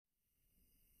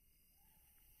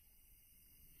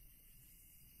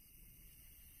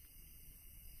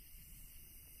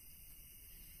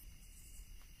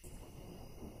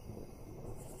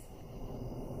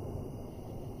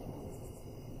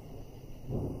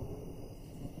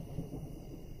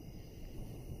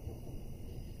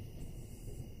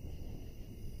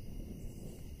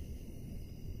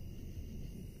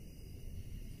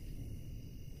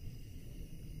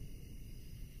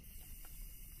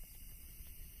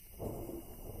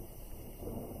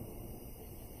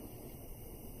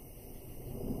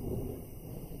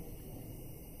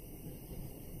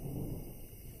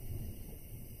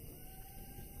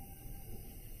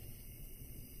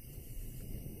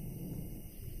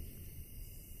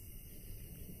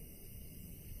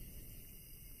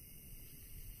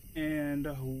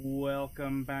And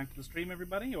welcome back to the stream,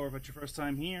 everybody, or if it's your first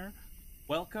time here,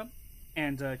 welcome.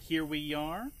 And here we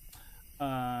are.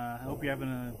 I hope you're having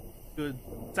a good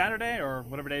Saturday, or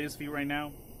whatever day it is for you right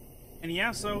now. And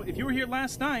yeah, so if you were here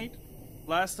last night,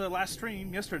 last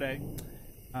stream, yesterday,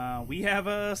 we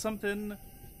have something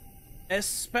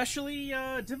especially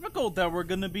difficult that we're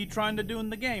going to be trying to do in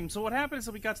the game. So what happened is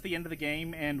that we got to the end of the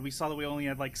game, and we saw that we only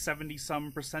had like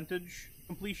 70-some percentage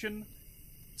completion.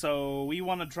 So we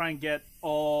want to try and get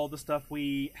all the stuff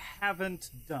we haven't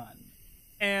done.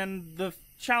 And the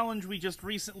challenge we just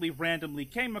recently randomly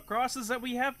came across is that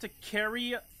we have to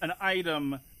carry an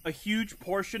item a huge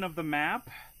portion of the map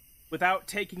without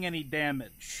taking any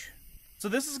damage. So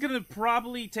this is going to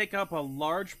probably take up a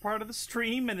large part of the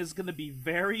stream and is going to be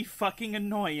very fucking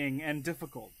annoying and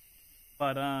difficult.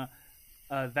 But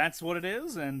that's what it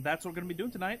is, and that's what we're going to be doing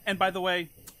tonight. And by the way,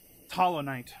 it's Hollow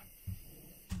Knight.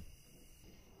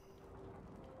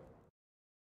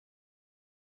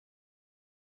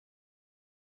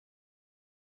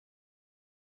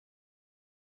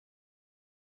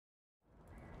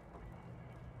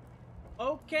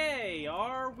 Okay,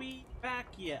 are we back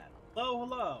yet? Hello,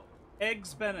 hello.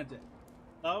 Eggs Benedict.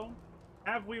 Hello?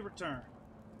 Have we returned?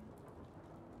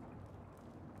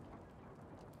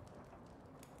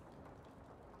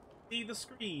 See the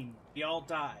screen. We all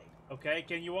died. Okay,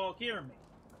 can you all hear me?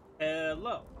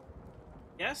 Hello?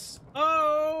 Yes?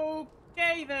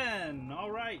 Okay then!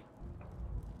 Alright.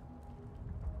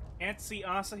 Can't see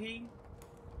Asahi?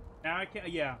 Now I can't.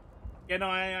 Yeah. Yeah, no,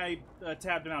 I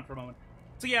tabbed him out for a moment.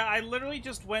 So yeah, I literally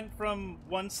just went from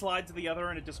one slide to the other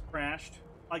and it just crashed.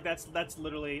 Like that's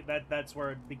literally that's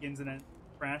where it begins and it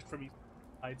crashed from each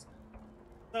slides.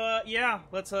 So yeah,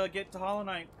 let's get to Hollow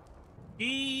Knight.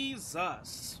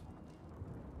 Jesus.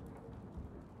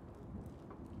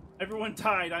 Everyone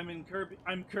died. I'm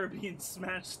Kirby in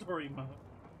Smash story mode.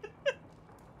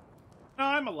 No,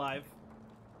 I'm alive.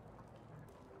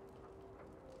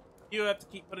 You have to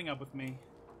keep putting up with me.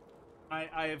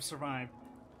 I have survived.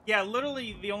 Yeah,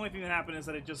 literally the only thing that happened is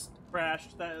that it just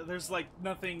crashed. There's like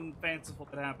nothing fanciful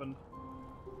that happened.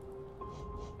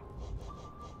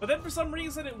 But then for some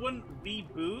reason it wouldn't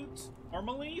reboot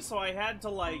normally, so I had to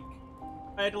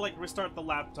restart the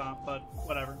laptop, but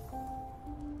whatever.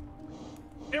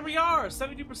 Here we are,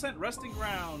 72% resting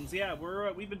grounds. Yeah,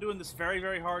 we've been doing this very,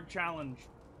 very hard challenge.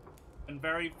 And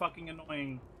very fucking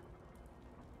annoying.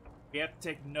 We have to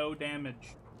take no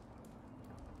damage.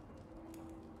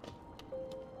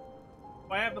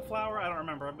 Do I have the flower? I don't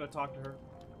remember. I'm gonna talk to her.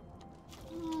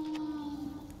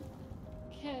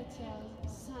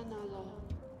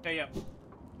 Okay, yep.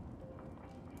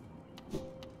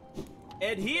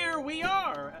 And here we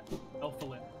are!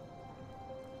 Elfalin.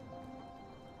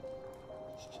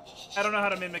 I don't know how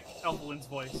to mimic Elfalin's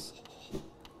voice.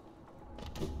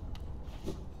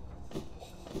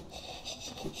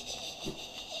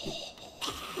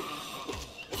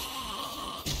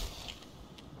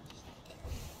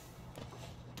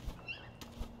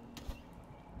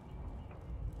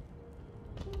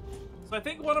 So I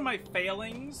think one of my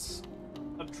failings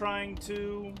of trying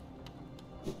to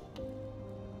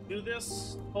do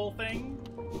this whole thing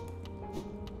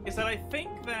is that I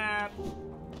think that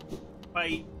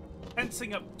by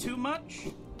tensing up too much,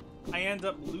 I end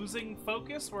up losing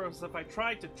focus, whereas if I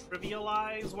try to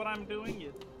trivialize what I'm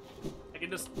doing, I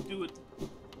can just do it,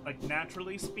 like,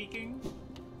 naturally speaking.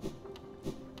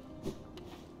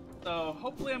 So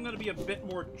hopefully I'm going to be a bit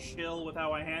more chill with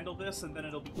how I handle this, and then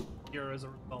it'll be easier as a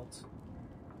result.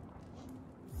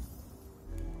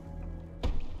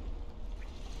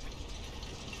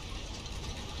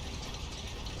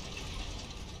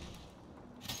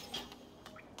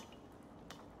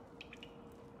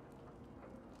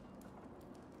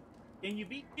 Can you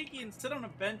be cheeky and sit on a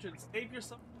bench and save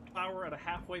yourself a flower at a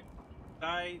halfway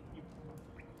die?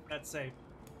 That's safe.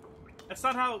 That's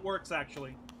not how it works,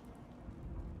 actually.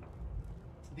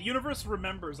 The universe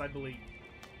remembers, I believe.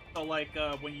 So, like,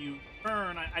 when you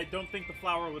turn, I don't think the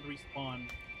flower would respawn.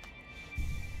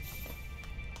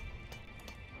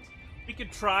 We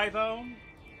could try, though.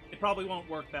 It probably won't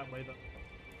work that way, though.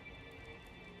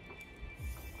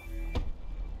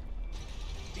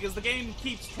 Because the game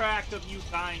keeps track of you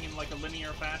dying in, like, a linear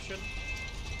fashion.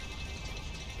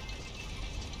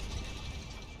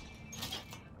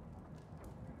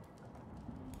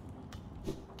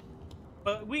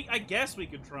 But I guess we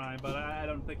could try, but I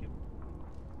don't think it...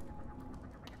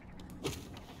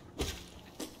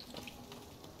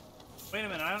 Wait a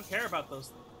minute, I don't care about those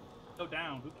things. Go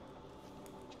down.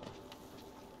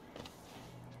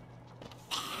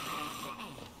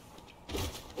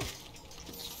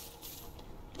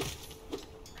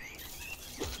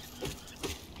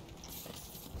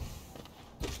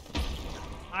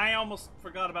 almost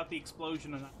forgot about the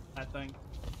explosion in that thing.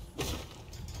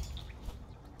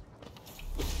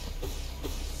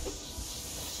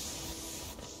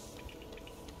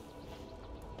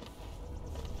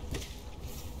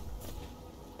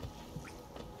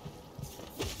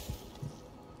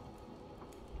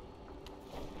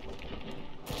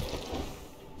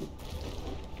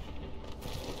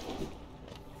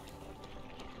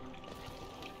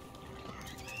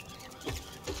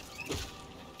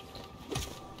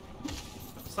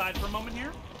 Aside for a moment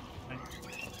here.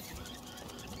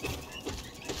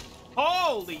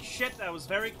 Holy shit, that was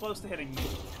very close to hitting me.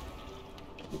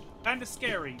 Kinda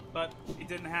scary, but it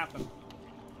didn't happen.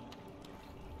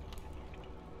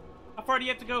 How far do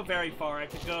you have to go? Very far. I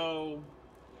have to go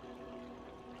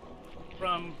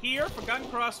from here, Forgotten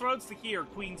Crossroads, to here,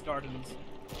 Queen's Gardens.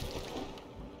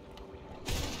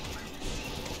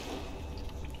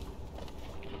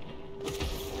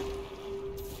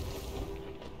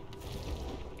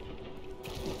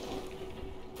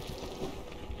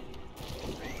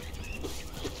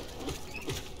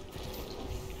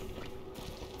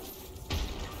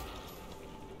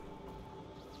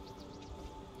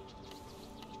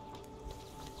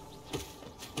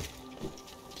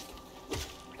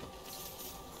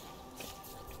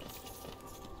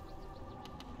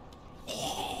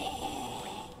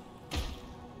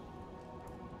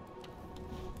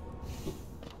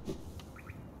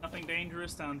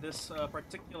 Dangerous down this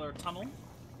particular tunnel.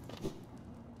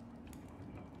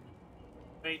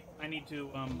 Wait, I need to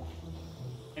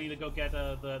go get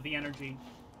the energy.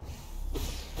 This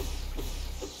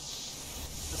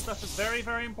stuff is very,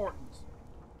 very important.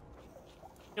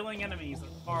 Killing enemies that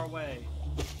are far away.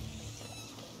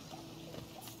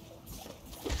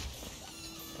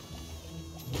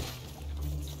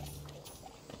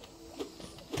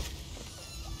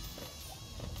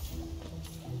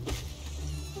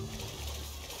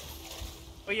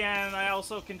 But yeah, and I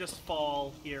also can just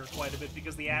fall here quite a bit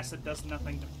because the acid does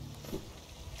nothing to me.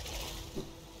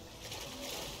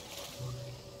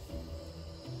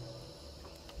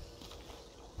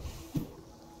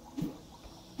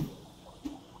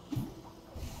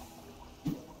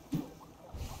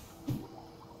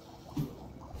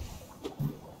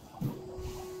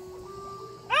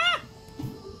 Ah!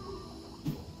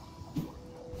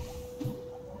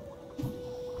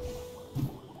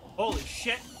 Holy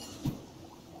shit.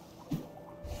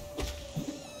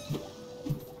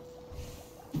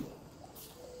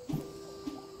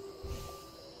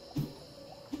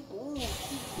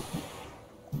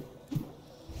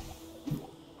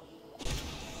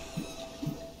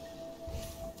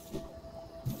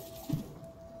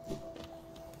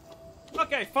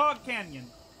 Okay, Fog Canyon.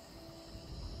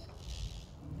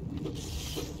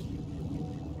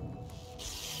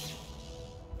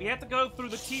 We have to go through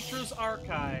the teacher's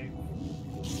archive.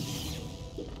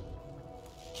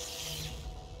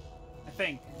 I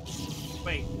think.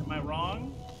 Wait, am I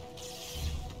wrong?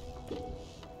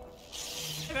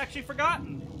 I've actually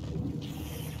forgotten.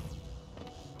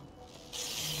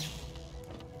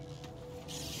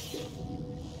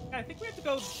 Yeah, I think we have to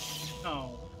go...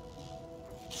 No.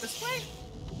 This way?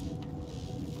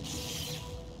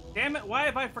 Damn it, why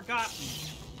have I forgotten?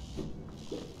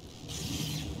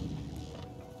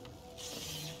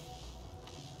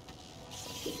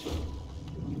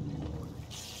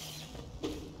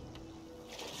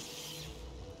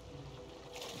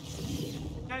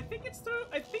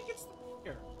 I think it's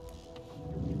here.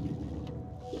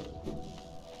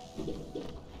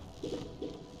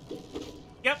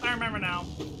 Yep, I remember now.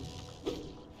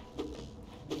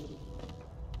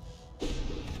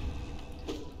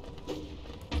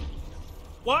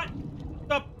 What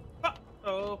the fuck?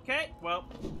 Okay, well,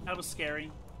 that was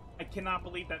scary. I cannot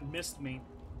believe that missed me. You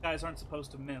guys aren't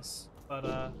supposed to miss,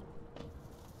 but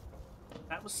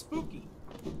that was spooky.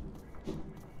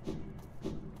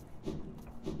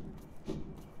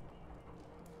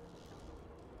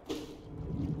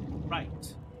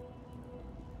 Right.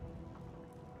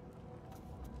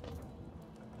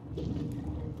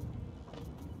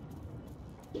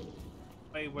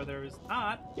 Way where there is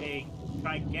not a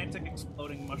gigantic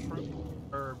exploding mushroom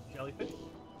or jellyfish.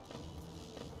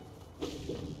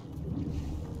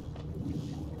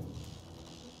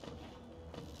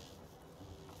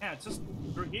 Yeah, it's just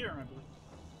through here, I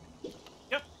believe.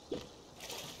 Yep.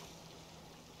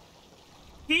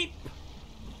 Keep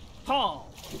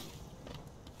tall.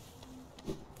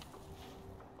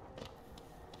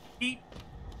 Keep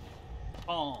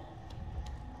tall.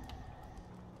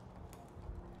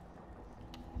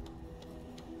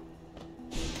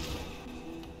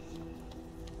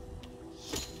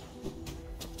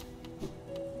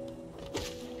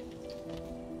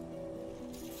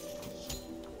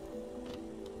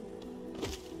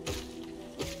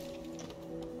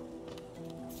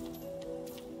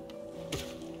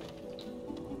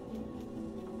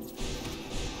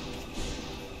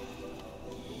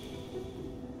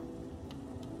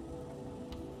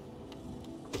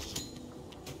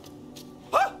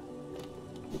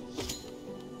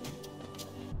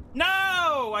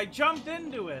 No! I jumped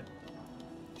into it.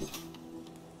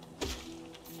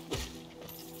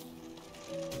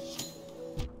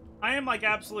 I am, like,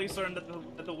 absolutely certain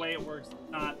that the way it works is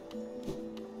not...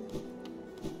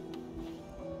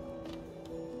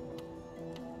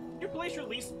 Can you place your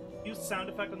least used sound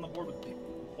effect on the board with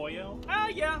Poyo? Ah,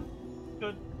 yeah.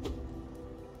 Good.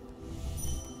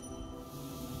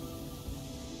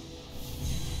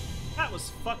 That was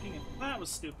fucking... That was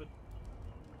stupid.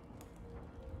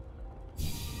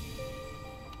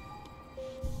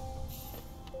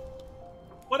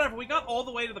 Whatever, we got all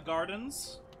the way to the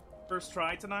gardens. First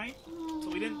try tonight. So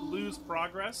we didn't lose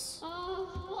progress. Oh,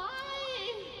 why?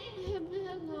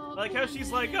 I like how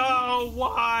she's like, oh,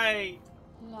 why?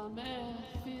 La mer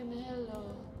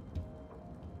finello.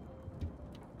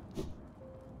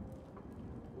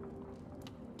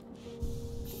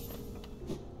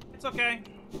 It's okay.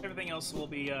 Everything else will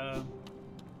be,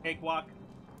 cakewalk.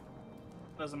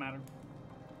 Doesn't matter.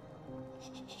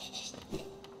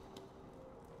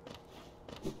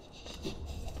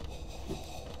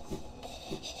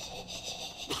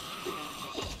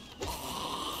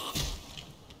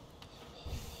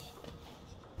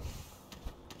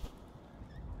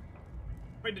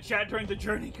 Afraid to chat during the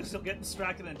journey because he'll get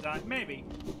distracted and die. Maybe.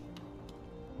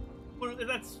 Well,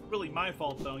 that's really my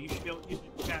fault, though. You should be able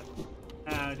to chat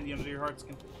to the end of your heart's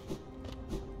content.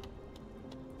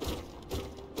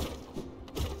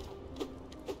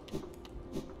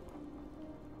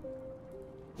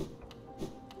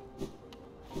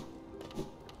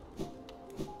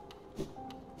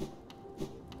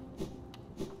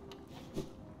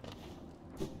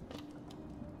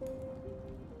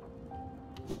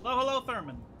 Hello, hello,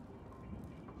 Thurman.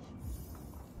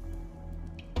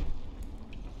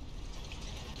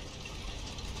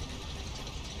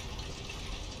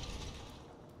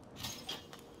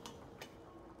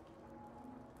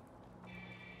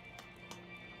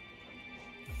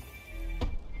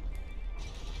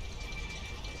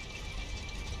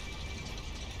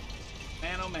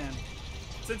 Man, oh man.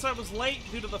 Since I was late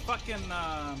due to the fucking,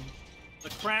 the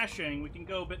crashing, we can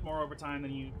go a bit more overtime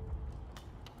than you.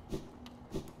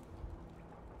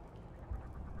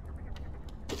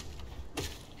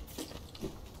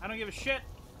 I don't give a shit.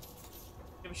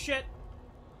 Give a shit.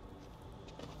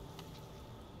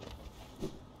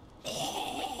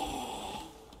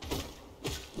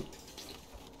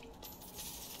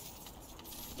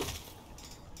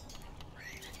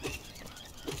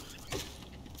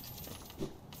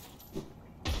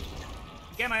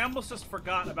 Again, I almost just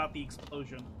forgot about the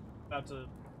explosion. About to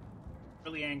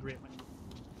really angry at me.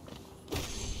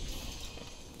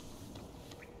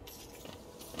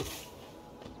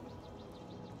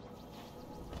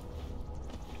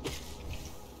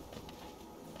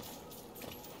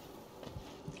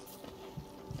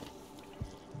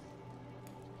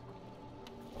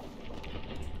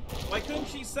 Why couldn't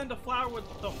she send a flower with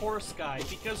the horse guy?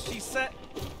 Because she said...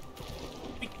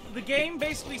 The game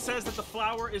basically says that the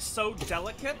flower is so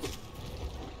delicate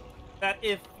that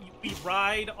if we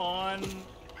ride on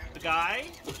the guy,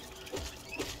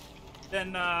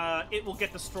 then it will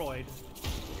get destroyed.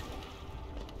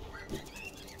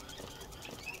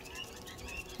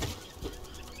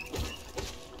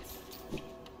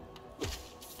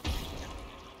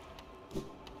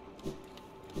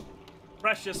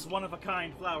 Precious,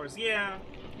 one-of-a-kind flowers. Yeah.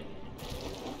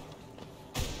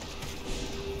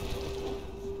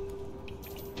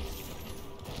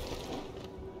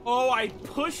 Oh, I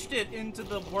pushed it into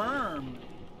the worm.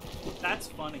 That's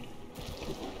funny.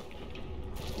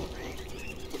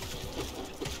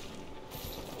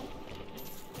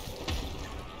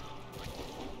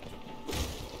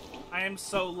 I am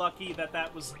so lucky that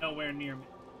that was nowhere near me.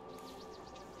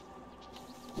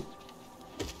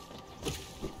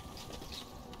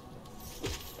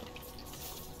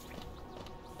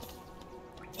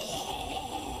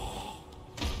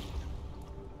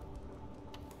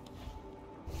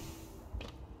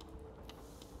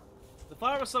 The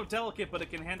flower is so delicate, but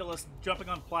it can handle us jumping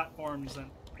on platforms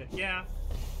and... yeah.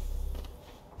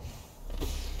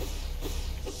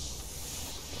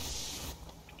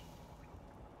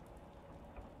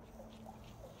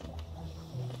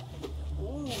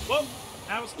 Ooh, whoa!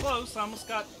 That was close. I almost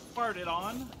got farted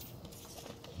on.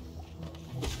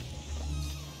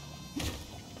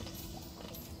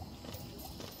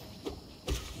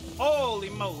 Holy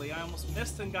moly, I almost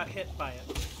missed and got hit by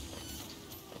it.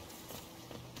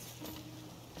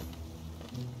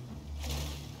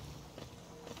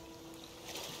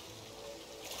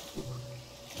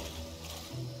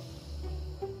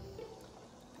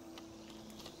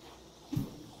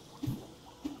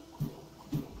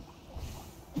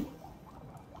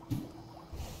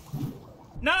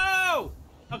 No!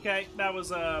 Okay, that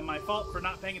was my fault for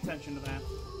not paying attention to that.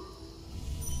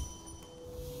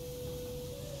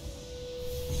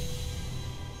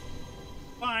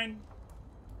 Fine.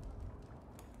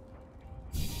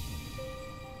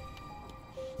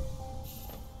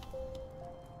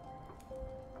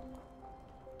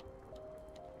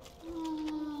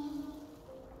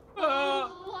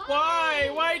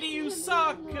 Why? Why do you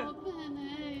suck?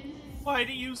 Why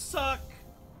do you suck?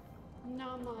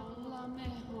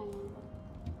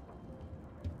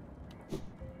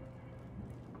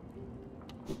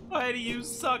 Why do you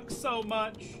suck so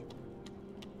much?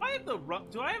 I have the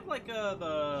do I have like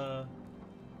the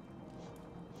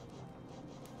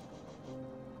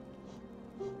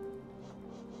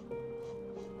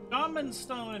Shaman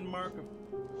Stone and Mark of...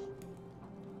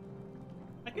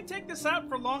 I could take this out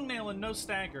for Longnail and no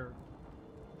stagger.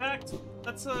 In fact,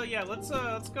 let's yeah, let's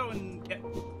go and get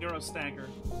 0 stagger.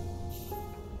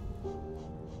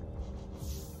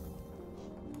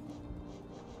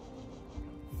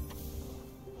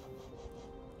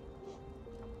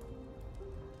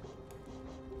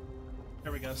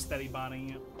 There we go, steady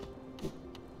bodying it.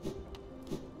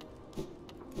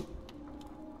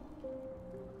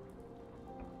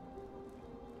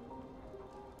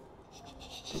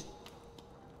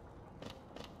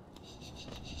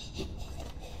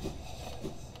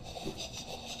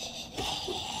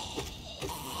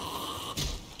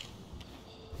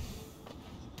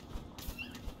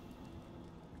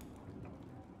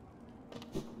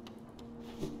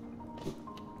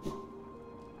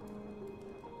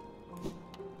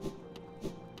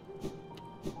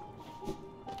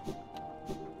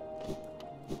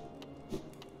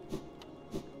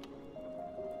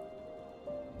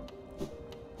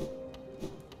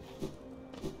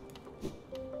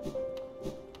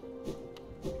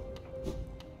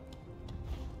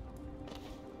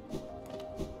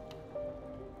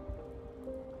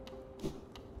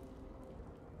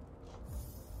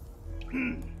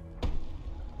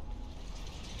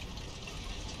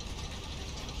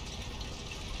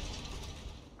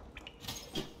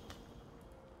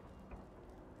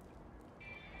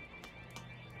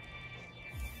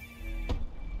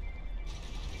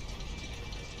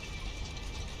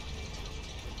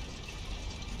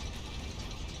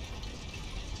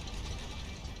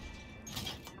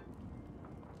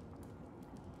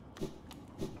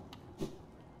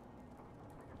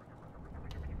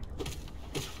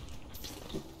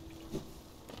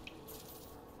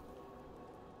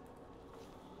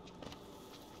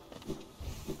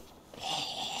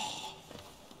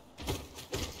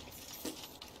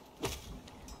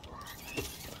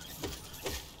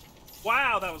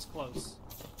 Wow, that was close.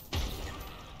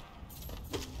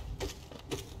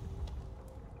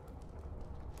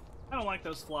 I don't like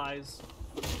those flies.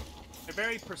 They're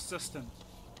very persistent.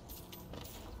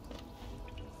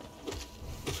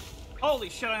 Holy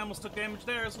shit, I almost took damage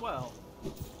there as well.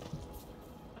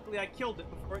 Luckily, I killed it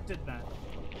before it did that.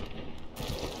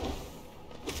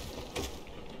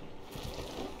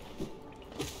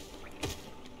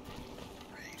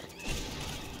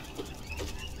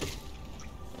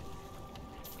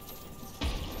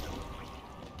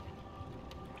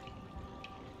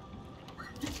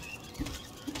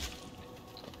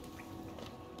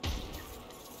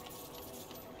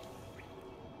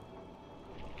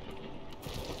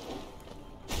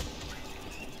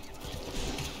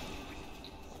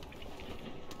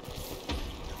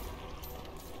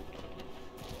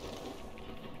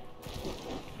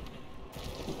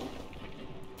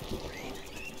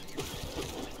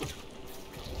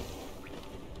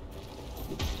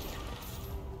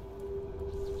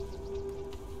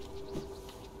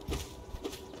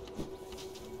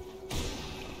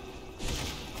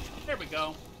 There we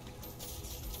go.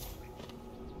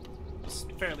 It's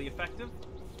fairly effective.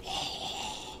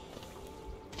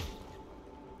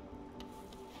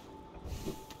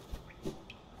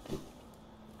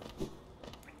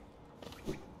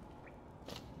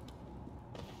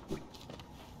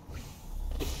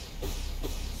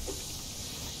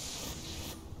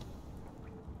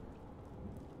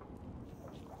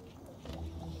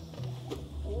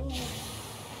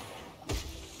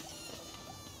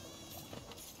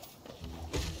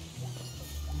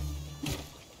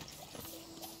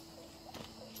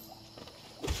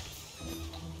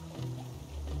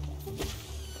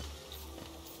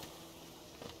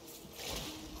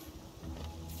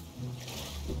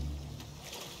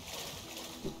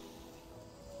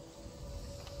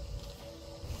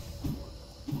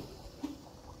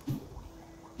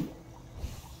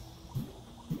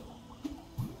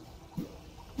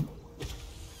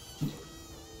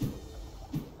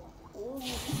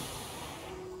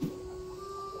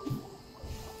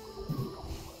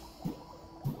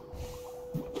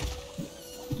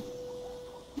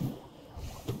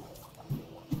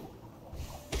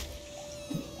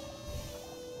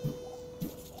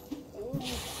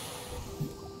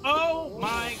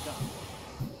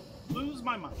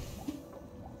 my mind.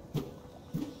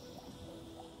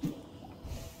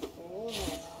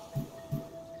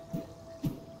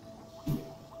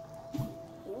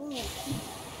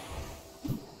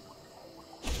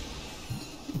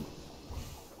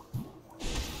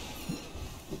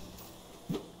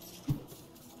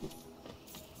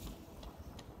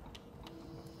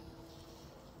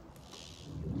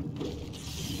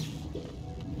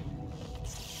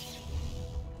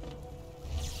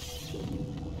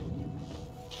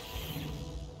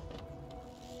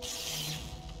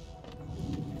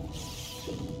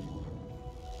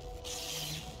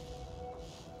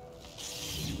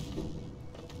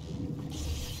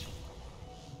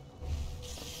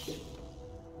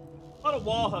 A lot of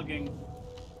wall hugging.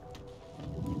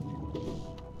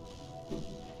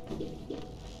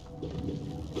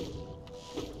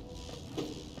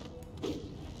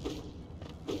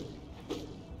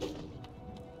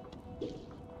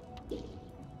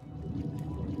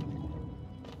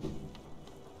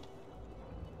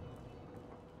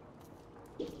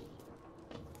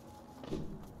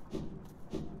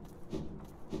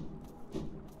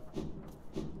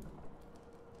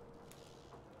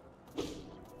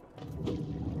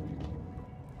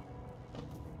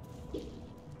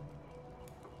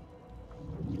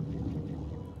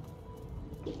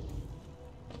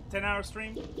 $10-hour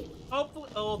stream? Hopefully.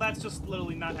 Oh, that's just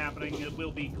literally not happening. It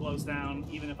will be closed down,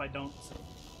 even if I don't.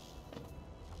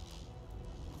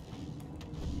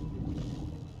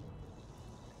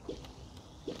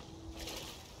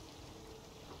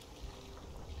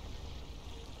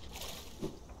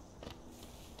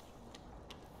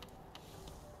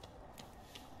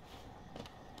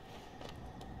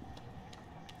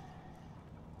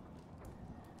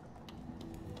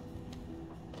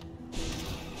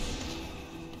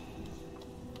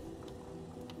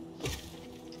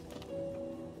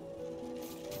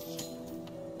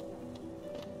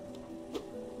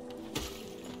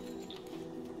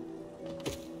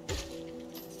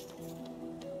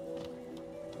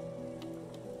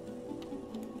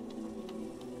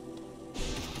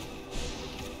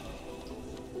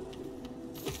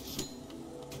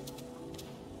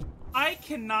 I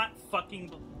cannot fucking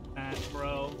believe that,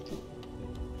 bro.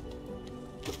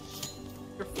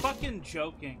 You're fucking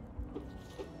joking.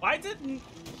 Why did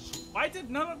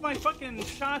none of my fucking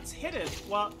shots hit it?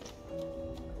 Well,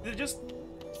 they just...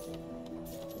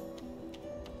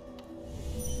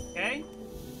 Okay?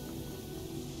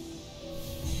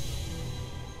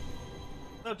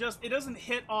 So just, it doesn't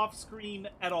hit off screen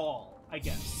at all, I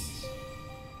guess.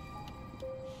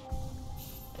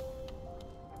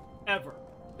 Ever.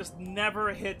 Just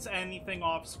never hits anything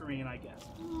off screen, I guess.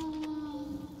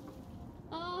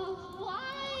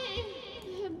 Why?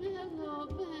 Hello,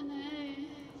 Penny.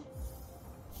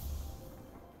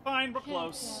 Fine, we're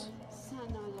close.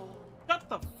 Shut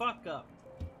the fuck up.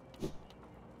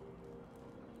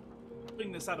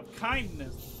 Doing this out of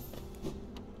kindness.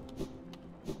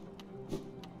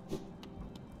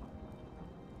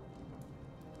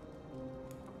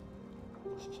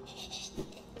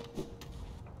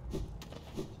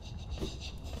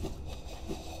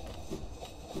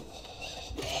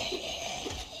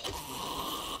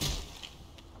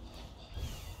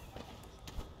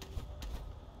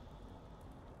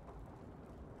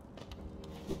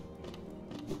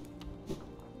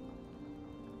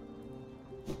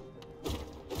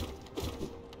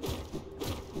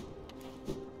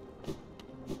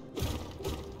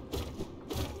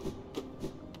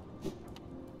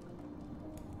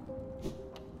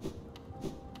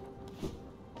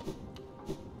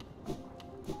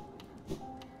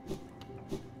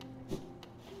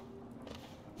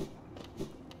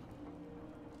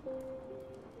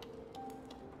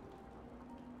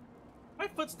 My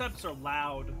footsteps are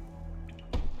loud.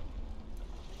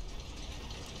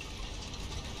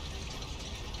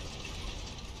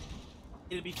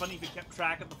 It'd be funny if you kept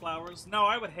track of the flowers. No,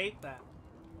 I would hate that.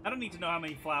 I don't need to know how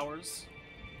many flowers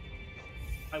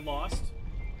I lost.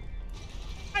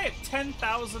 I have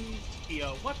 10,000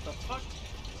 EO. What the fuck?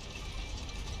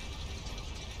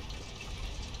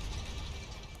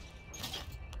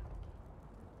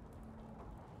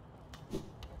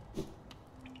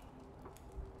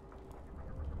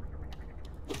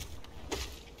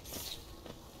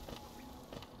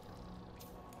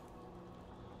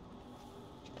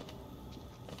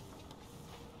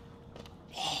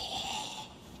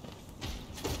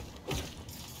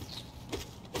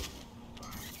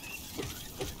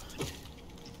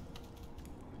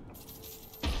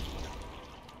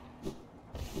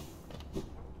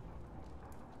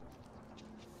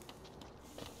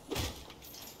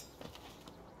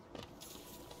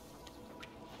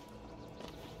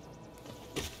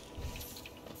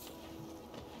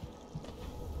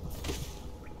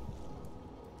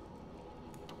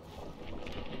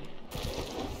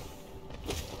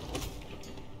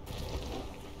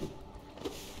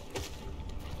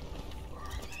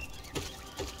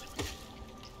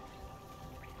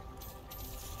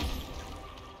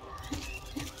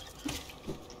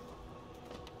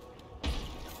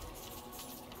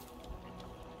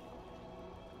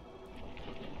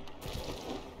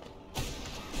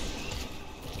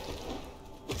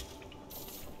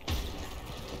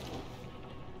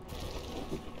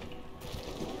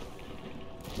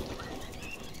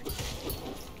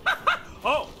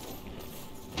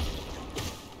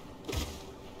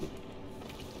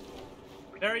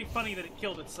 Very funny that it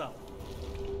killed itself.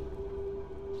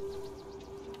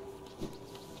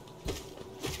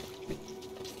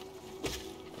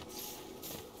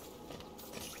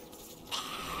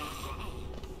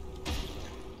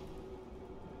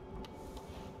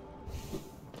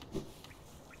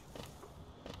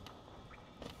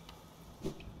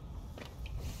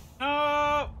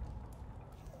 No!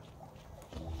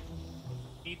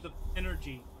 Need the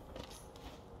energy.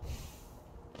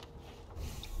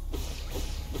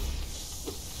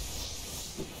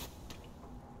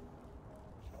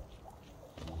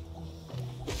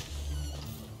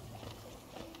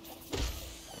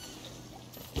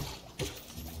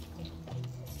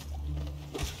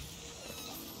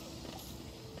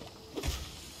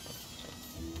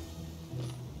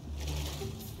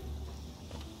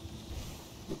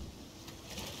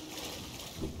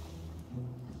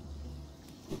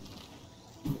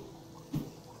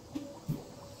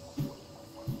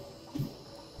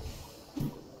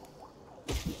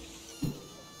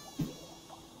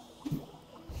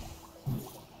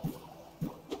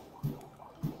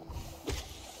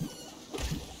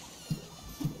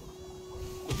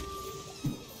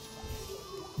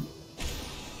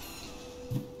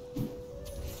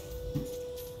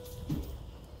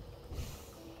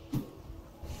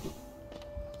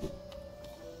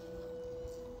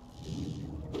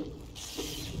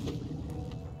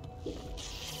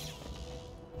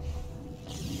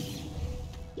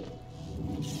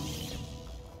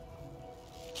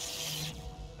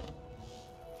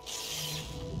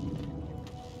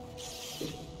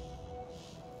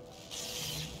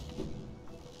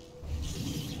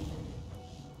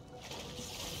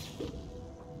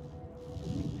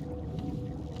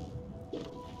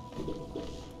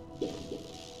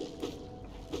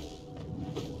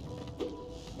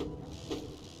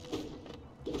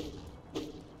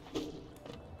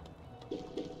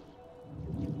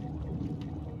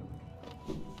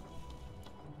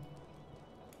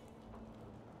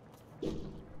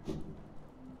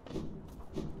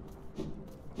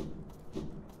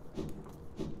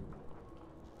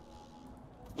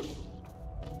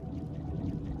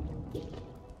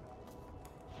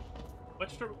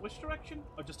 Which direction?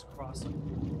 Oh, just across it.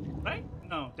 Right?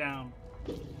 No, down.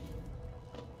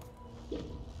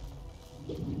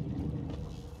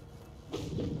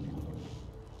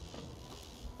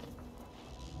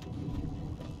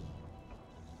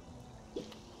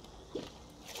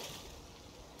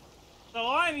 So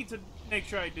all I need to make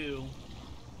sure I do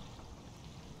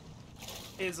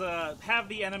is have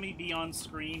the enemy be on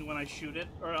screen when I shoot it,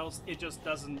 or else it just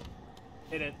doesn't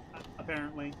hit it,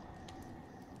 apparently.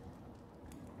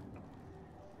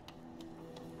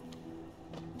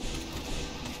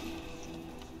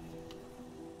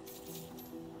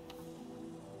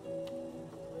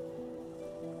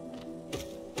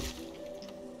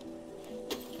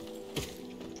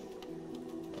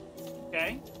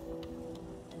 Okay.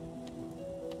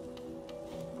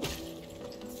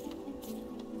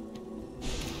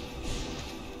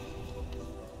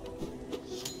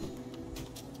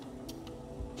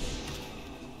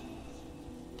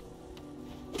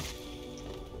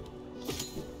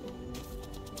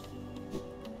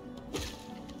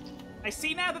 I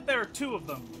see now that there are two of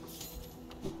them.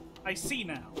 I see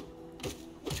now.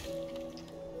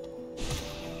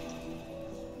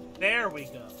 There we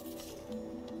go.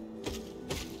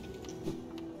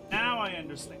 Now I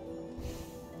understand.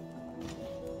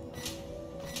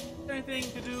 Anything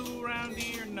to do around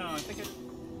here? No, I think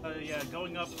yeah,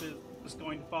 going up is just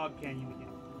going to Fog Canyon again.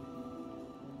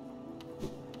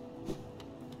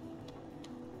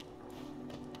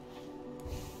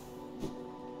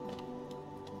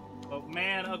 Oh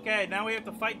man, okay, now we have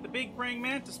to fight the big praying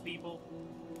mantis people.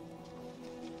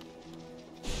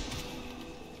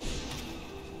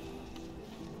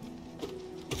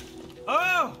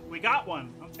 Oh, we got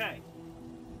one. Okay.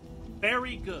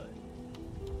 Very good.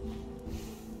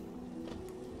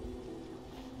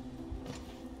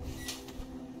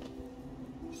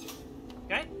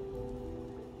 Okay.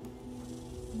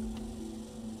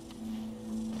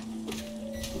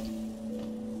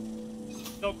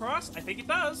 Go across? I think it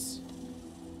does.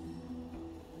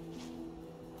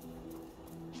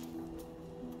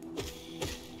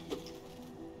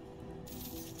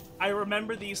 I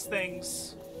remember these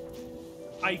things.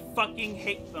 I fucking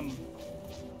hate them.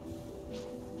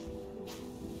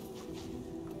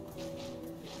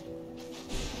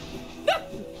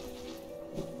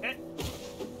 Okay.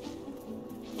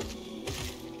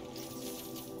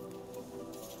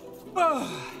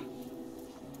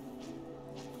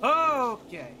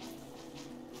 Okay.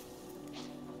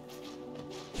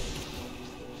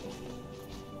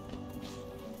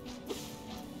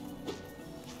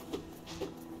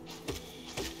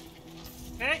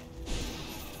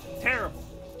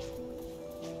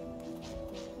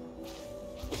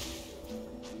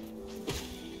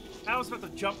 just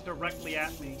about to jump directly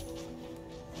at me.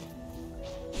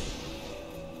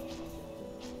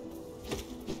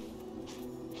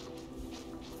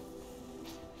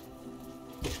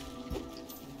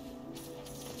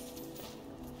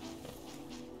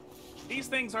 These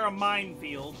things are a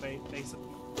minefield, basically.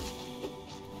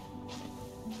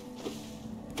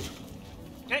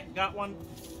 Okay, got one.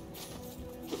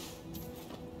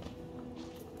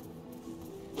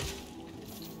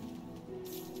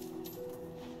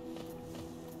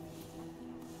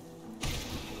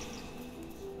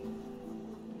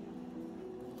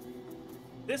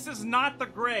 This is not the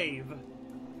grave.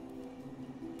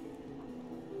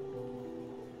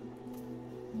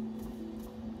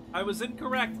 I was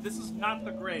incorrect. This is not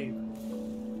the grave.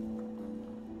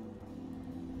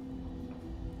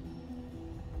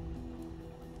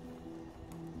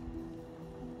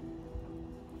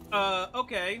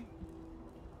 Okay.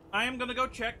 I am gonna go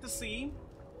check to see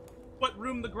what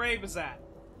room the grave is at.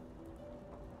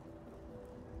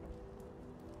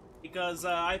 Because,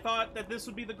 I thought that this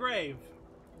would be the grave.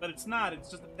 But it's not.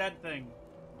 It's just a dead thing.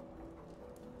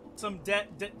 Some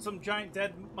giant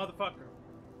dead motherfucker.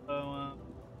 So,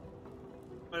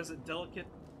 what is it? Delicate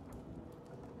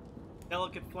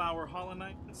flower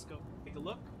holonite. Let's go take a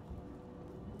look.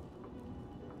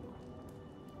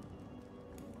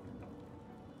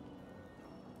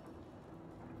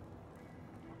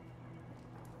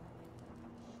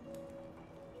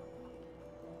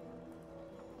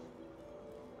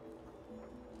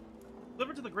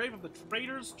 Delivered to the grave of the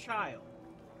traitor's child.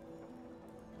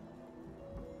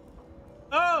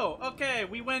 Oh, okay.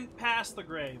 We went past the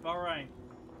grave. All right.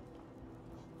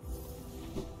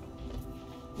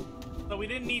 So we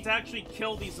didn't need to actually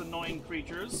kill these annoying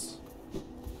creatures.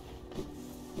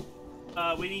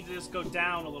 We need to just go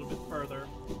down a little bit further.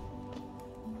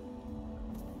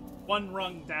 One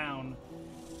rung down.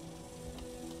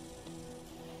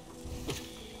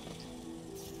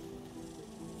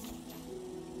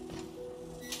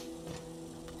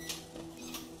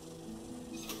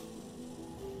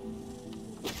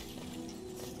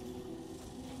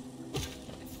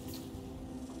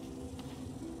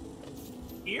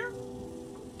 Here?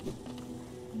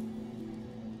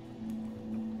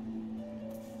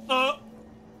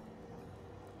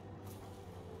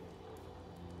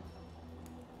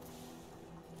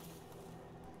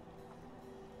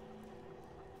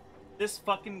 This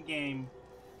fucking game.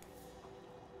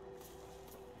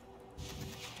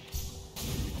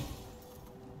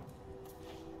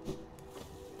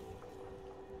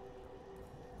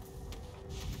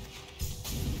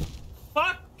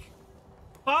 Fuck!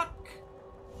 Fuck!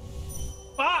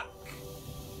 Fuck!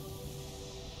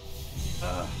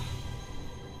 Ugh.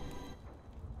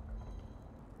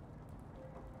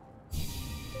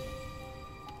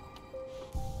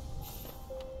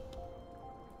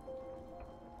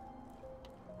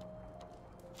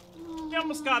 We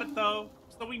almost got it though,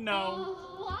 so we know.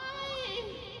 Why?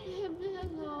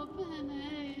 Bello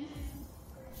bene.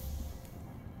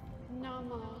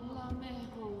 Nama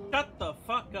lameho. Shut the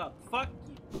fuck up. Fuck you.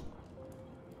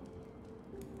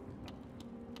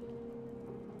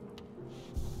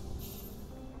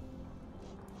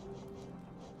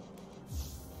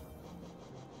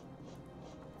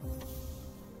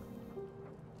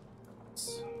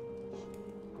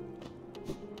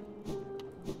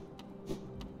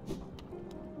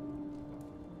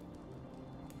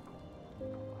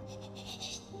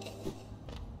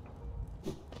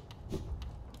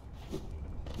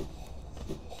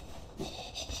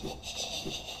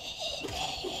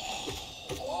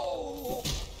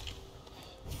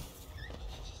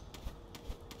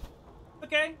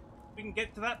 Okay, we can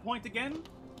get to that point again.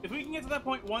 If we can get to that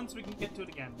point once, we can get to it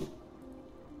again.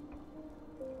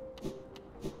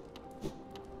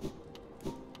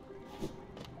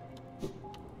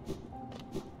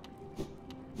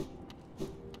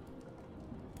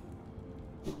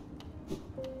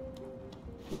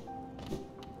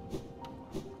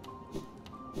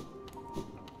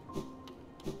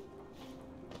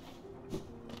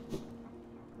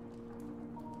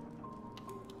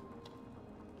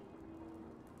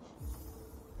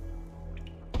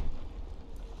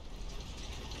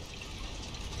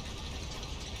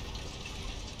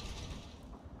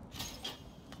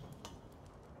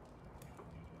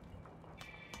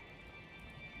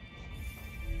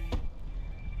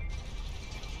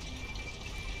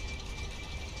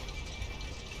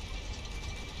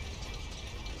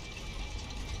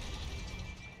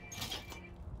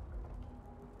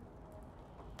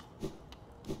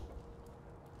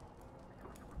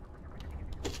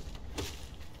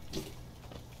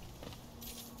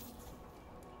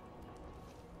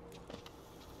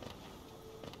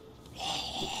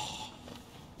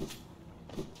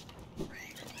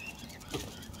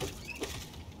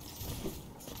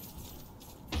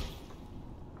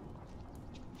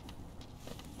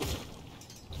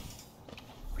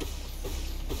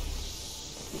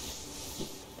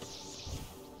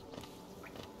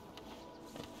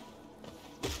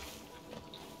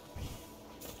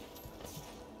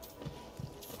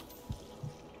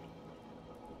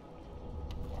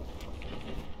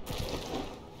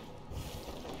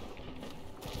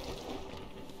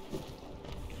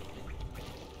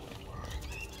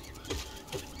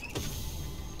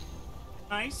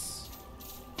 Nice.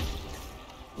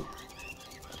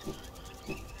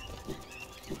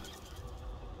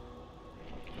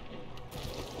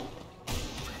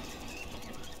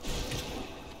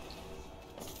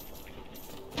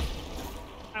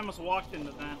 I almost walked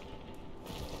into that.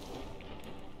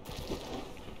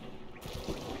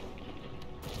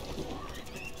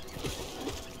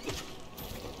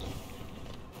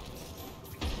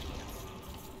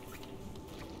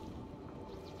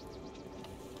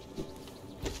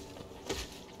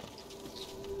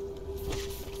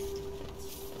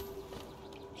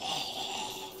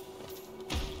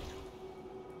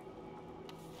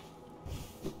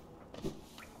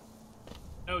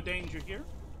 No danger here.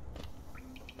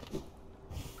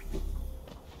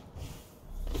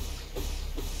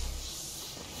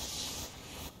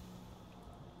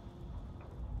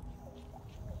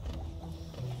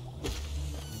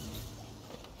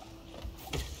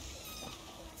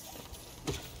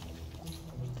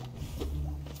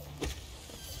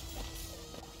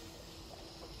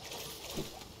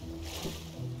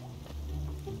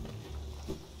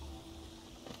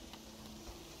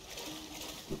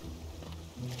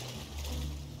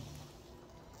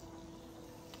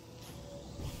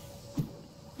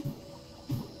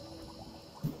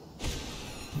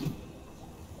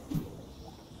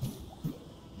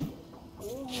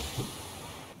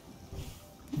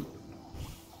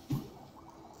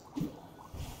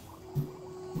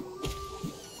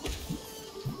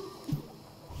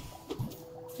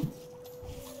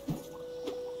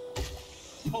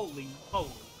 Holy moly.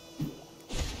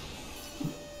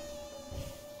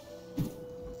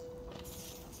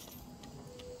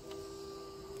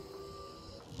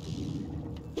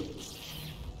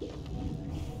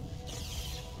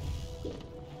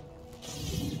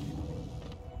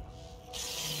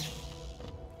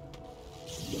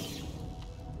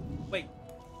 Wait,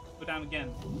 go down again.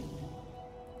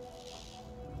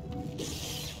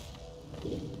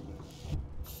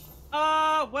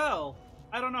 Well,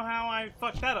 I don't know how I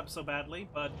fucked that up so badly,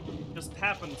 but it just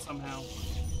happened somehow.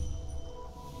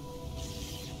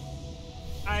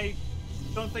 I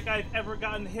don't think I've ever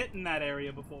gotten hit in that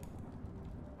area before.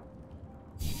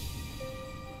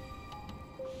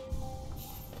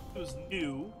 It was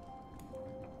new.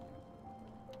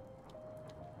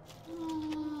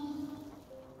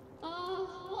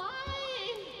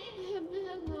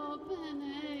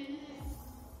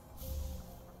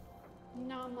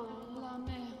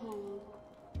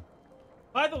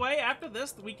 By the way, after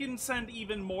this, we can send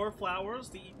even more flowers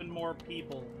to even more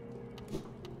people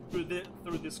through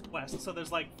this quest. So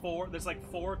there's like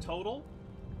four total.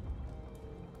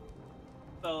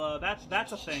 So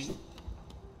that's a thing.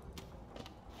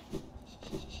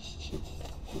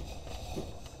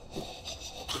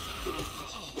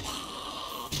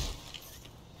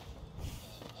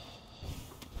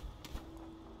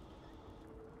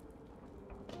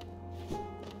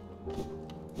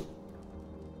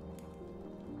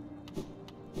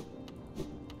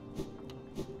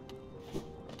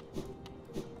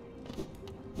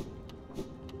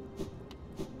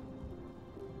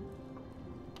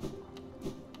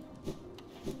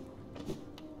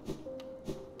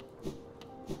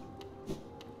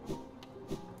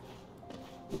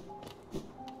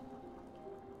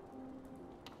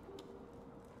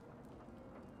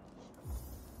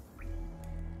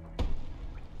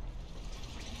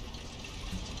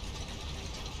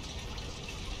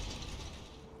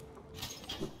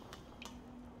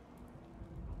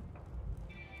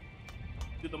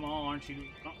 Do them all, aren't you?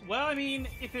 Well, I mean,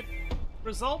 if it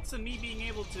results in me being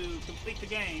able to complete the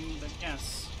game, then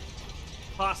yes.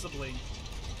 Possibly.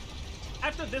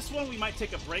 After this one, we might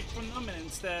take a break from them and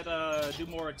instead do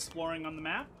more exploring on the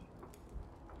map.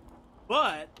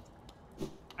 But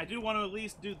I do want to at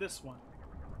least do this one.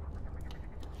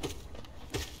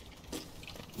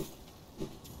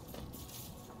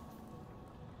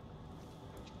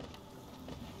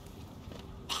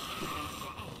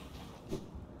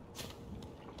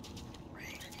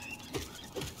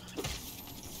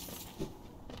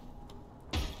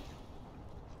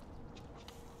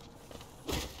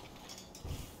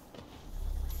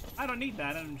 I don't need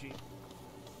that energy.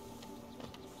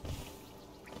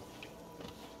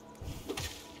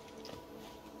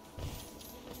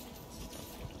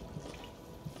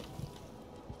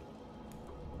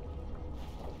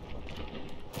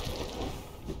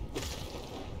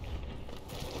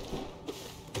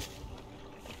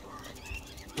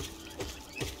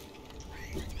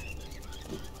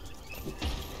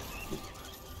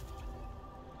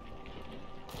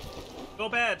 Go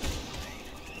bed.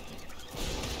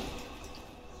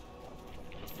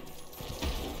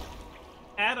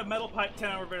 Add a metal pipe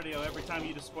 10-hour video every time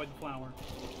you destroyed the flower.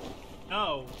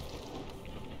 No.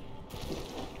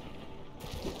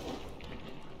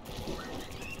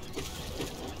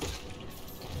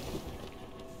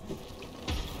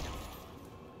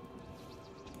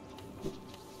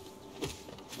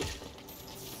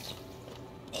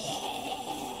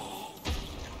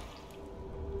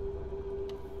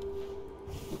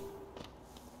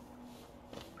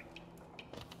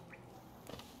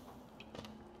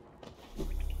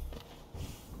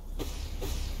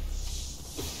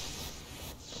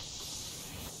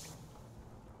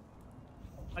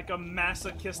 Like a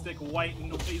masochistic white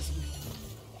noise.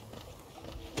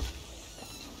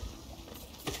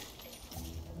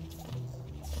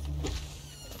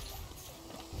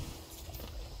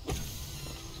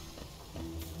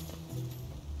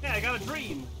 Yeah, I got a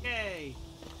dream! Yay!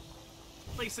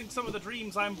 Placing some of the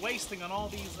dreams I'm wasting on all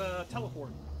these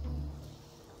teleports.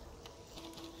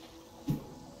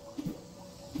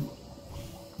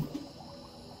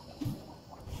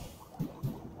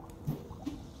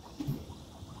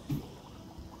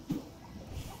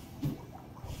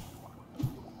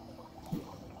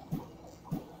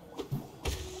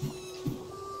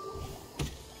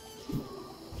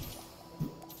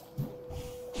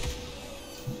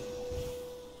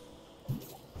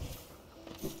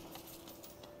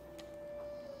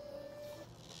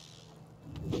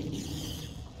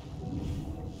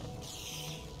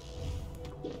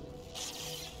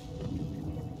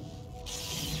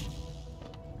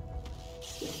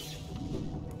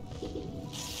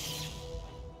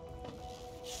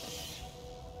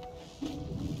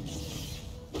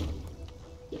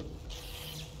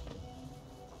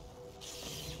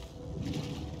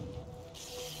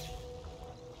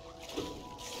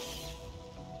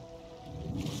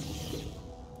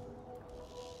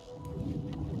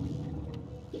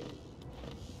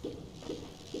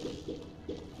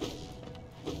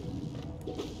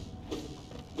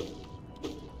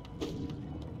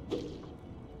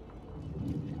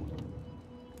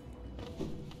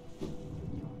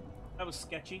 That was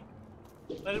sketchy,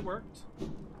 but it worked.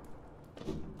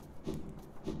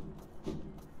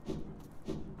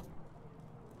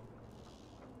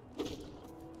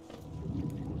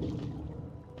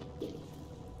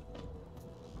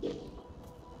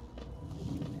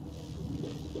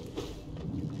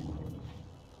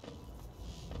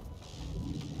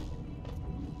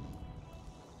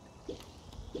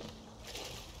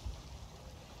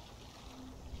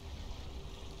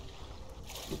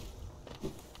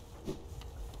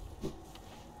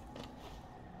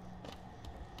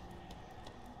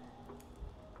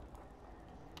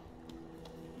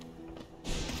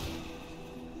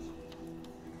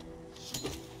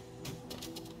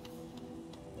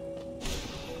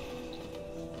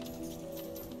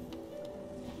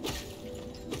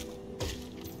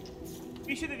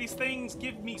 Usually these things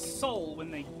give me soul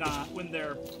when they die, when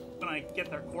I get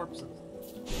their corpses.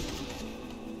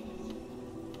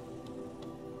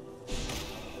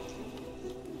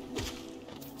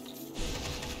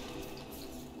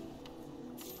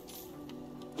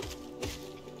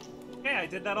 Okay, I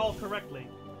did that all correctly.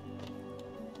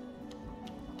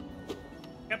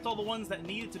 Kept all the ones that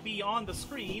needed to be on the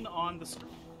screen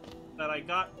that I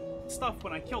got stuff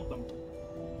when I killed them.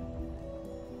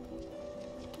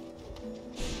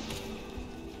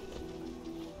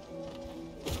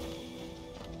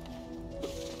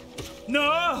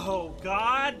 No!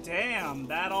 God damn,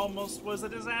 that almost was a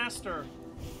disaster.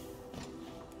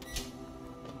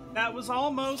 That was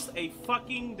almost a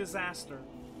fucking disaster.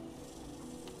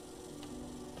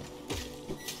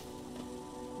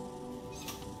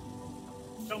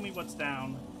 Show me what's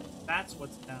down. That's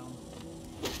what's down.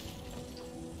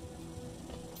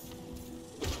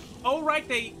 Oh,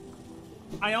 right,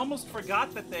 I almost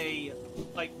forgot that they,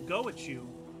 like, go at you.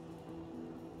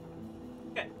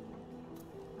 Okay.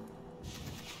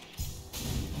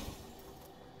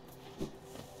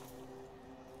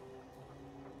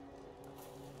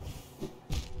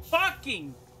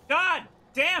 Fucking God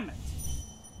damn it!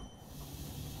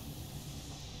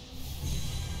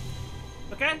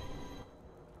 Okay?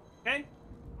 Okay?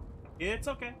 It's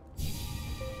okay.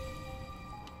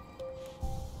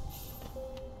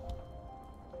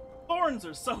 Thorns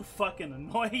are so fucking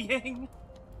annoying.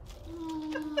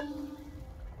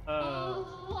 Why?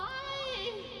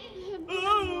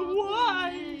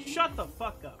 Why? Shut the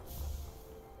fuck up.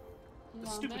 The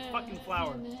stupid fucking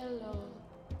flower.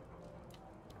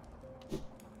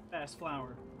 Fast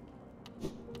flower.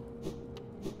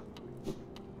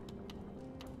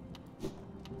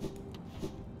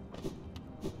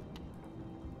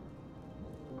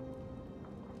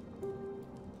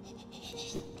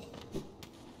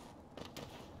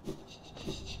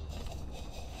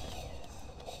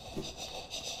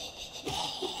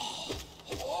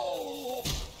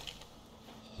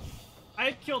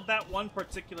 that one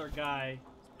particular guy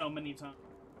so many times.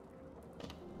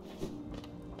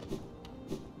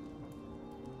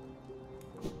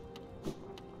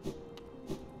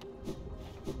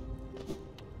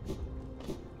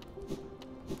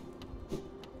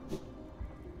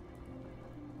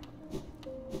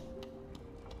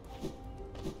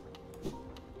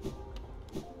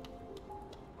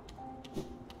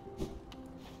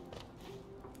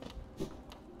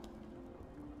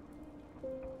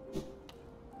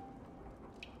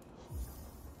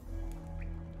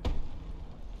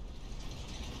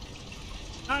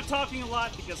 Not talking a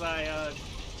lot because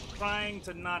trying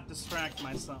to not distract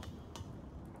myself.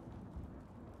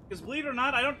 Because believe it or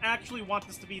not, I don't actually want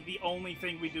this to be the only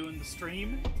thing we do in the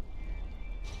stream.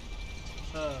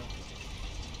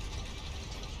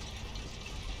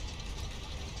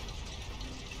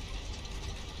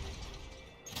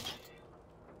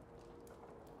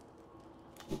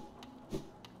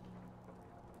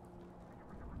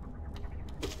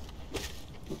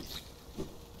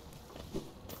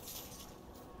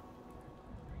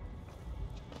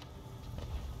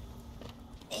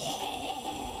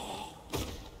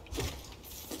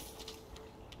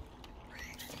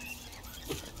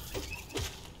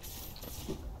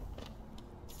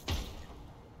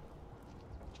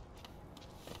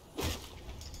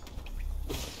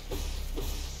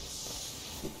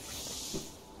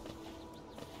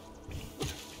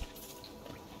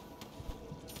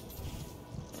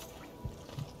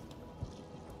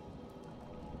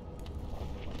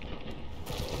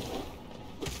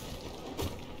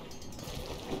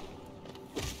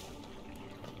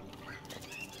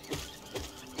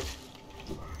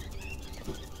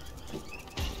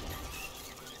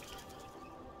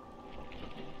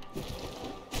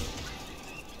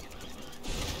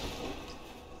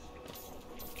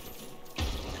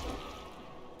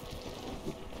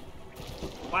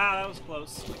 Wow, that was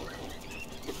close.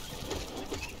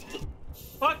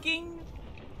 Fucking!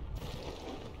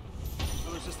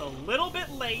 I was just a little bit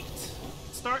late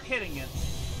to start hitting it.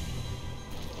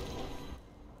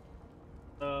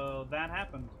 So that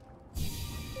happened.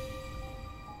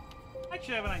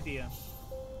 Actually, I have an idea.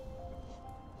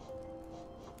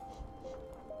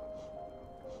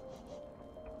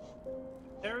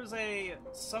 There's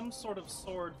some sort of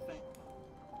sword thing.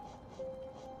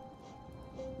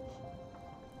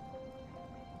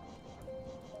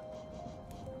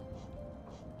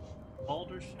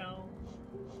 Boulder shell.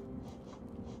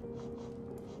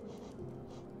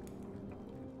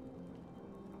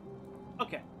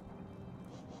 Okay.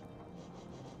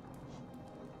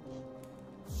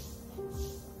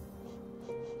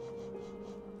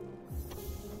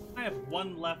 I have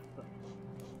one left though.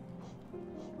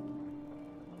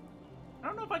 I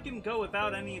don't know if I can go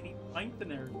without any of the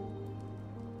lengtheners.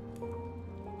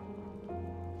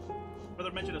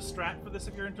 Further mention a strat for this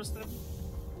if you're interested.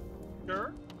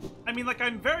 Sure. I mean, like,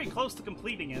 I'm very close to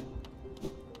completing it.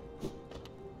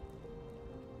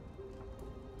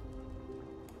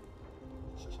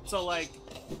 So, like,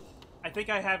 I think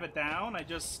I have it down. I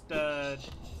just,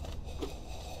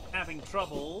 having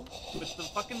trouble with the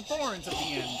fucking thorns at the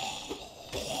end.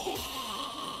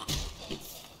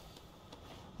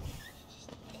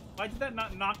 Why did that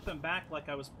not knock them back like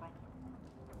I was promised?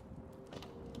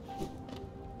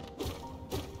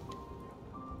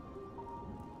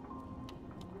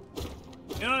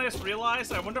 You know what I just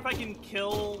realized? I wonder if I can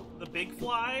kill the big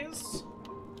flies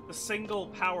with a single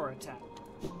power attack.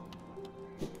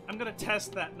 I'm gonna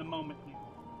test that in a moment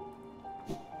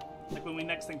here. Like when we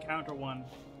next encounter one.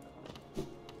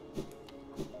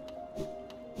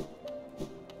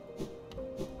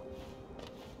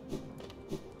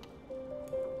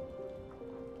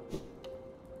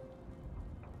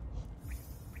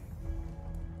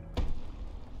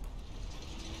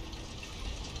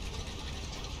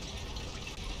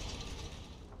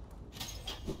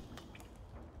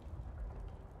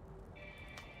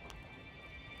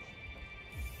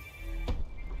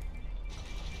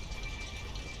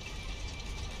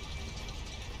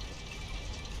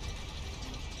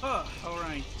 Oh,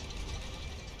 alright.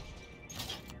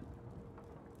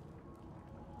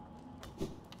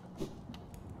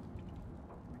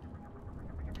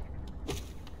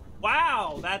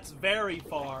 Wow, that's very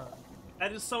far.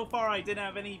 That is so far I didn't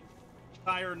have any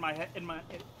fire in my head,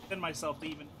 in myself to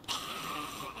even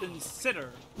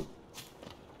consider.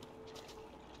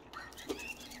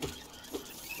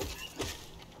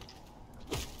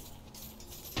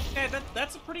 Yeah,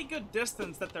 that's a pretty good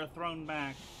distance that they're thrown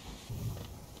back.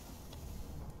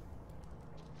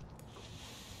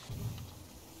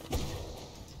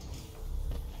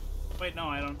 Wait, no,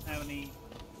 I don't have any.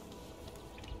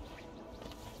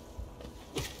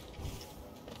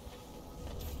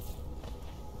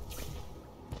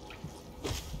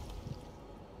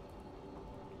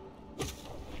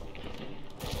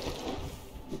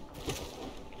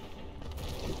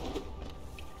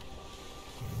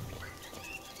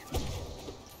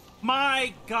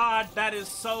 my god, that is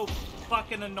so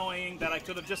fucking annoying that I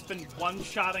could have just been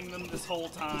one-shotting them this whole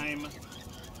time.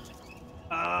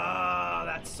 Ah,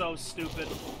 that's so stupid.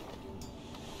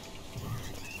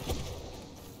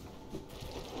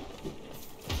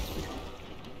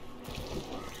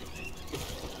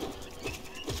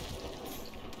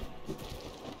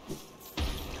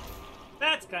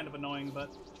 That's kind of annoying,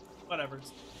 but whatever.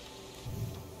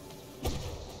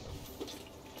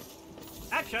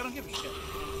 Actually, I don't give a shit.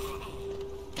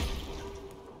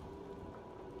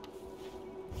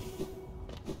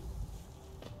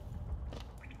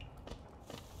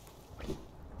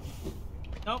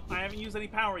 Nope, I haven't used any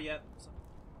power yet. So.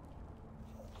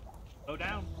 Go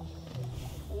down.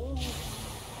 Ooh.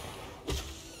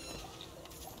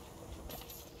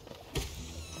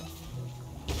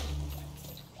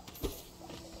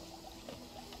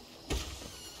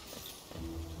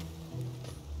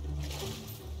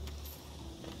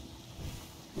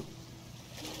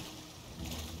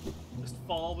 Just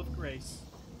fall with grace.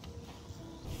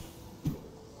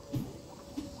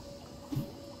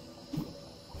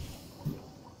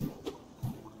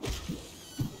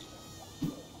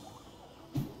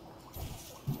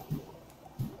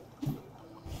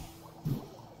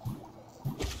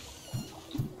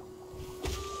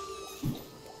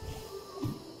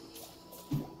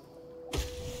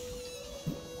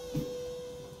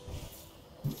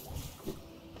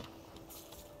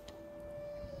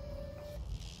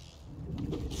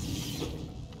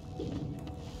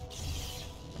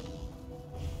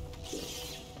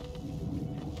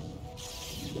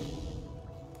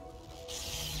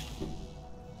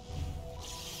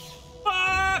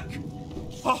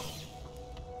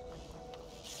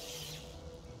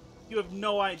 You have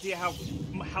no idea how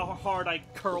hard I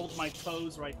curled my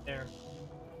toes right there.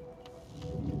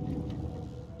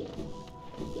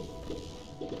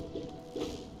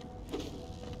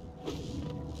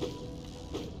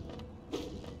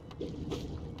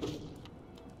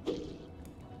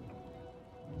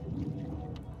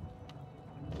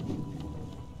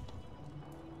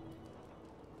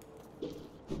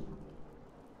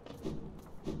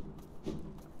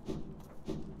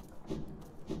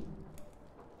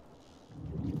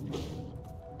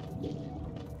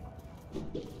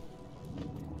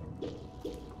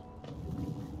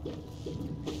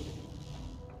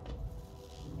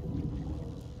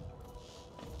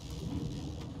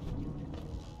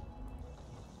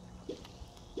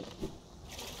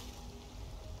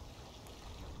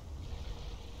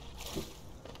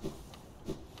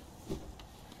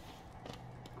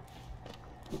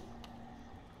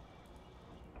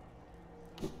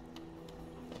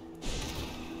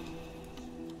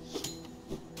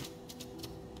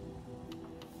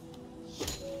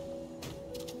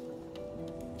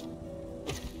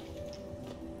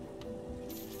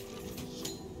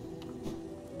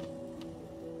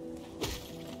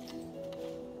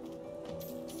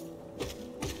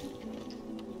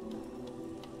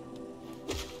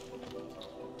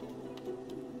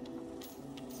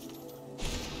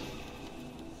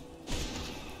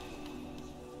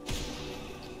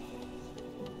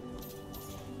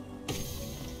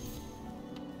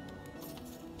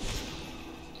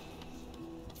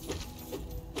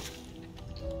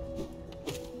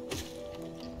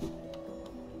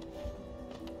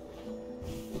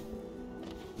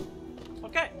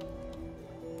 Okay.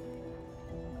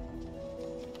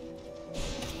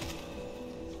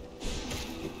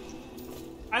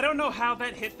 I don't know how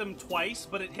that hit them twice,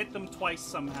 but it hit them twice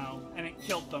somehow, and it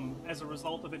killed them as a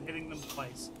result of it hitting them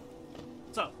twice.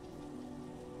 So.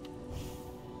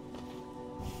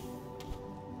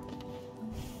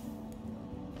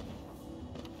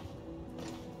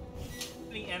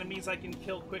 Any enemies I can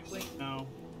kill quickly? No.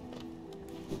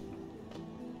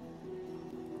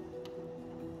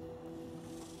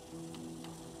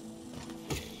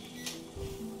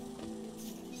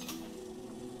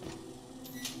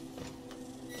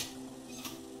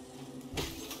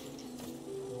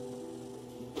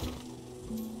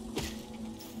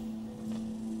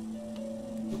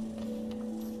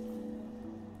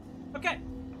 Okay.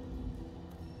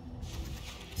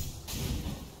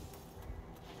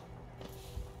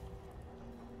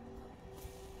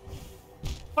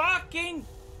 Fucking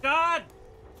God!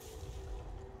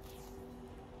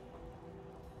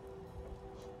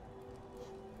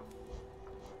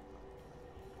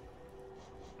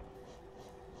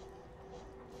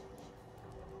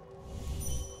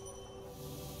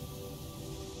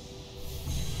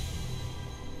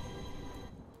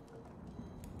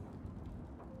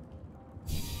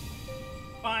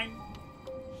 Fine.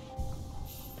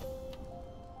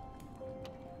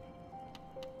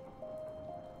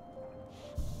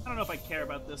 I don't know if I care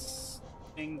about this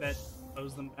thing that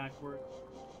throws them backward.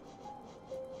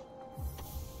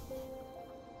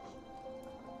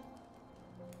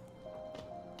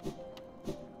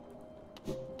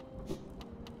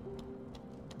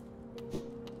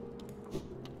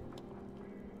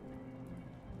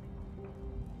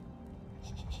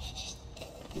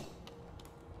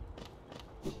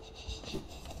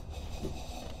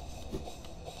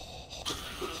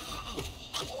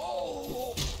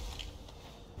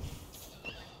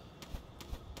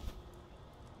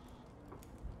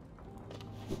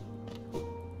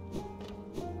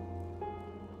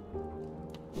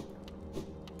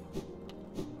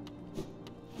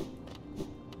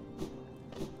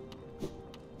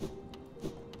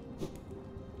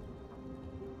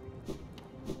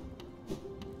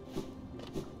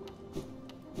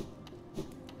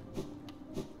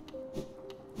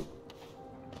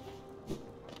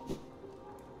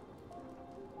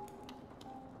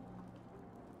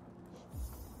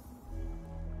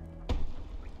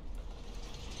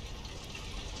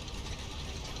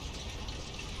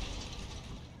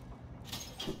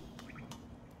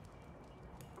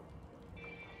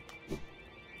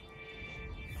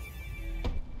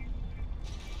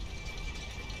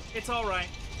 It's all right.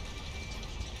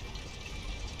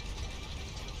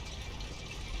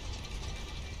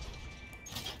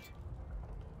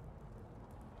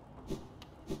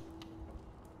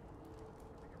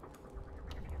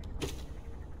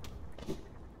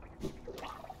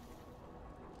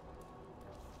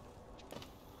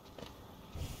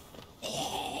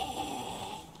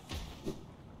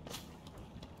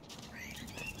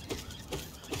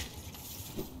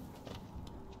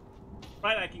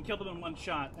 Right, I can kill them in one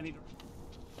shot. I need to...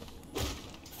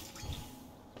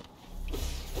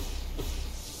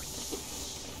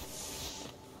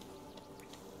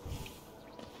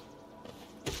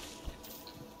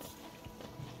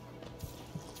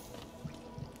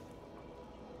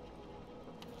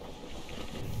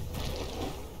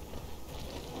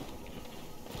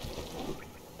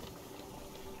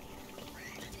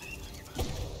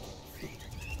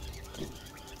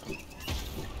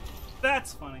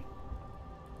 That's funny.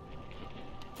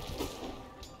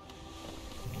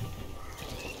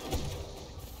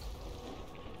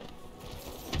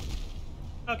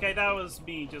 Okay, that was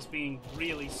me just being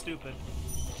really stupid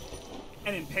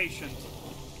and impatient.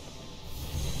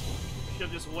 Should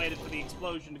have just waited for the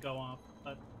explosion to go off,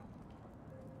 but...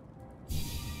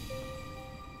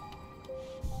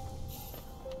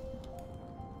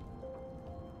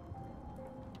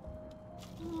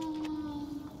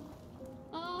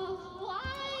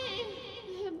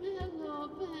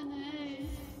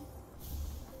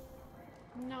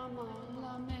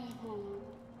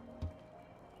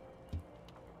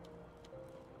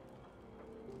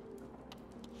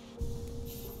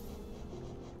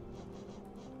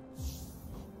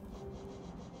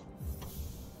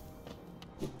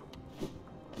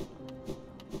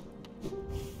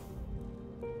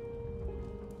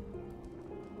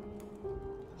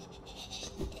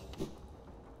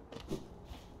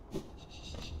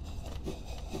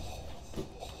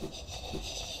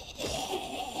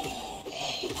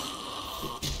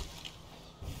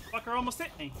 Fucker almost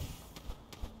hit me.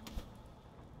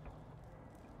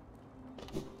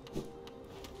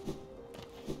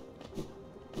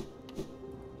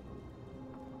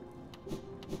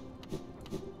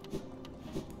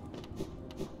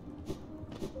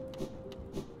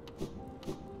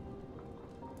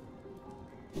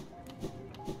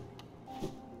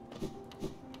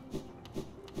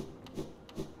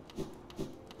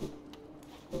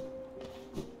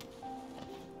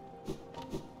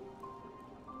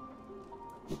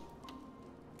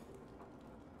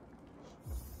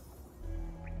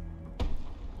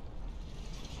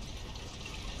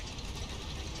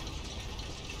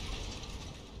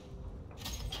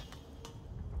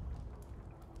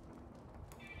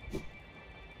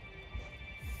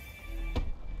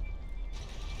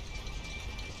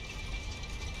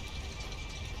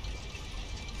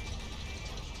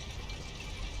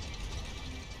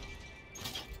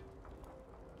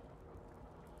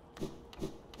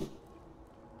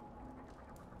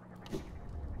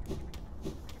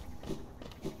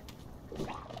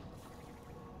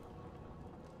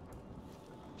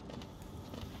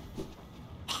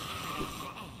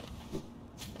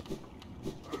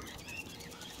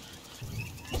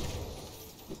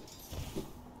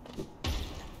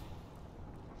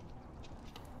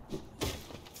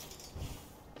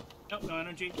 Nope, no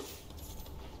energy.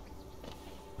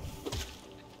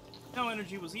 No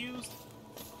energy was used.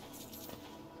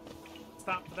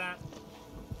 Stop for that.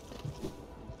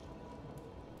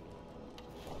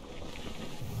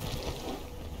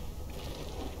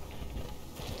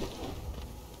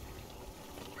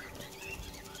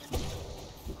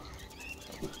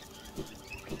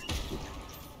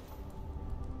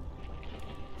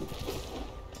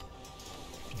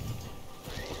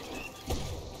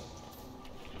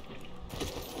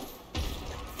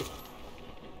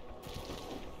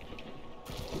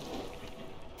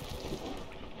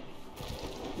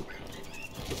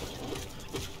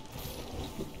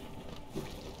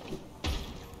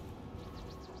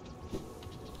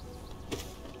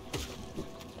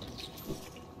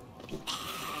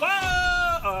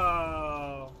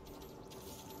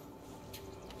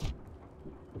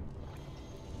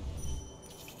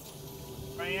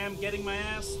 am getting my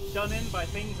ass done in by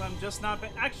things I'm just not...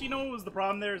 Actually, you know what was the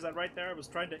problem there? Is that right there I was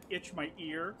trying to itch my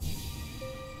ear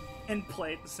and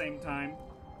play at the same time.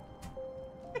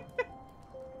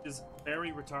 Is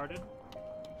very retarded.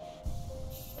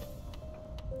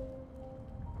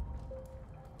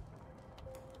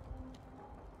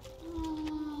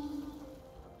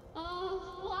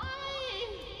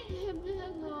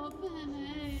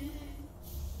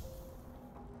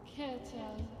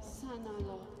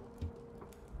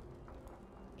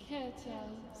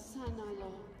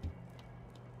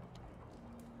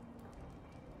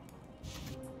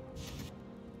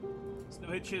 No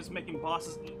hitches making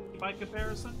bosses easy by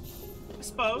comparison, I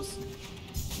suppose.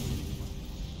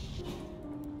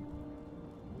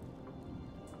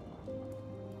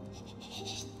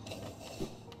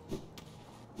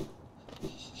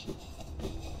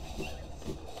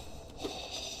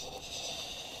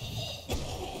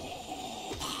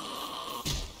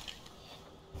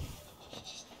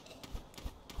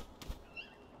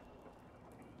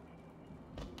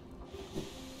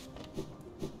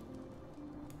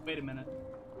 Wait a minute.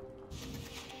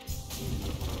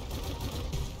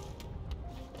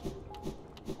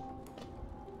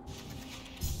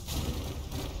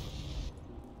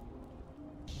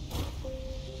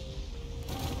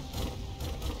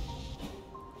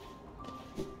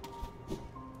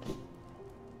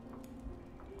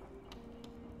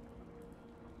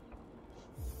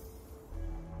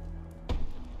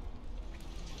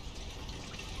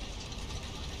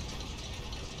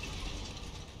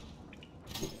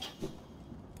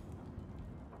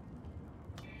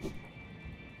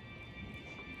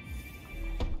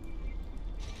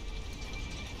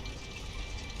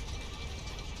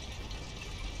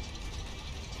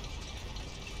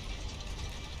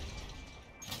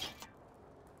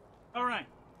 All right.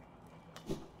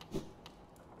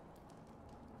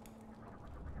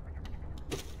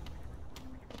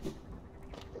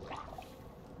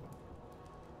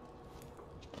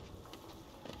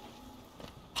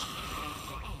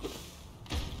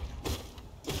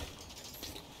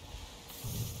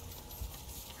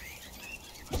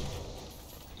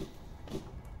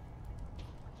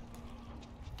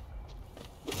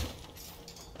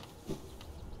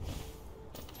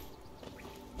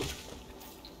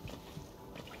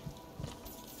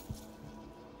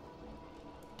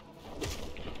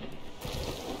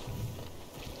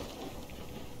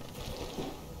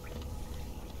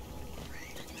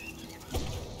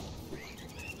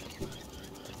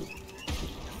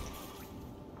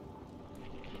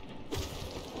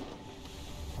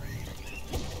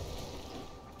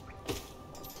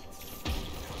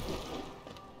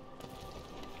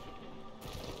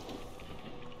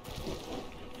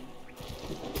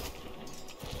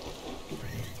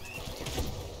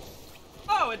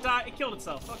 Oh, it died. It killed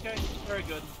itself. Okay, very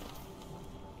good.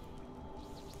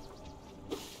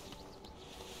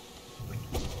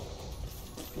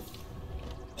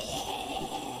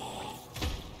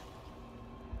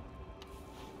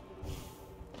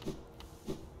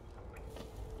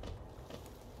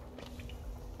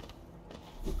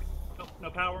 Nope, no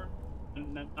power.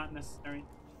 Not necessary.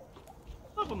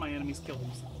 Love when my enemies kill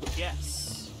themselves.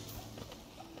 Yes.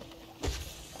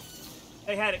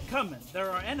 They had it coming. There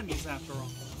are enemies after all.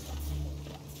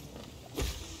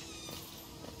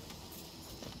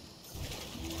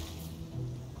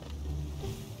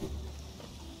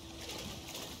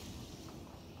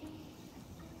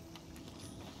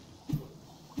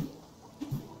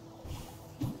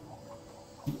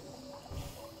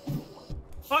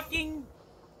 Fucking...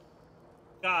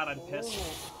 God, I'm pissed.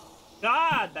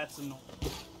 God, that's annoying.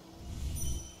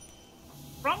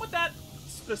 Problem with that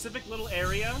specific little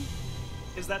area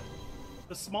is that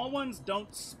the small ones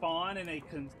don't spawn in a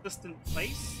consistent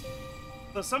place.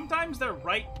 So sometimes they're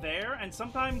right there, and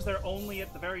sometimes they're only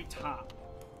at the very top.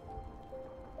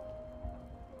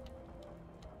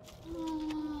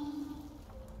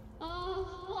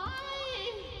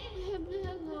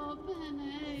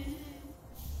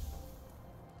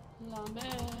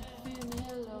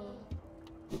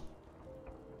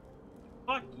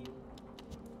 Fuck you.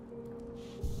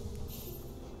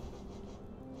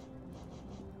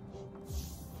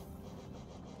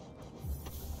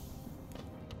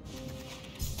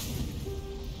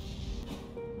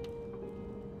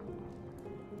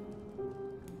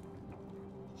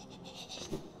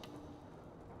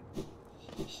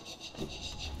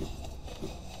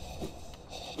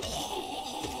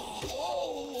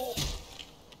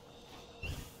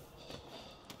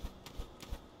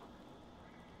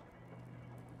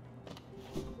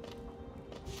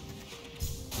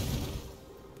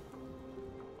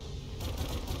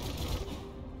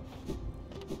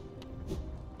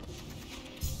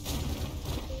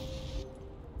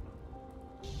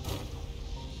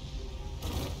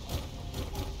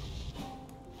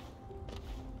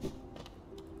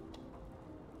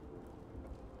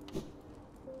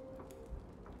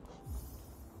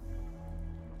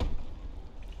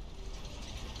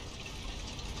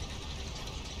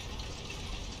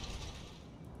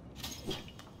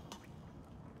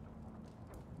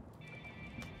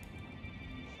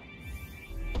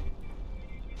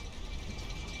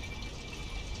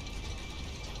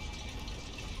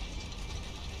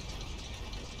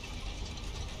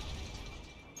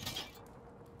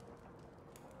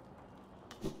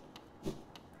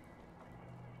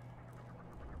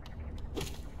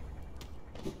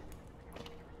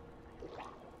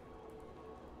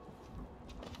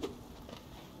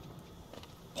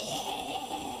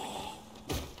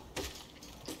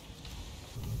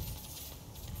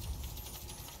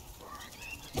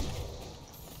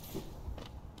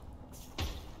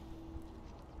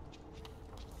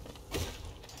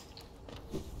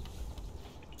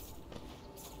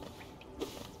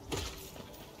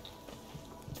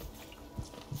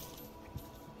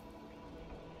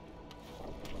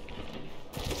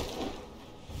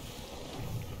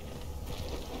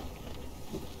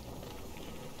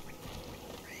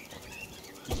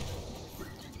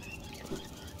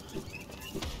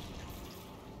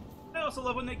 also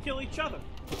love when they kill each other.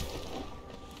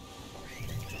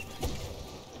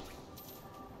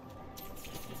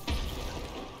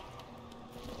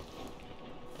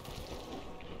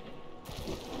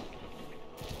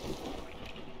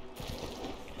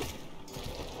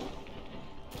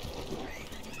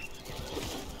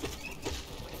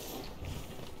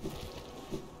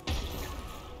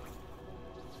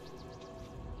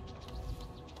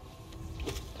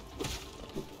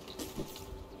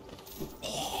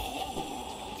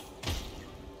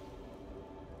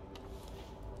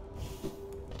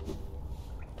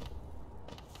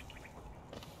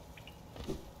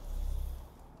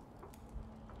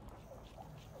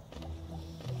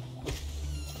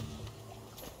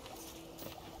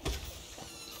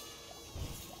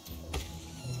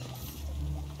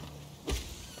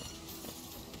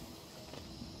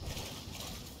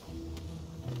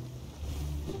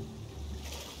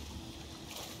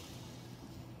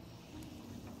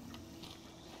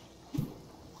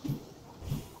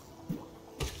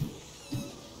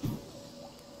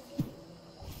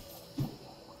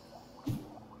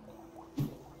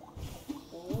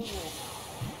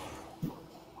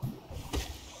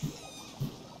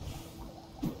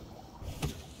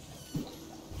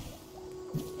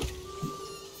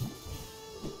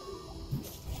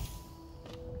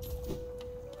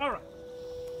 Alright.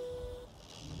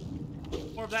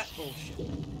 More of that bullshit.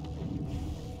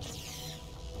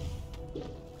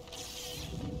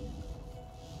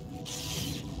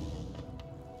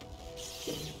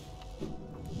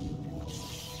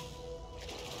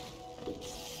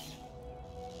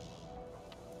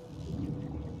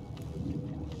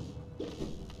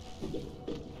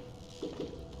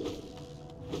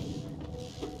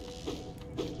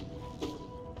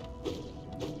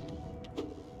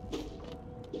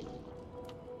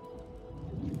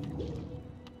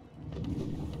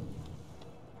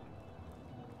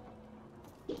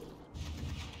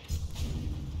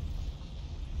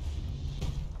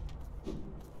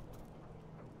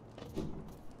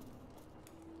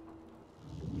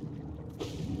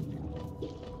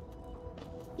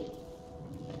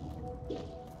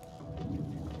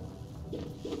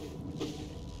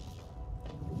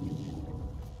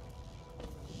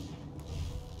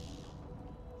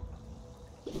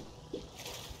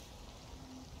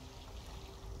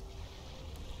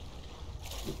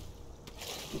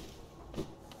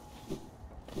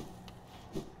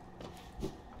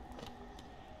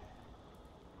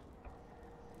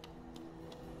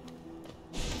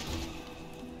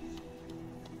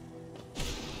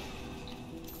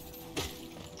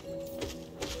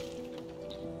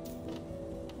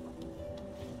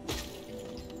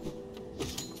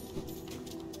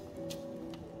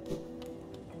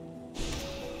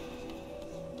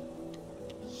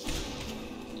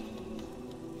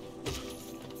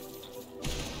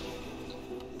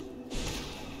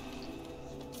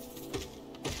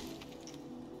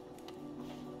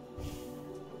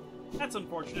 That's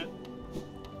unfortunate.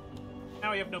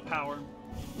 Now we have no power.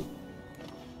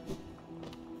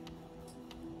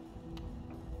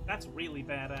 That's really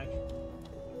bad, actually.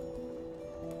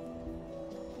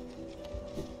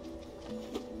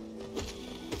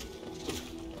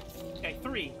 Okay,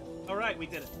 3. Alright, we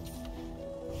did it.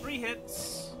 3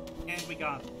 hits, and we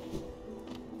got it.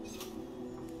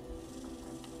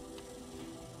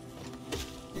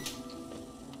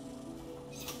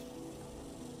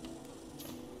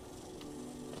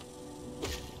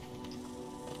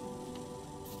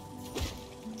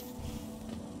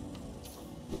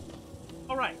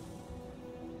 Alright.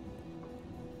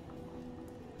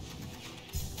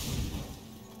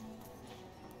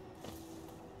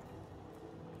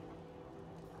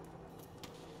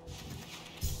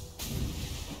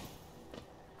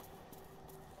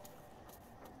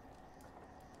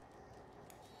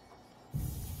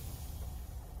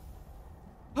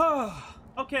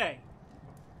 Okay.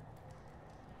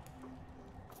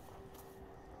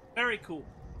 Very cool.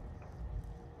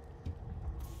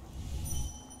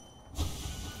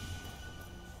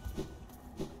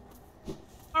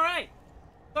 Alright.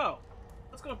 So,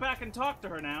 let's go back and talk to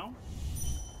her now.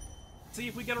 See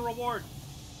if we get a reward.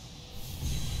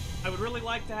 I would really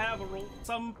like to have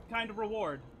some kind of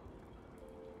reward.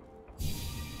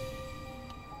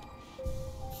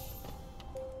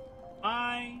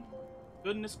 My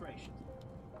goodness gracious.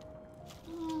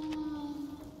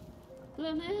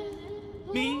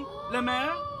 Me, Le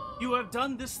Maire? You have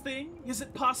done this thing? Is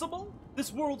it possible?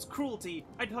 This world's cruelty,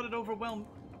 I thought it overwhelmed.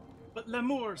 But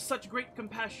L'amour, such great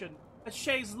compassion. A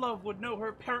Shay's love would know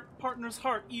her partner's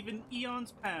heart even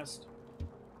eons past.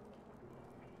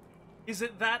 Is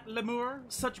it that, L'amour?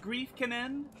 Such grief can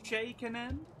end? Shay can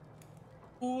end?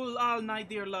 Ul al my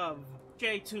dear love.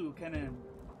 J2 can end.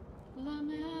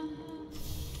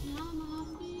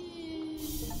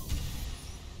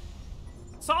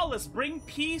 Solace, bring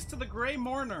peace to the Grey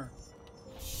Mourner.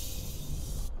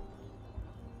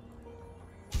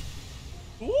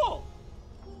 Cool.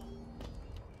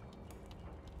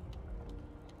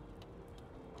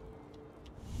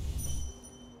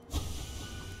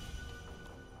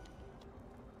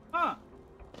 Huh.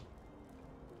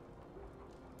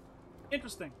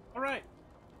 Interesting. All right.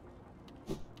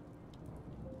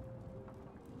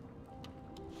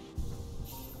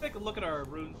 Take a look at our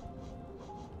runes.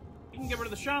 We can get rid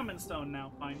of the Shaman Stone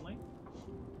now, finally.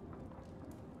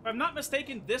 If I'm not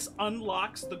mistaken, this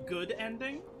unlocks the good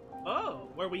ending. Oh,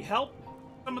 where we help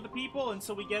some of the people and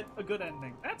so we get a good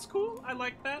ending. That's cool. I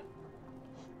like that.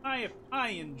 I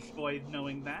enjoyed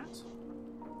knowing that.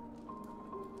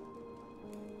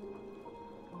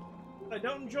 I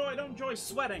don't enjoy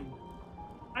sweating.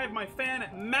 I have my fan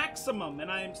at maximum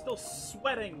and I am still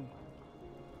sweating.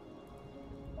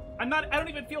 I don't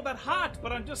even feel that hot,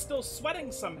 but I'm just still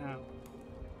sweating somehow.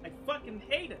 I fucking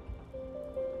hate it.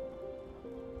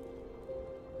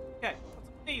 Okay,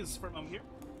 let's phase for a moment here.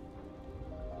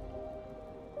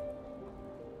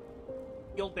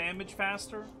 Heal damage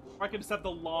faster. Or I could just have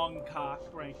the long cock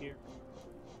right here.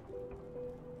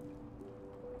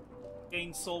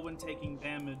 Gain soul when taking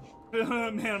damage.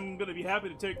 Man, I'm gonna be happy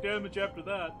to take damage after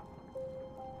that.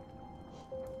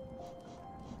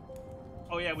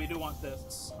 Oh yeah, we do want this.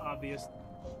 It's obvious.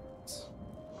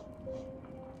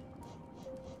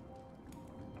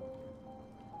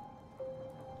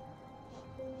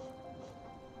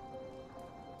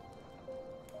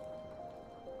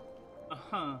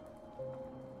 Uh-huh.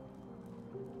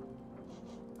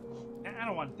 I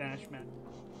don't want dash, man.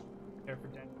 Care for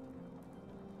dash.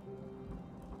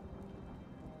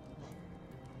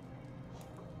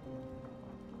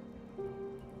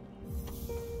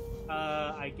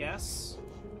 I guess.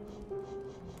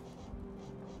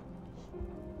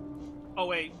 Oh,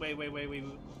 wait.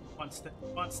 Want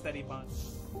steady body.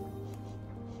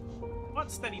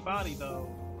 Want steady body, though.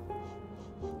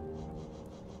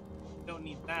 Don't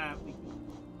need that. We can...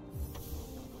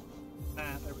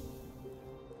 That. There we go.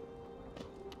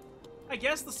 I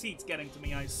guess the seat's getting to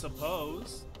me, I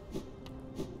suppose.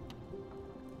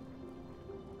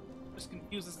 Just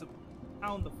confuses the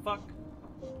pound the fuck.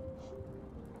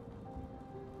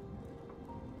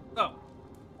 So,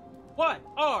 what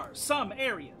are some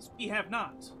areas we have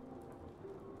not?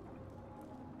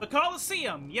 The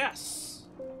Colosseum, yes.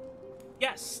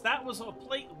 Yes, that was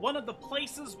one of the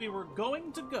places we were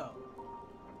going to go.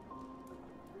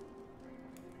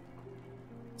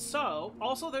 So,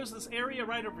 also there's this area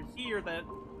right over here that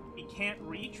we can't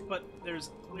reach, but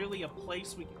there's clearly a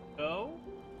place we can go.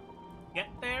 Get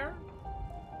there.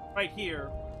 Right here.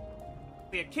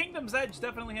 Yeah, Kingdom's Edge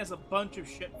definitely has a bunch of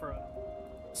shit for us.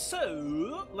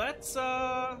 So, let's,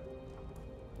 try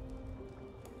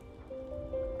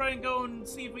and go and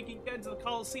see if we can get into the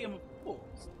Colosseum of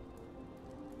Fools.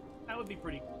 That would be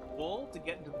pretty cool, to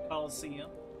get into the Colosseum.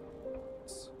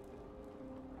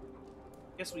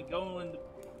 Guess we go and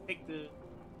take the...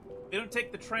 We don't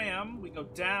take the tram, we go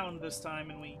down this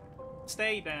time and we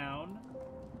stay down.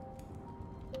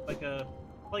 Like a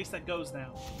place that goes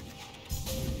down.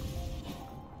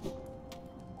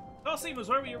 Colosseum was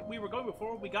where we were going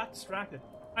before we got distracted.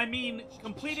 I mean,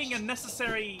 completing a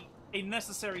necessary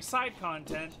side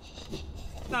content,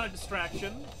 not a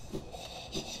distraction.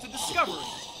 It's a discovery.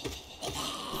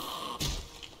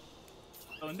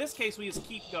 So in this case, we just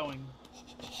keep going.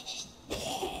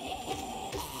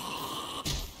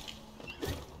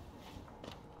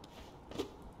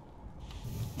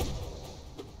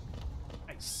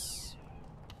 Nice.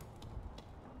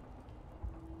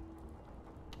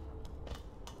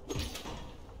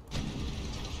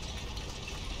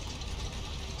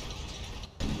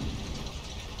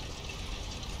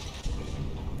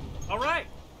 All right.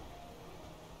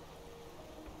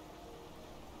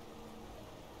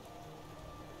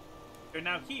 They're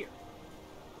now here.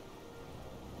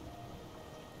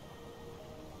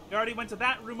 We already went to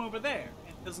that room over there.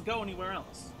 It doesn't go anywhere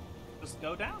else. Just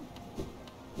go down.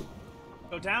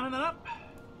 Go down and then up.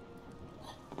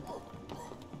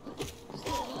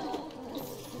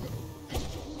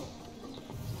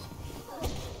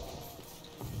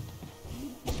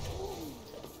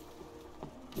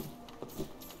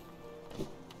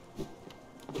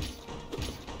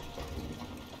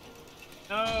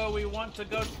 No, we want to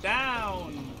go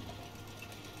down.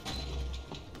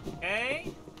 Okay?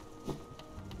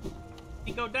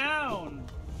 We go down.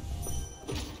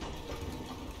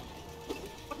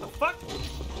 What the fuck?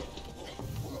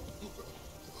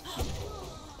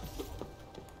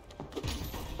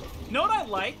 You know what I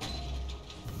like?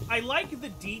 I like the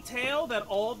detail that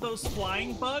all of those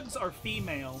flying bugs are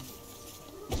female.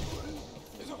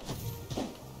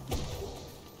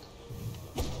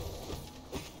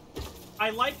 I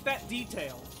like that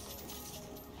detail.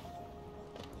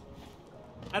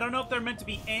 I don't know if they're meant to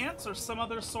be ants or some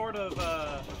other sort of,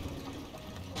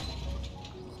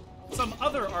 some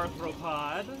other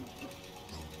arthropod,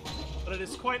 but it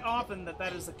is quite often that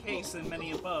that is the case in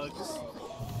many bugs.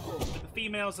 The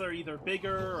females are either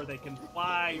bigger or they can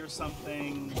fly or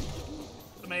something.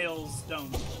 The males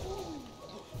don't.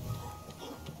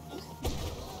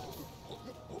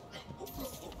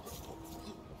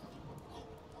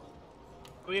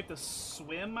 We have to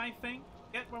swim, I think,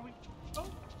 get where we go?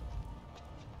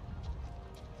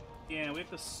 Yeah, we have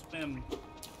to swim.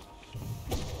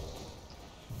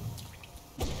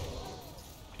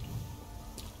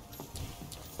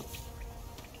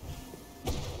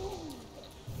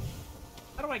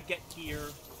 How do I get here?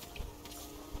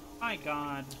 My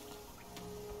god.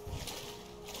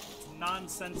 It's a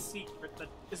nonsense secret that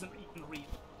isn't even real.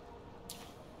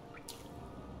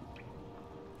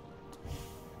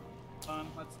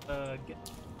 Let's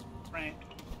get Frank.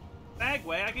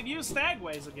 Stagway? I could use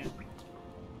Stagways again.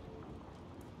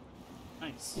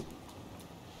 Nice.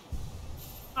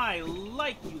 I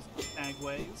like using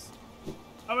Stagways.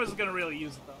 I wasn't gonna really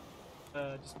use it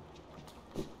though. Just.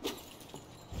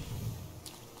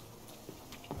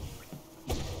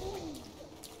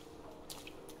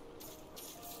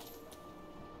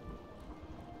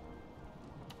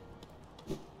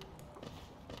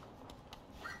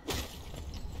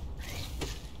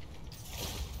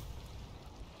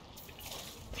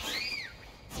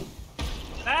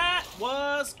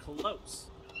 Was close.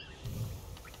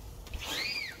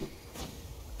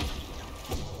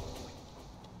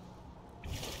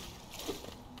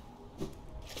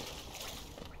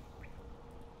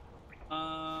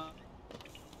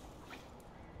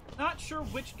 Not sure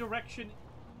which direction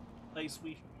place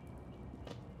we should.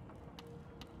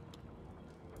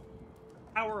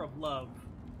 Tower of Love.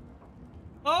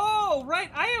 Oh,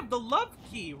 right, I have the love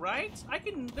key, right? I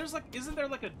can, there's like, isn't there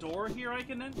like a door here I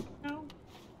can enter now?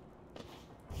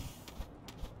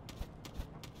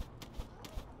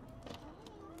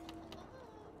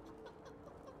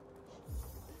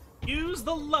 Use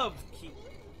the love key.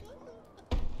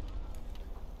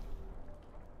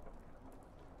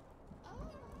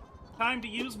 Time to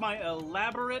use my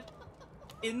elaborate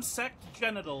insect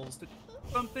genitals to do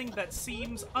something that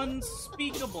seems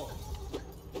unspeakable.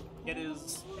 It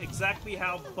is exactly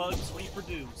how bugs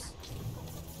reproduce.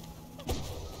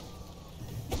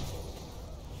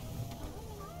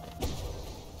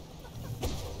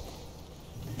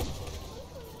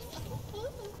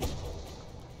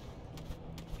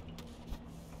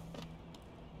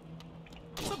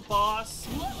 It's a boss.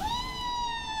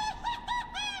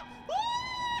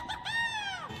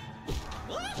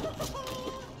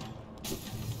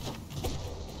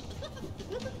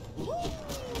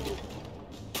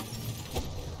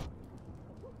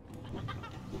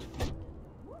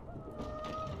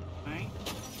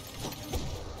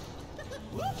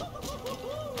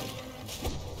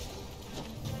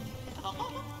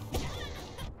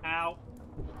 Ow.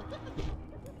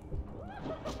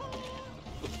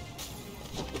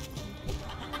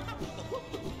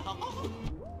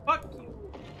 Fuck you.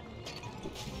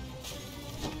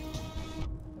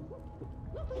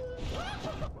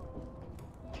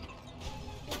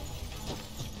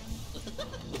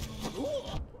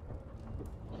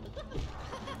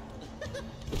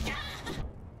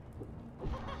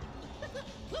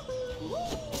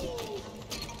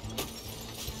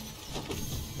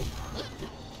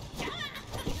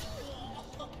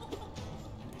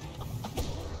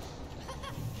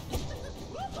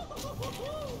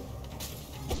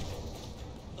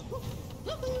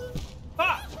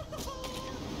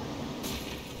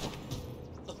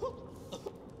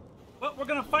 Well, we're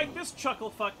gonna fight this chuckle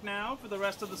fuck now for the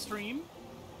rest of the stream.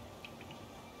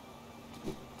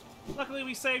 Luckily,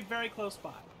 we saved very close by.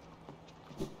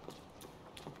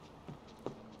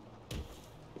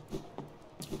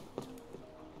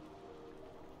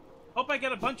 Hope I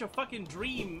get a bunch of fucking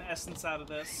dream essence out of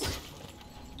this.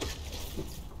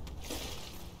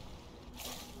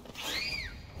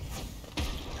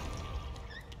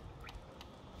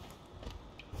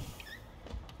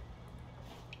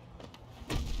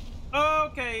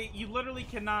 Okay, you literally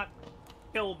cannot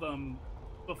kill them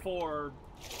before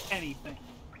anything.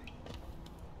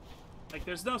 Like,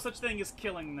 there's no such thing as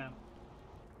killing them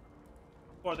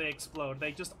before they explode.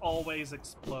 They just always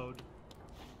explode.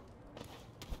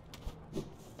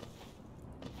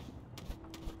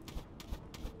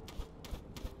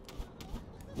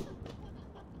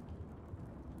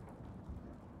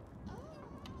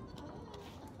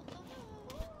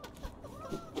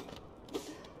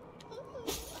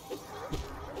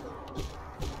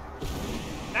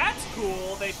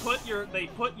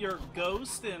 put your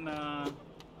ghost in a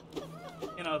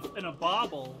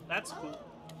bauble. That's cool.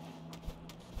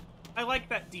 I like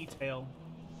that detail.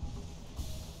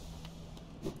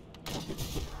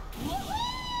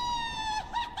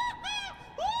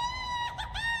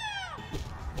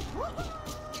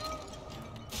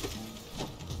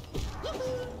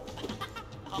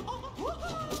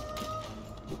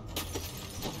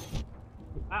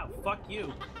 Wow, fuck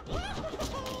you.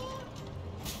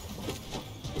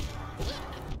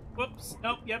 Whoops.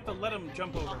 Nope, you have to let him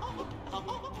jump over.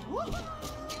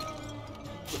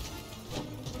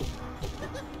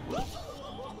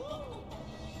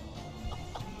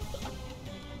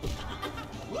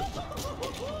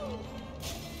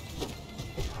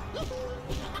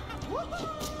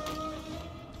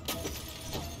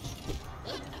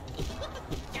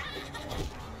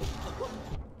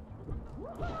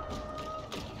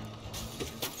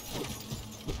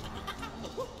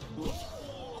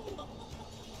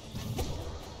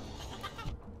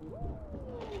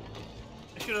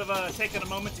 I should have taken a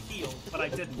moment to heal, but I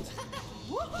didn't.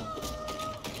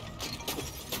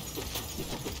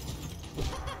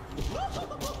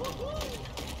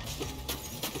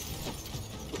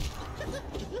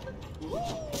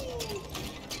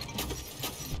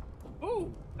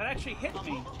 Ooh, that actually hit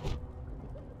me.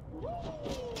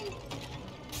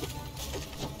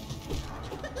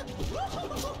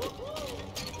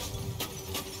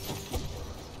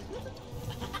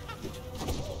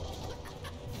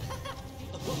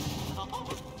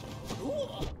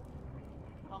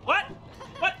 What?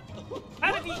 What?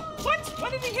 How did he... What? Why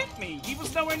did he hit me? He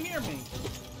was nowhere near me.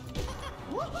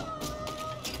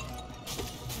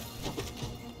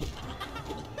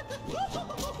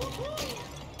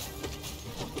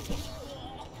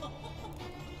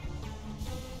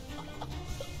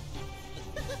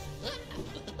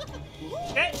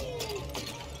 Okay.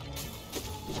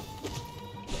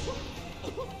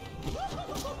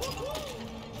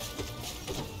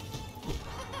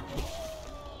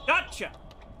 Gotcha.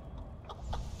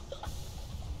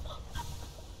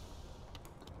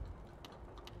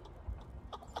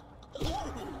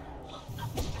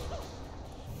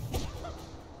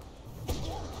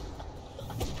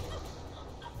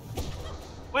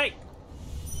 Wait.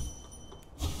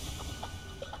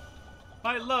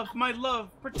 My love,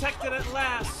 protected at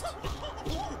last.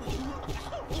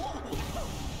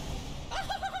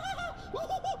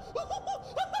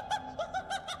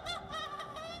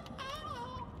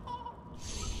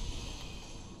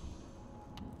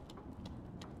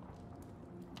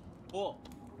 Cool.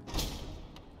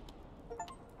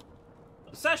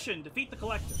 Obsession, defeat the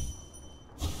Collector.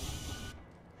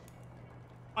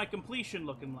 My completion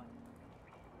looking like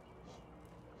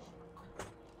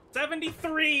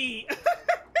 73.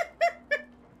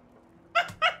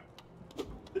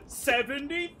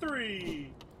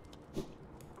 73.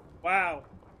 Wow,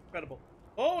 incredible.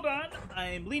 Hold on,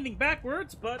 I'm leaning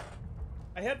backwards, but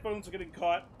my headphones are getting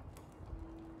caught.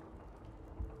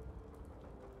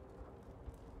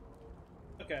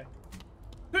 Okay.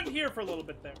 Couldn't hear for a little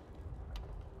bit there.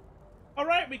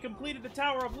 Alright, we completed the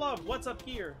Tower of Love. What's up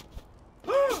here?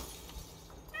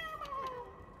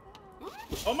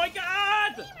 Oh my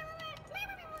god!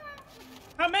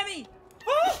 How many?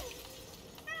 Oh!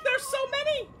 There's so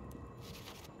many!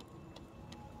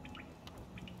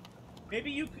 Maybe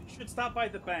you should stop by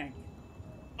the bank.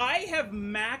 I have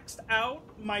maxed out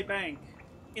my bank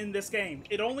in this game.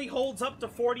 It only holds up to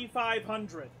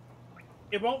 4,500.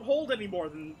 It won't hold any more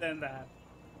than that.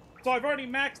 So I've already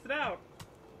maxed it out.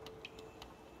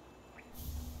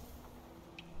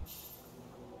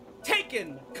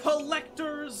 Taken!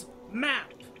 Collector's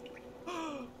Map.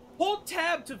 Hold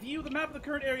tab to view the map of the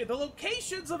current area. The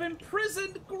locations of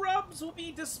imprisoned grubs will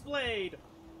be displayed.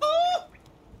 Oh!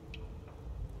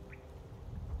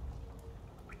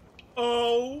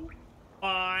 Oh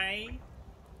my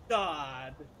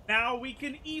god. Now we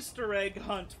can Easter egg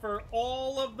hunt for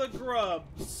all of the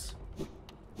grubs.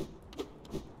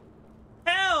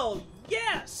 Hell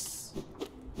yes!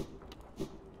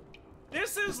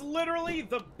 This is literally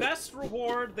the best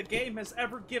reward the game has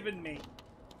ever given me.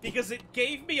 Because it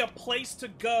gave me a place to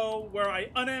go where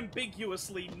I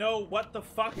unambiguously know what the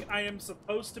fuck I am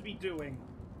supposed to be doing.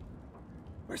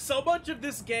 For so much of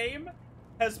this game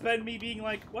has been me being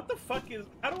like, what the fuck is...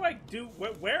 How do I do...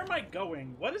 Where am I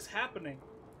going? What is happening?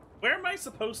 Where am I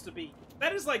supposed to be?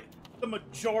 That is like the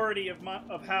majority of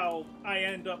how I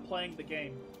end up playing the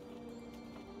game.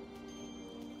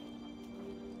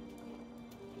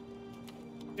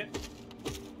 Okay.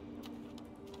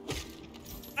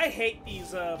 I hate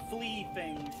these flea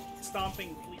things.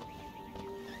 Stomping flea.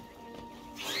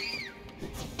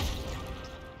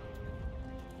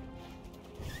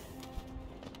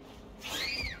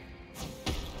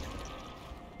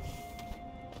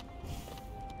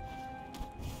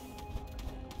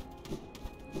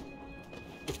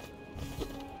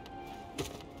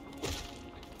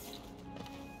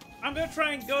 gonna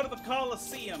try and go to the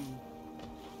Colosseum.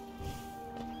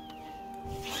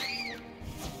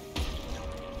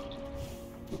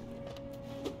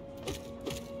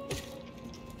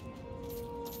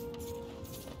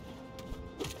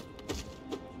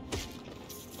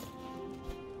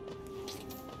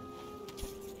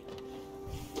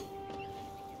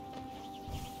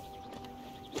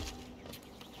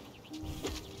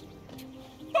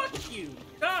 Fuck you!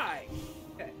 Die!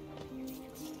 Okay.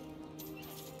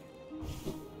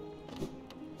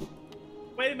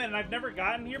 Wait a minute, I've never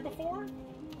gotten here before?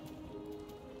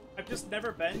 I've just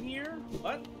never been here?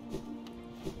 What?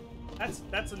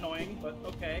 That's annoying, but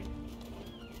okay.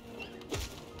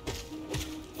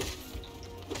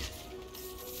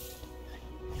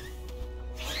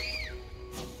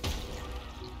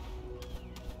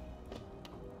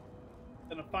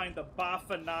 Gonna find the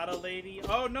Baffanata lady.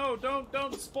 Oh no,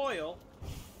 don't spoil.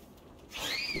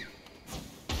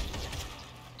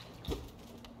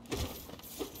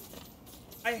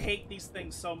 I hate these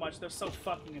things so much. They're so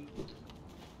fucking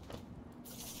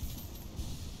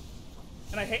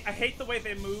and I hate the way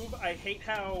they move. I hate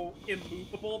how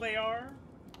immovable they are.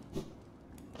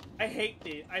 I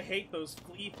hate those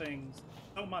flea things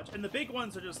so much. And the big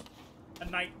ones are just a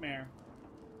nightmare.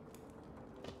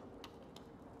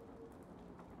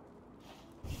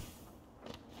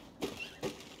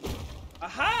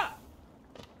 Aha!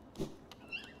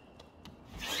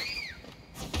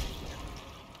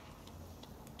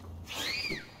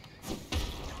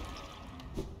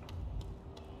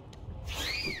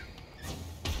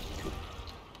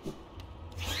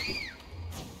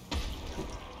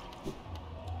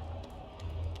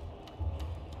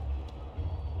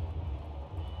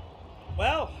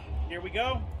 Well, here we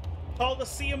go.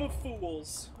 Colosseum of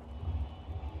Fools.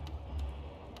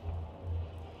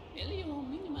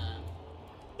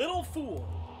 Little fool.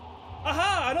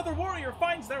 Aha! Another warrior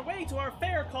finds their way to our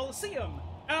fair Colosseum.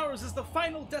 Ours is the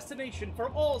final destination for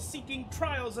all seeking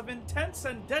trials of intense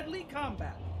and deadly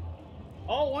combat.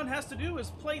 All one has to do is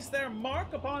place their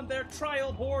mark upon their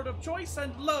trial board of choice,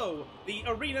 and lo, the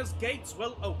arena's gates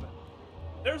will open.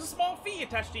 There's a small fee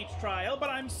attached to each trial, but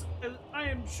I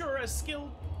am sure as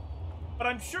skilled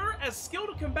a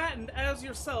combatant as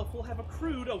yourself will have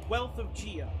accrued a wealth of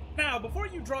Gia. Now, before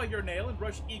you draw your nail and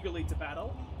rush eagerly to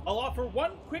battle, I'll offer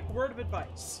one quick word of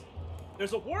advice.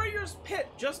 There's a warrior's pit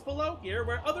just below here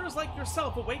where others like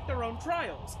yourself await their own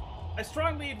trials. I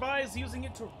strongly advise using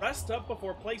it to rest up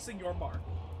before placing your mark.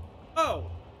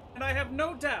 Oh, and have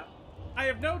no doubt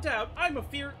I'm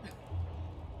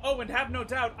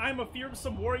a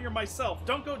fearsome warrior myself.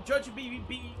 Don't go judging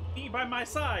me by my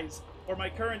size or my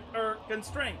current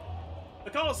constraint. The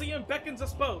Colosseum beckons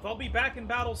us both. I'll be back in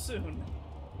battle soon.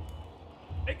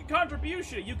 Make a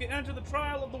contribution. You can enter the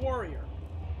trial of the warrior.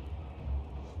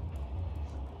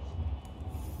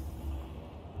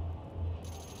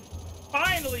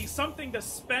 Finally, something to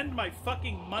spend my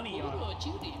fucking money on.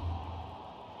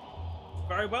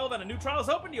 Very well then, a new trial is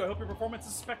open to you. I hope your performance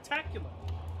is spectacular.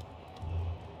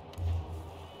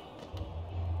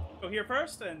 Go here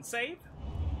first and save.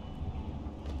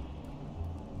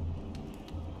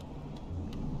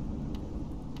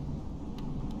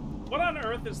 What on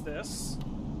earth is this?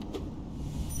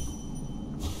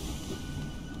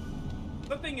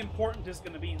 Something important is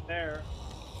going to be in there.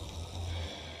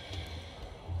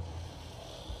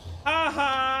 Ha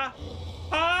ha!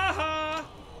 Ha ha!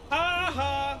 Ha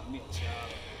ha!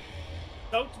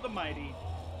 Out to the mighty.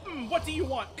 What do you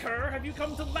want, cur? Have you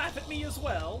come to laugh at me as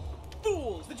well?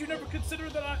 Fools! Did you never consider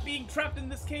that being trapped in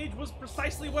this cage was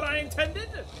precisely what I intended?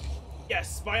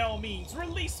 Yes, by all means,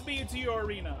 release me into your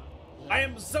arena. I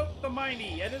am Zote the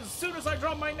Mighty, and as soon as I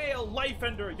draw my nail, Life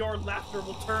Ender, your laughter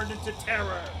will turn into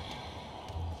terror.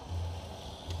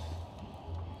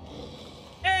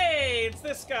 Hey, it's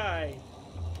this guy.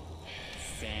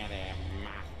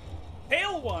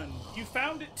 Hail one! You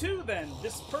found it too, then.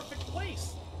 This perfect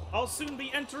place. I'll soon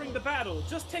be entering the battle,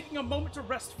 just taking a moment to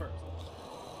rest first.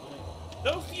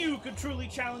 Though few could truly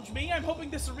challenge me, I'm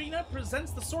hoping this arena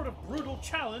presents the sort of brutal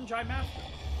challenge I'm after.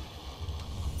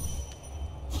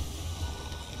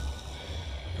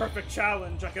 Perfect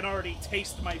challenge. I can already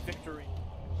taste my victory.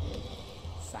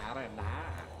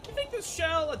 You think this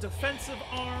shell a defensive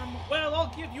arm? Well,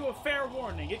 I'll give you a fair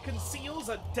warning. It conceals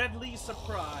a deadly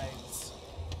surprise.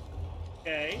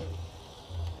 Okay.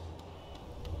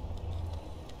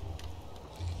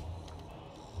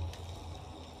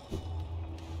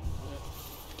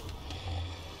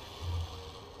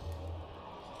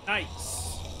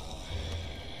 Nice.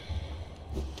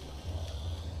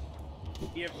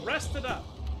 We have rested up.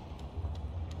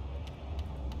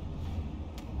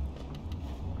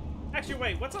 Actually,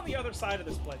 wait, what's on the other side of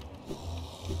this place?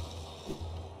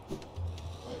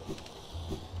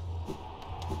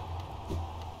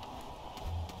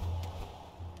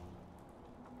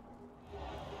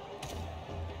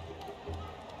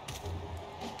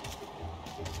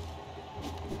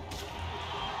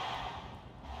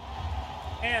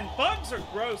 And bugs are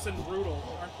gross and brutal,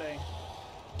 aren't they?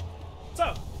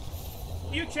 So,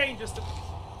 few changes to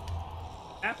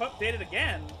map updated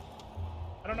again.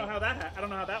 I don't know how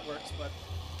that works, but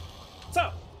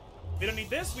so we don't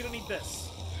need this. We don't need this.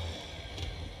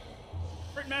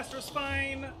 Sprint Master is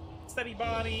fine. Steady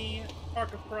Body,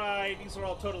 Arc of Pride. These are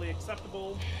all totally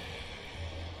acceptable.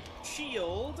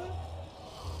 Shield.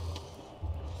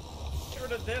 Get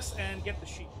rid of this and get the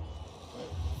shield.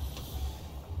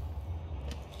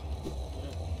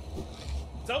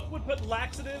 Zope would put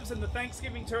laxatives in the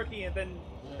Thanksgiving turkey and then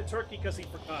the turkey because he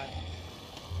forgot.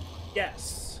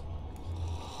 Yes.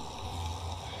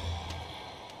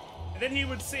 And then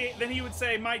he would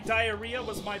say, my diarrhea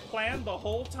was my plan the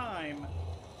whole time.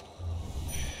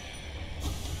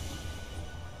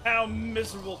 How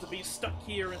miserable to be stuck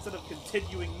here instead of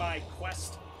continuing my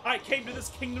quest. I came to this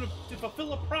kingdom to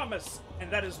fulfill a promise,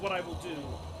 and that is what I will do.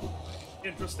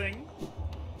 Interesting.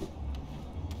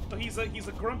 So he's a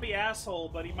grumpy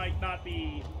asshole, but he might not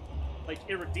be, like,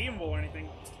 irredeemable or anything.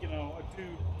 You know, a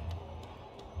dude.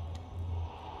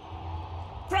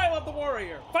 Trial of the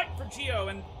Warrior! Fight for Geo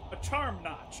and a charm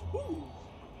notch. Ooh!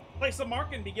 Place a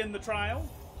mark and begin the trial?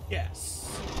 Yes.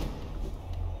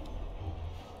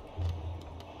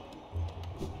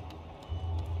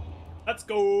 Let's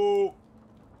go!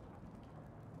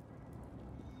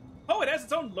 Oh, it has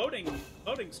its own loading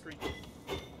screen.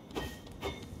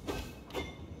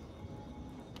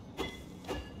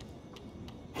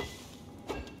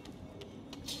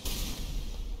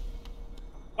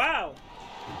 Wow!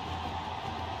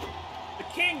 The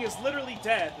king is literally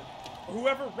dead.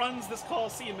 Whoever runs this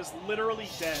Colosseum is literally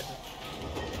dead.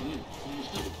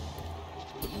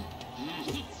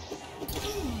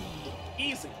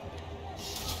 Easy.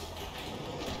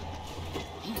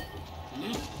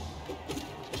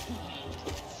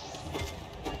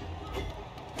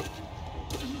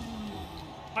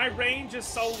 My range is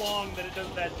so long that it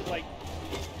does that, like...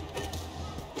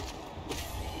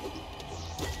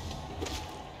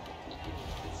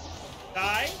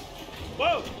 Die?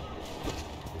 Whoa!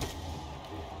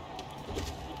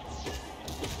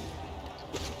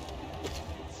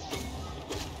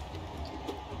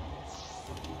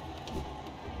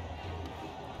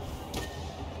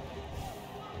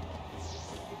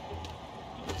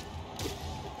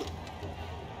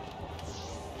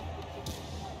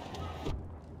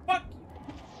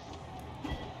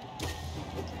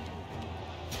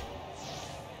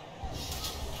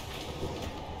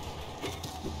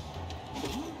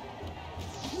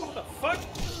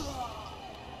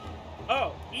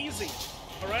 Oh, easy.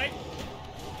 All right.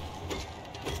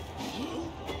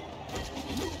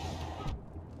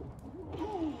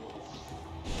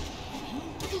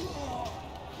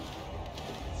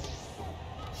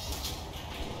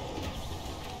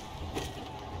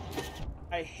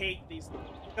 I hate these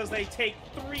because they take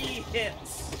 3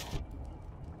 hits.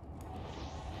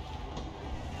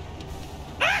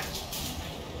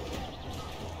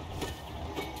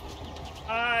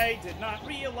 I did not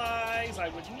realize I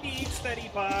would need Steady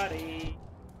Body.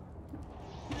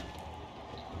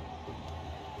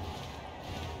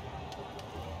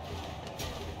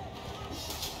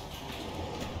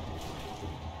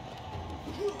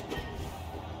 Oh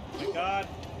my God.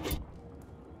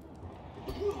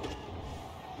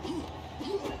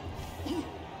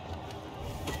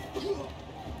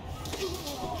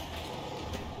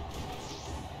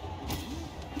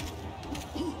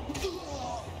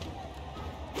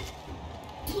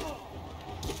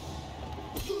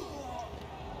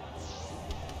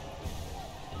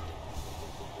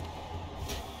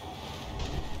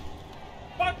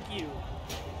 You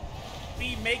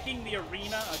be making the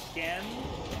arena again?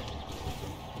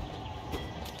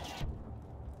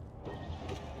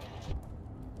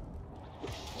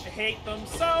 I hate them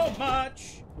so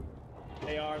much.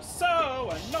 They are so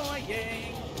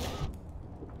annoying.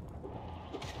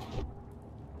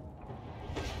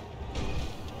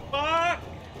 Fuck!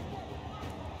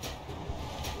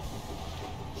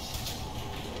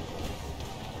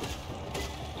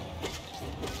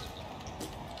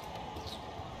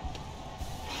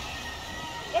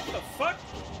 What the fuck?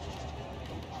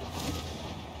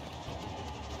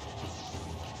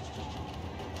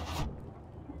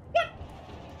 What?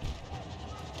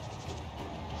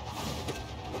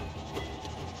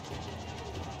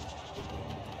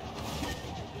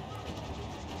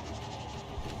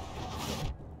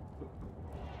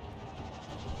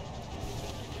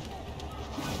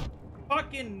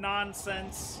 Fucking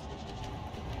nonsense.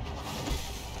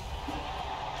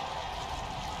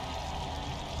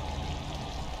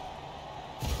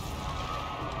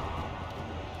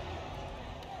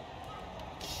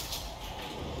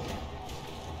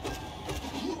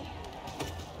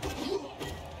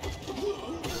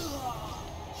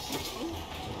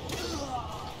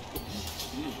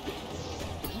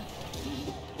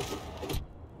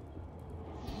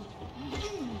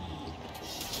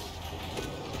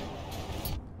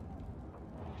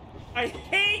 I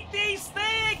hate these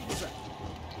things!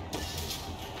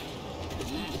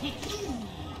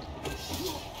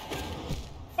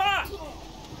 Fuck!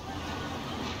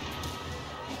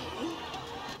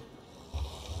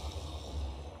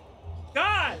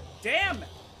 God damn it!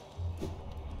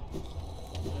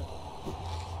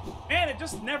 Man, it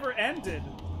just never ended.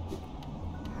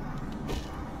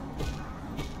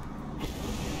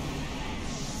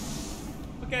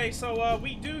 Okay, so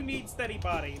we do need steady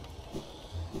body.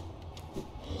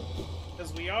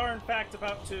 Because we are, in fact,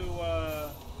 about to,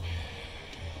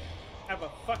 have a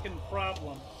fucking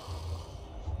problem.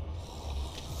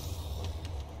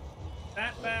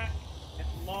 That back, and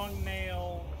long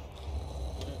nail,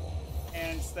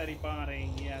 and steady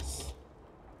body, yes.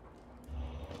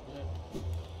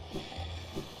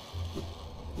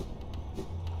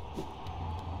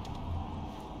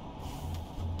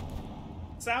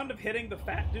 Sound of hitting the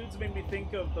fat dudes made me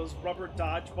think of those rubber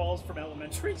dodgeballs from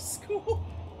elementary school.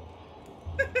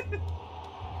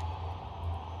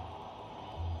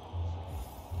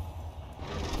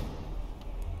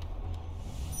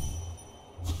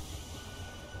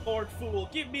 Lord Fool,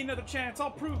 give me another chance. I'll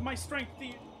prove my strength to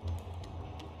you.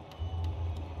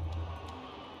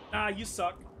 Ah, you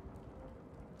suck.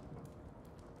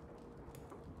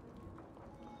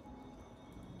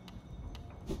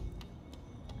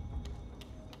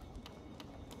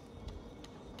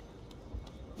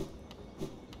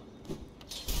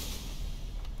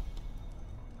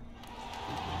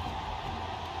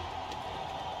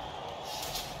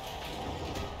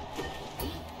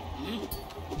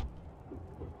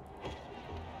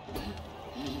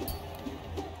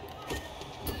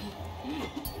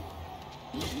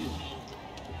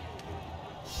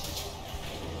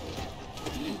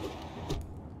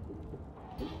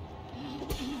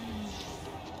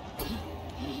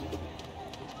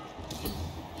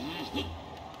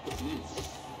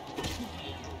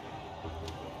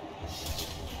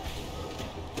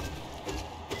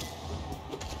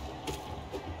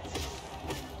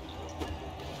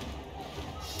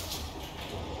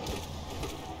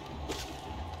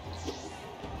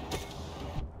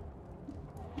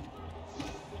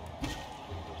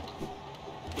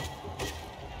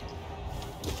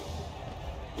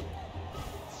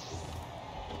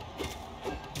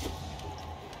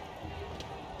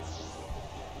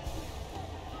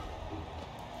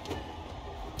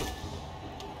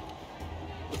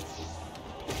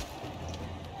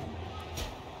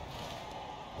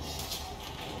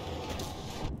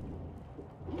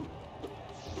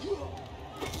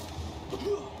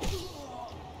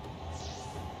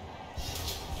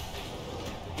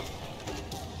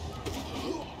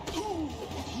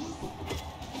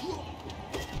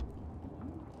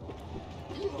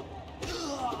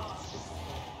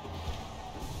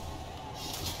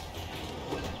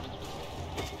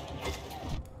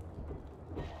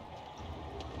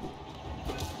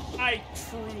 I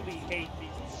truly hate these.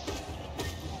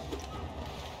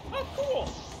 Oh, cool!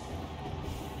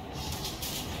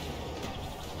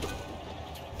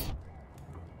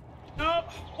 No,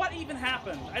 what even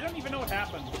happened? I don't even know what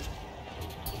happened.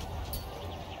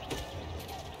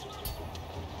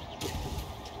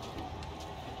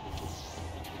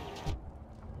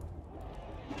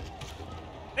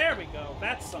 There we go,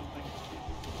 that's something.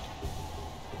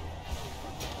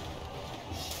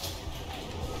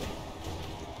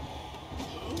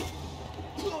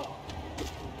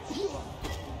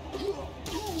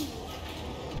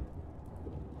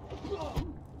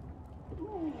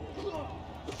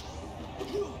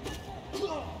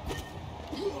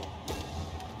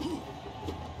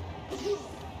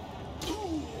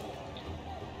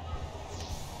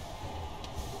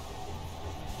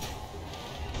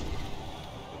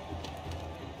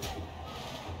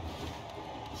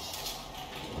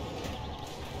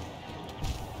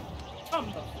 Come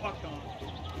the fuck on.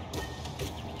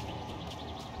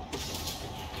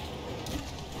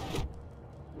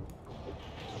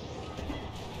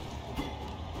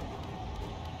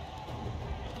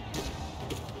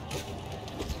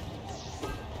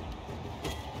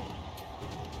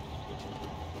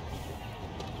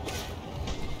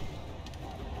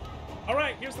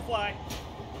 Alright, here's the fly.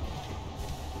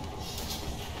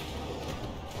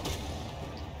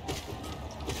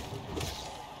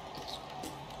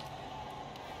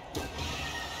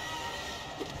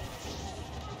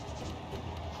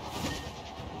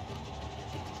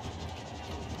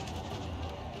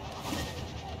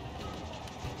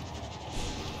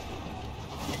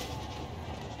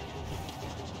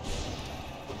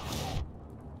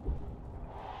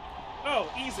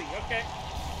 Okay.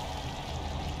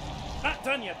 Not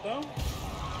done yet, though.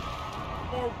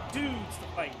 More dudes to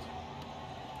fight.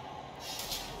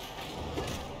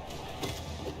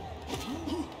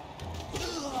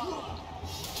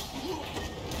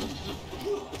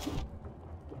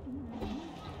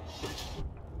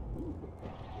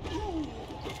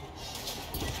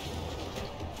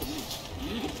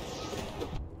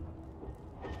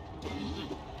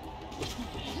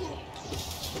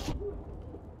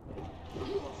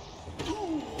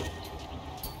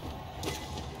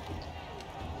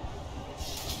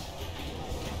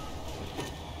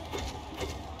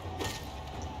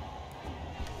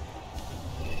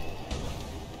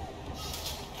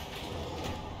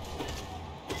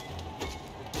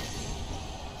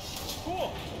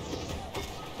 Cool.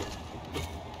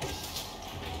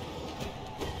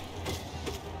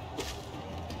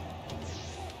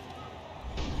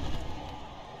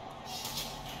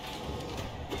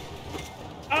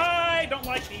 I don't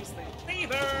like these things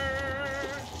either.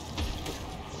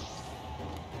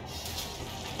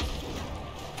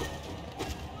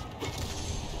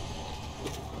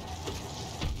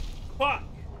 Fuck.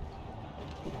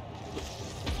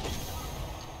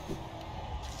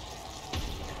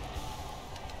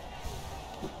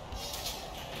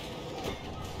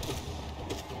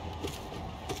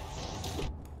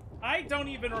 I don't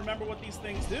even remember what these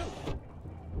things do.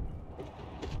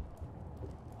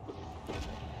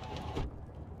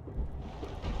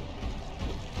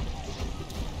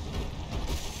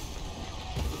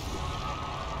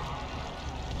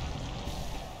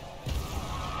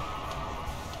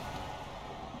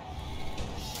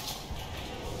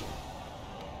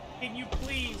 Can you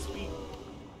please be...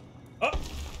 Oh!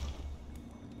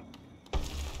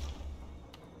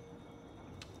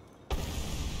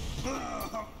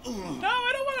 No,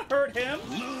 I don't want to hurt him!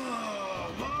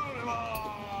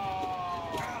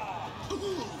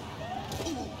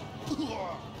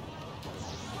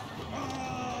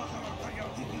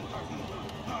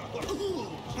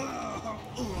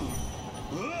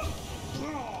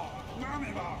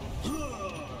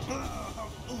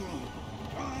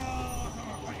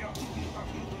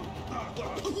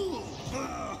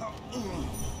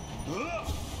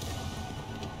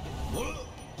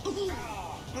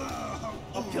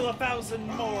 I'll kill 1,000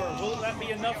 more. Will that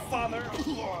be enough, Father?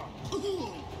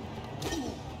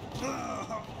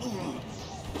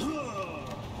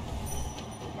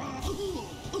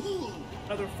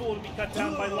 Another fool to be cut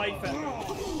down by life enemies.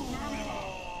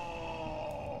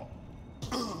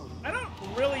 I don't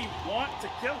really want to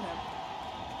kill him.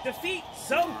 Defeat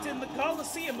Zote in the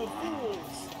Colosseum of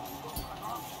Fools.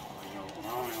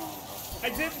 I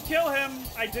didn't kill him.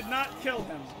 I did not kill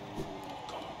him.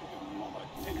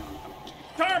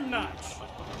 Charm Notch!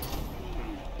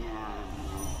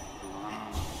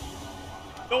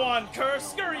 Go on,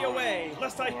 curse, scurry away,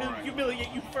 lest I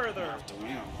humiliate you further.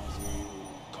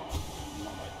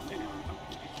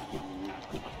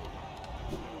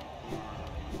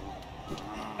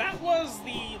 That was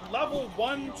the level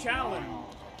 1 challenge.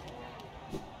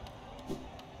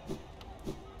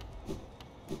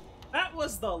 That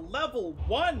was the level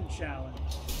 1 challenge.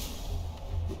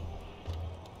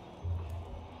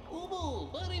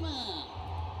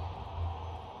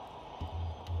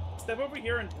 Step over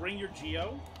here and bring your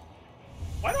Geo.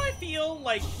 Why do I feel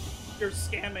like you're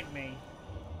scamming me?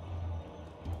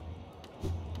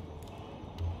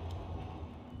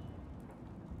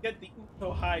 Get the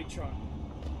Uto High charm.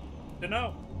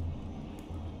 Dunno.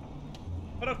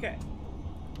 But okay.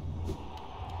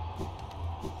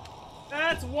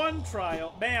 That's one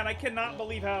trial. Man, I cannot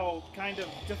believe how kind of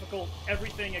difficult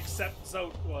everything except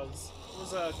Zote was. It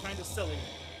was kind of silly.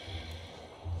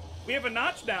 We have a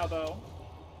notch now, though.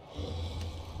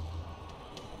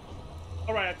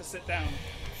 Alright, I have to sit down.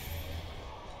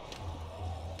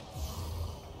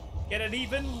 Get an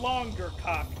even longer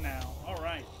cock now.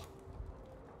 Alright.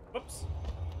 Whoops.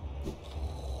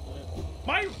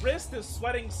 My wrist is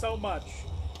sweating so much.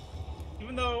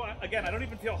 Even though, again, I don't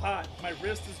even feel hot. My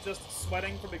wrist is just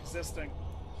sweating from existing.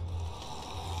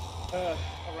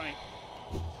 Alright.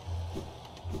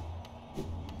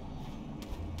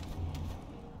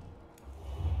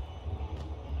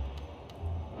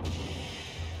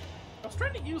 I was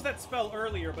trying to use that spell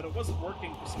earlier, but it wasn't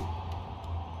working for some reason.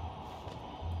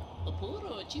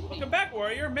 Welcome back,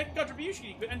 warrior. Make a contribution.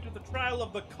 You could enter the trial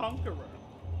of the Conqueror.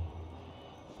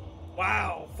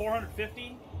 Wow,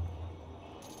 450?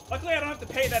 Luckily, I don't have to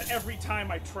pay that every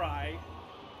time I try.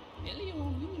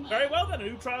 Very well, then. A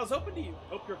new trial is open to you.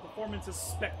 Hope your performance is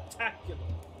spectacular.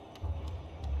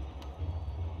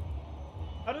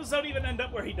 How does Zote even end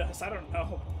up where he does? I don't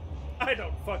know. I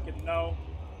don't fucking know.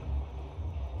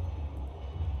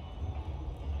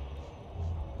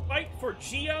 Fight for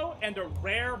Geo and a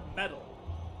rare medal.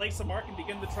 Place a mark and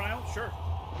begin the trial? Sure.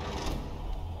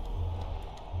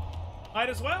 Might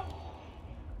as well.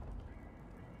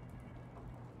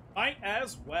 Might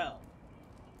as well.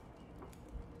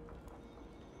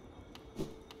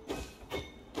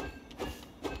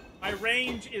 My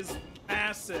range is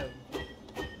massive.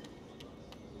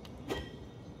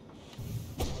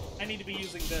 I need to be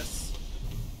using this.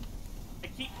 I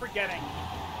keep forgetting.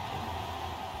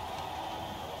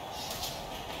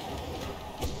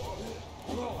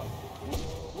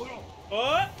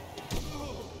 Oh!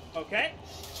 Okay.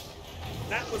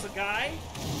 That was a guy.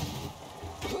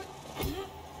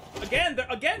 Again,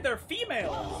 they're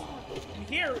females. You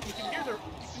can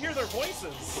hear their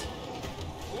voices.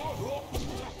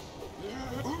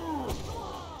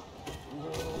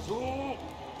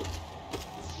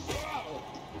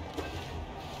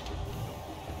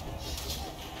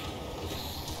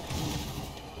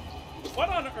 What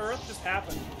on earth just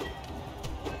happened?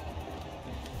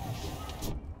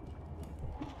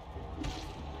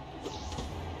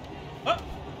 Oh.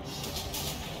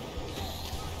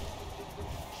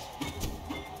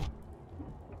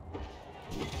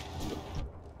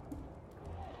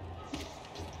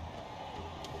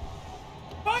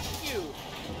 Fuck you!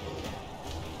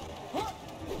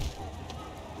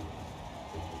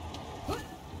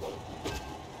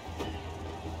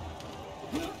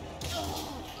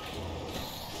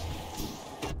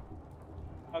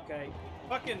 Okay,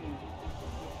 fucking...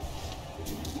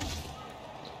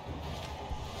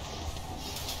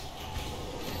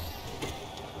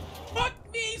 Fuck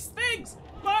these things!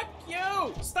 Fuck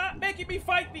you! Stop making me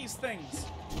fight these things!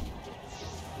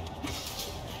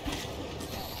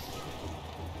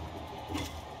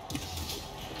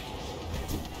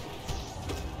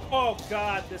 Oh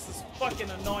god, this is fucking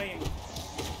annoying.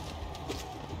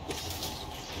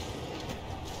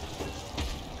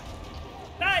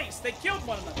 Nice! They killed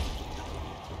one another.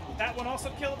 That one also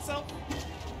killed itself?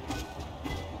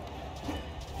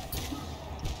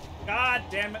 God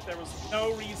damn it, there was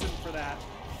no reason for that.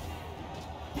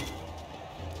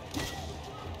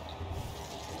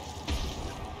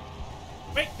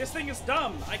 Wait, this thing is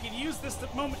dumb. I can use this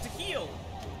moment to heal.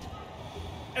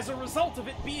 As a result of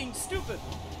it being stupid.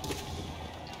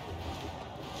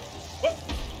 Whoop.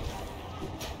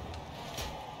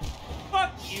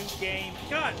 Fuck you, game.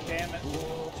 God damn it.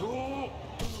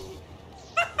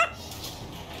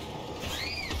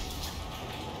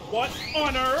 What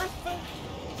on earth?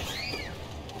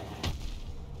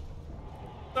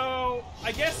 So,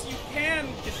 I guess you can...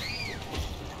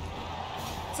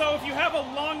 So, if you have a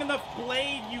long enough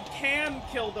blade, you can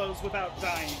kill those without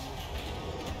dying.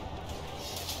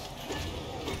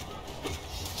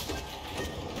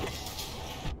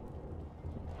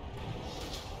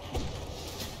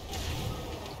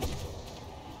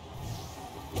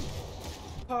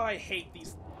 Oh, I hate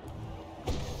these.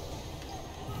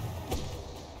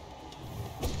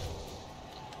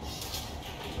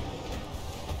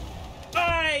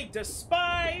 I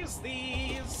despise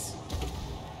these.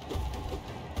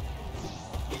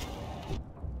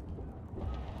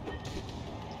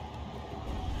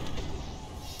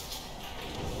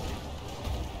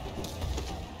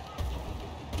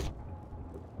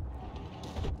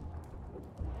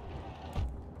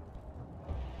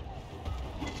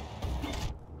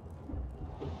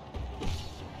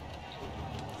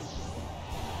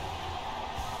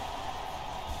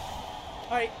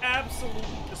 I absolutely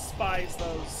despise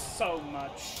those so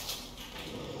much.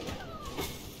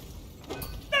 No,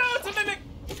 it's a mimic!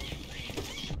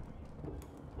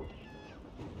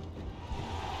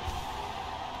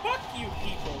 Fuck you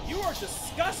people, you are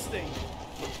disgusting!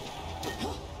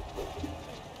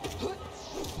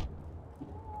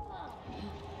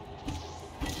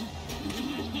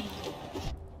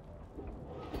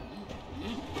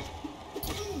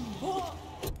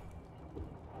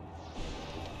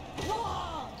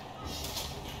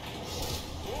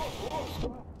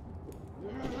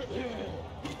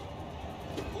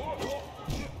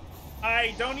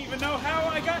 I don't even know how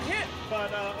I got hit,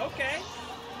 but, okay.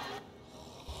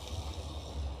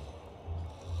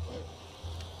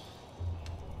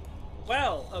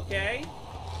 Well, okay.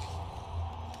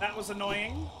 That was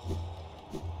annoying.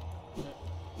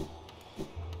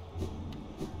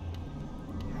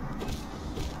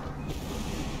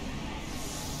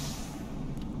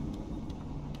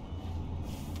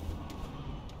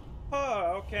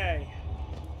 Oh, okay.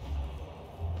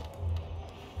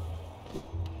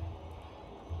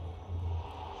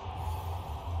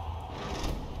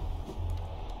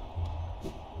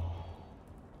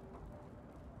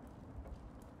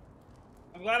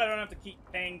 I'm glad I don't have to keep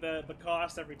paying the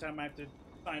cost every time I have to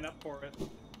sign up for it.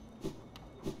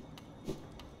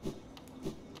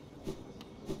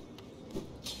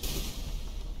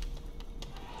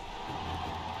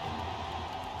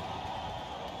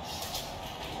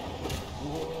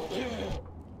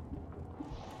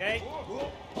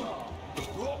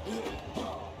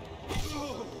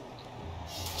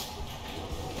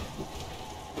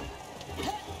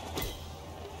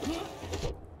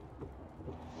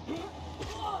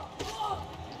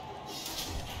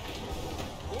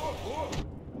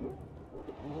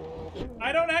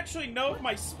 actually know if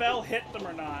my spell hit them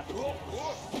or not.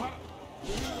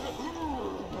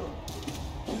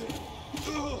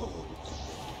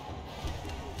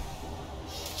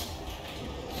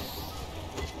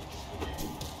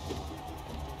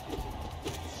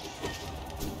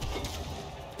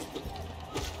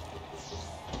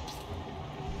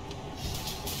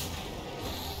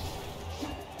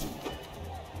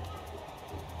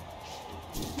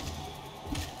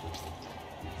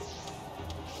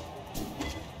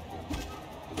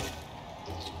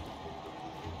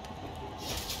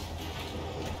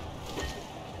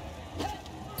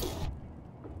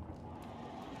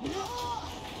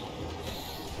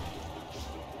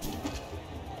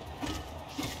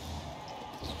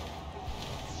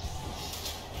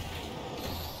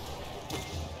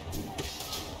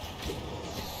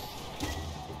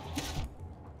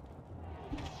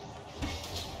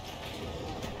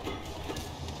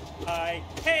 I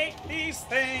hate these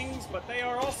things, but they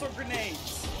are also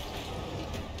grenades.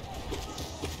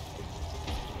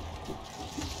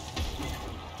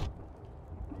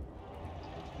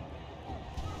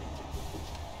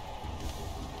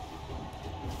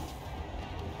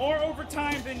 More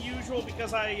overtime than usual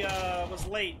because I was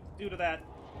late due to that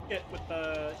hit with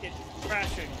it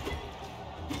crashing.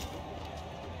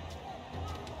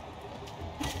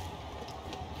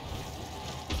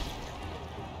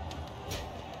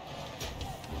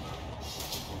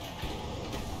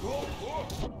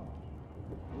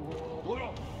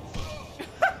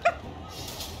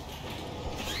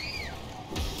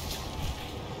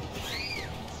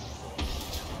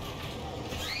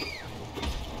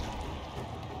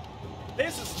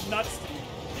 This is nuts to me.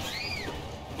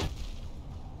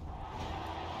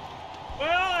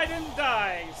 Well, I didn't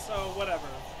die, so whatever.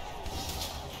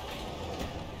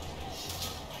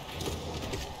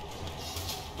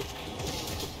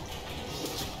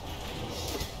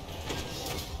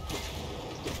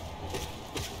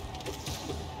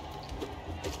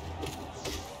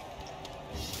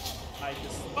 I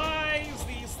despise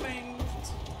these things.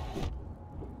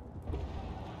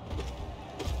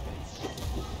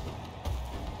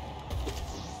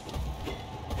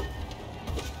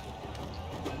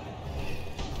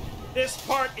 This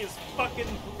part is fucking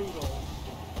brutal.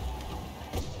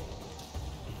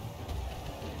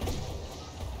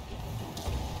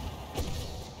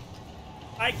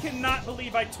 I cannot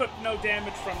believe I took no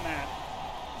damage from that.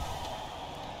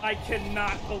 I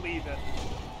cannot believe it.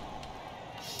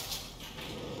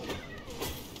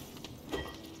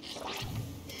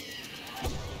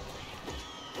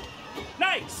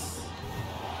 Nice!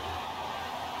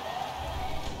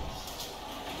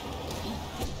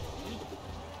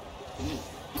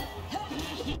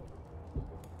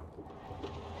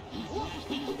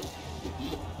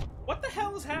 What the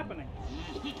hell is happening?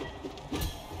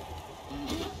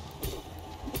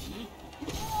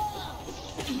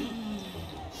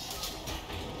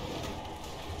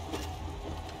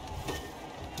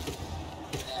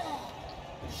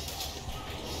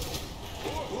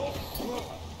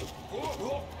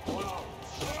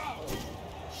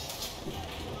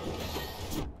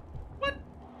 What?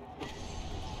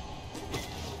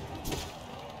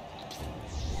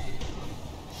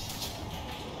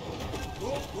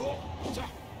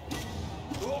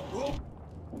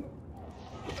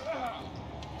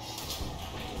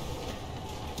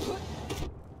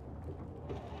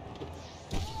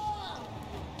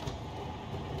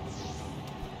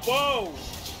 Whoa!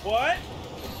 What?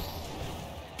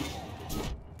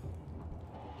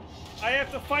 I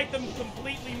have to fight them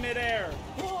completely midair.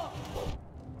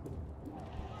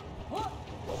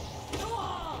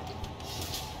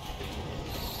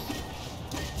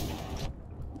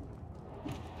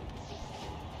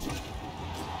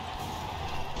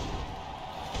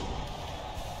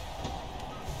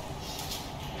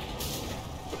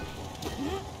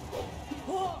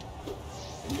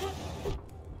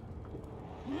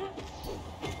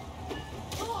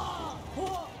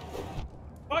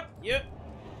 Fuck you.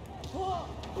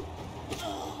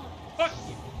 Fuck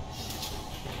you.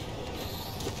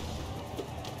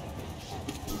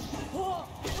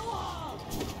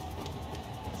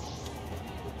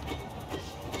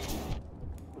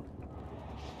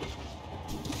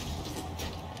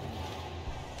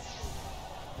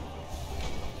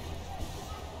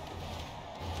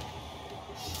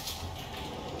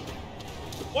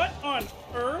 What on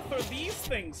earth are these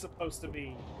things supposed to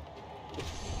be?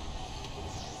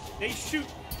 They shoot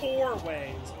 4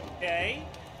 ways, okay?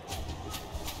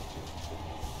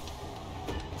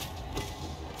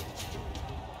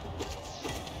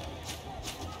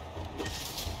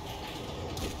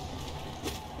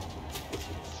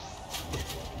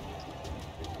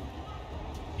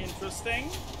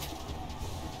 Interesting.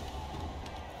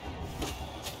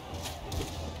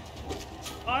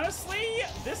 honestly,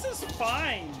 this is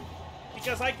fine.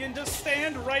 Because I can just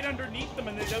stand right underneath them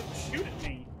and they don't shoot at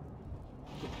me.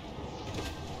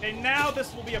 And now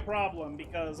this will be a problem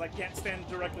because I can't stand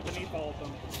directly beneath all of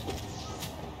them.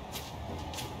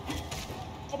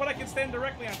 Oh, but I can stand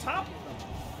directly on top of them.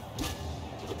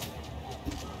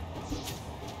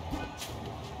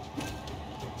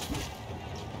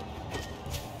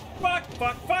 Fuck,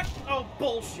 fuck, fuck! Oh,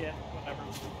 bullshit. Whatever.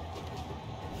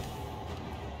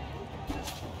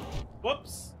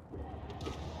 Whoops.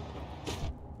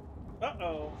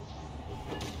 Uh-oh.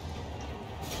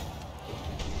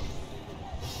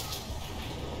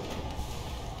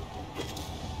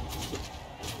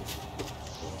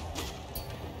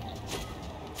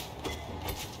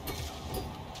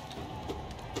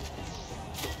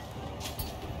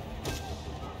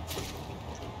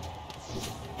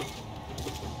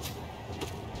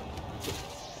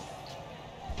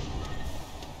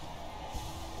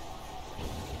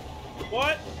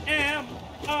 What am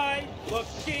I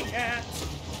looking at?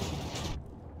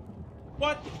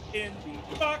 What in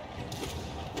the fuck?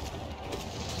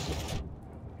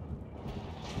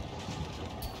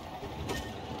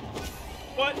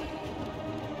 What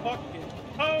fucking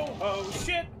oh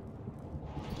shit?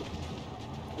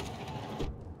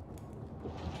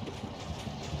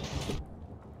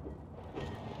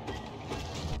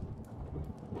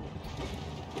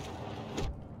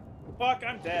 Fuck,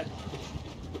 I'm dead.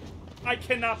 I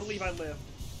cannot believe I lived.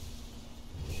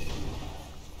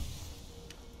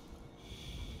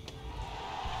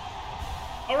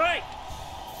 Alright!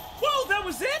 Whoa, that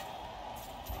was it?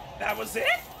 That was it?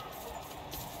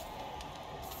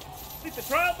 Complete the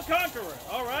trial of the Conqueror.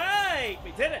 Alright,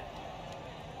 we did it.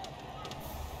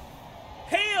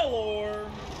 Hail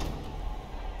or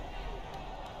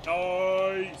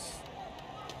nice.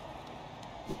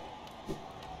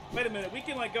 Wait a minute, we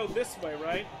can like go this way,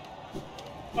 right?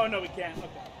 Oh no, we can't. Okay.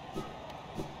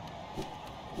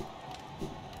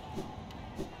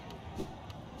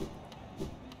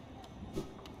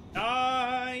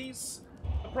 Nice.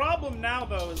 The problem now,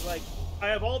 though, is like I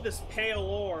have all this pale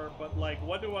ore, but like,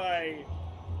 what do I?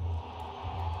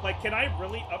 Like, can I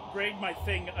really upgrade my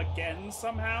thing again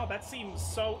somehow? That seems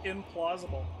so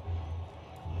implausible.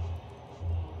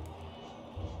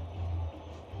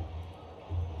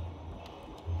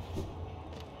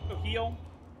 So heal.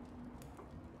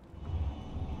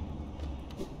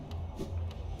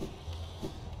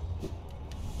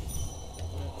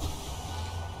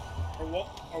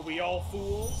 Are we all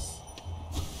fools?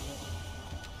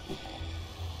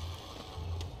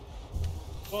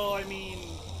 Well, I mean,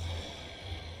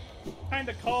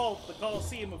 kinda called the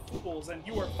Colosseum of Fools, and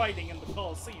you are fighting in the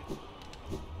Colosseum.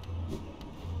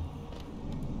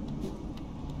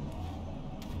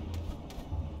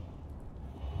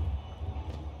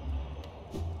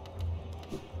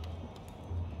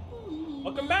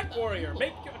 Welcome back, warrior.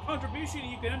 Make a contribution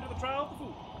and you can enter the trial of the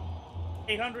food.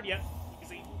 800, yeah.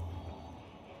 Easy.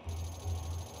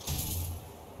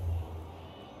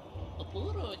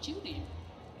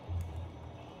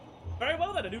 Very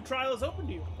well then, a new trial is open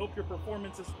to you. Hope your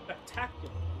performance is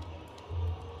spectacular.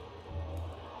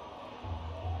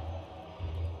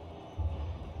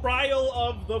 Trial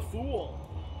of the Fool.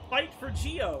 Fight for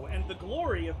Geo and the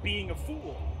glory of being a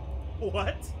fool.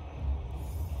 What?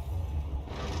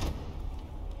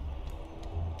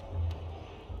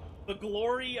 The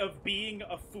glory of being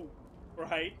a fool,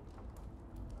 right?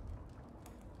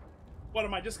 What,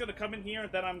 am I just gonna come in here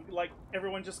and then I'm like,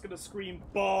 everyone's just gonna scream,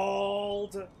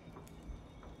 bald?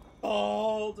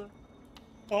 Bald.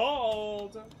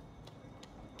 Bald.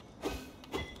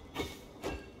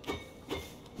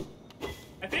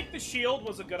 I think the shield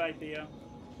was a good idea.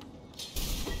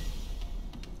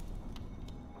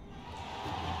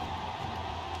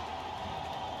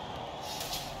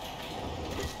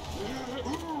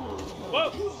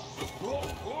 Whoa!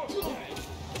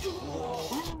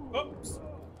 Oops.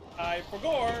 I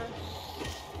forgot.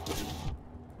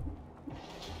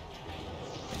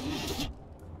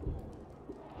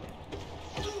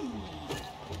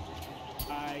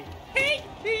 I hate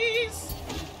these!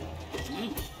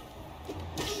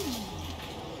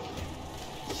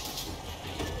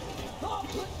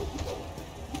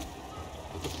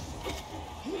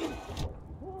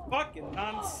 Fucking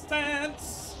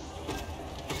nonsense!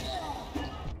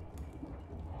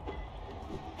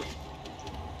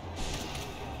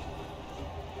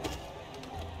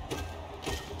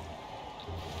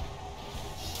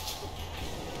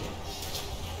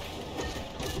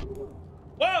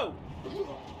 Whoa!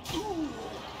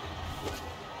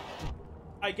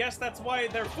 I guess that's why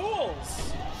they're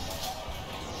fools.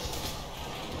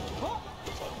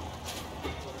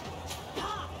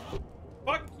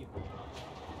 Fuck you.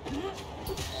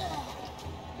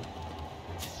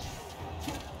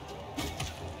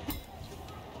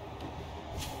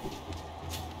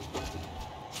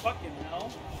 Fucking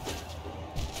hell.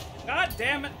 God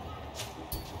damn it.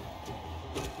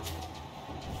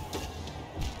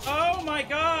 Oh my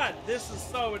god! This is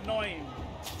so annoying.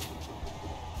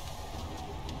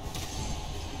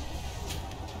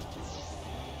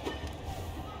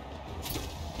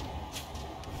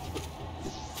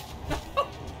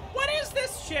 What is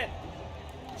this shit?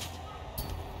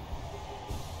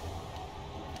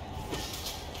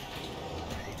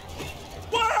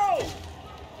 Whoa!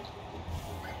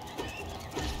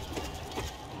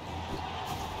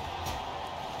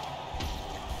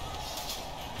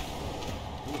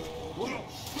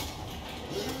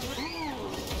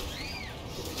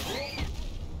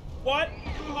 What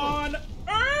on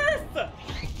earth?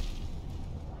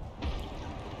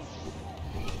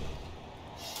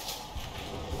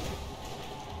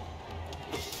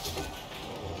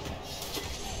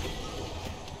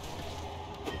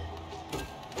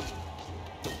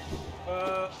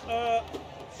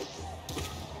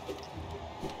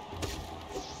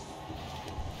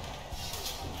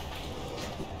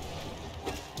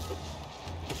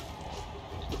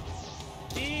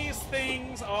 These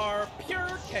things are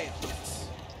pure chaos.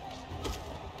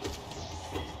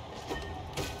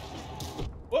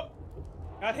 Whoop!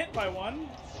 Got hit by one.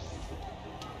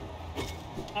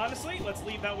 Honestly, let's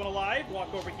leave that one alive.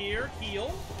 Walk over here,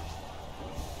 heal.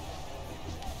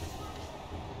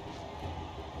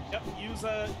 Yep,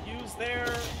 use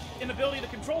their inability to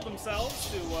control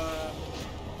themselves to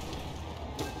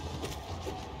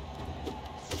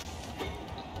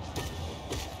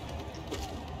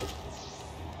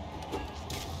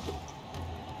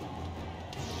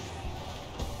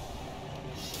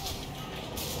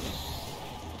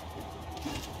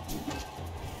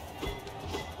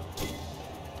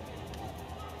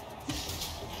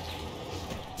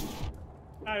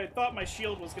I thought my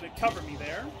shield was going to cover me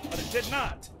there, but it did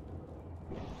not.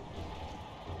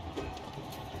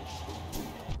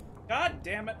 God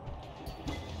damn it.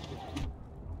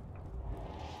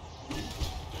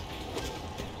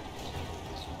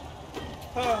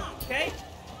 Okay.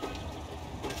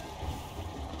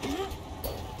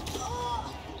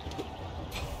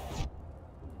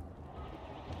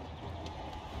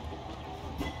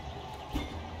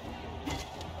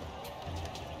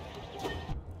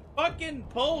 Fucking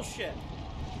bullshit.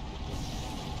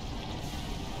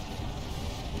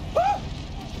 Woo!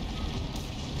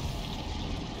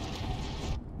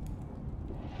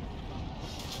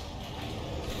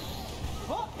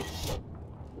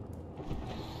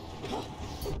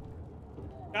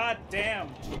 God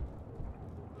damn.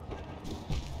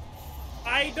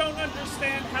 I don't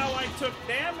understand how I took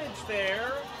damage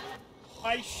there.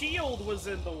 My shield was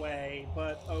in the way,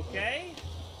 but okay.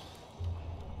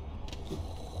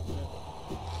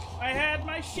 I had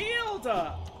my shield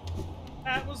up.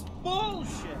 That was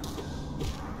bullshit.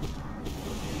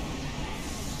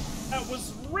 That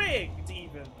was rigged,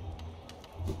 even.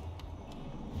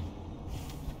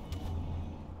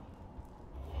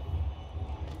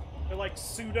 They're like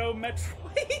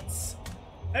pseudo-Metroids?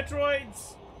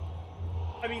 Metroids?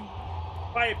 I mean,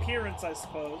 by appearance, I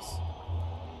suppose.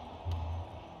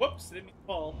 Whoops, didn't mean to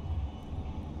fall.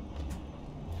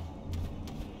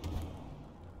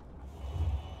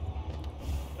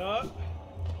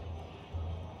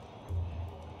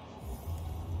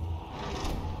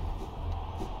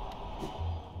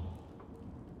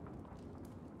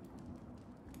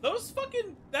 Those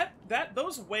fucking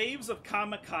those waves of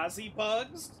kamikaze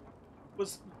bugs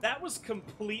was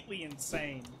completely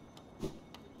insane.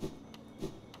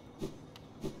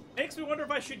 Makes me wonder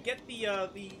if I should get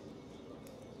the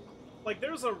like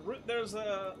there's a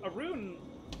rune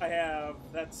I have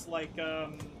that's like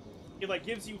it like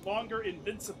gives you longer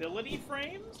invincibility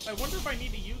frames. I wonder if I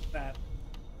need to use that.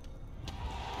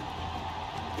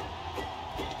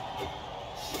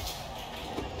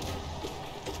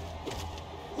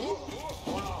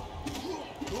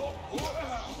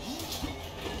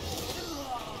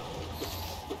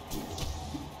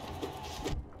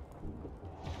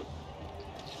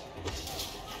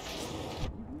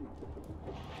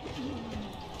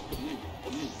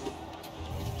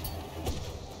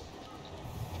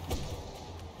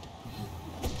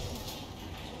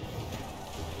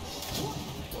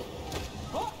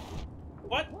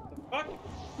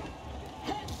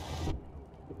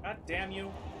 Damn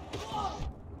you.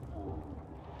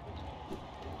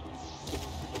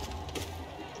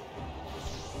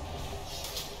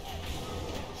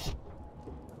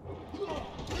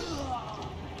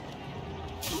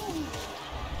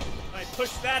 I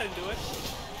push that into it.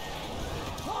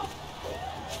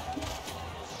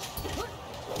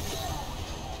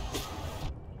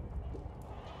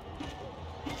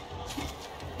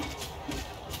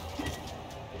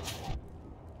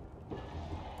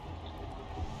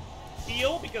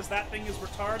 heal because that thing is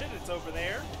retarded. It's over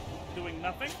there, doing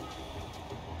nothing.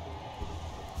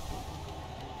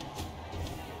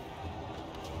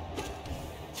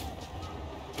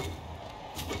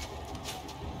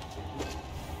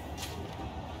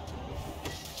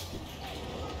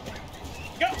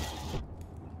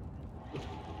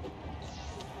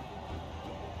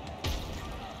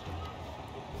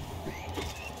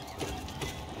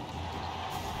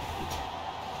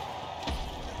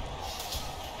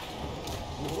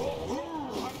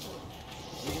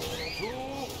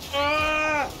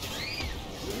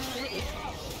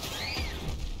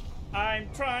 I'm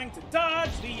trying to dodge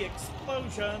the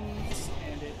explosions,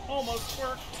 and it almost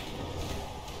worked.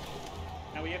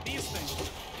 Now we have these things.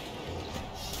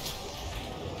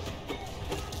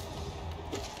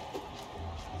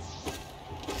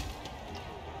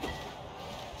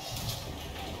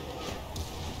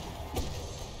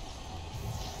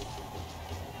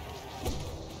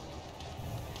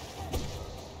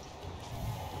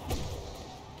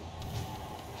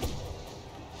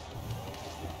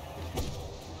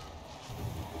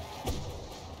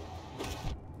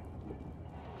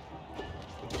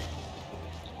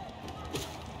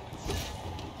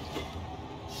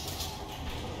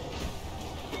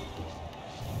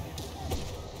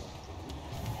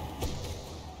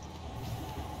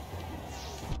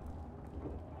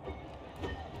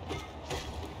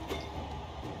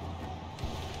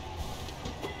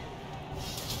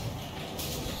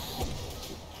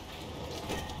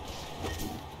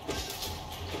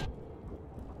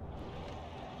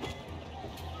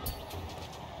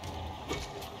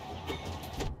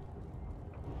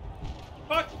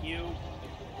 Fuck you.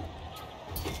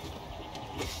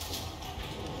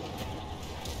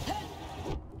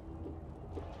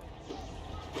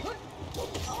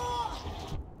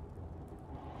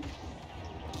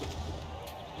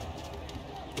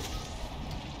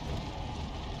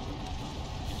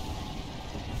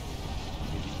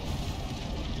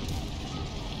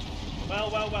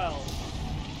 Well.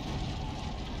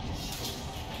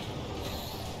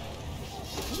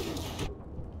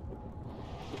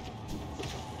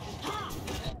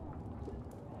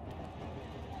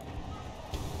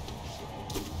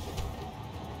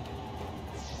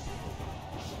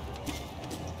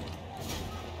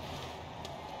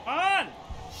 On!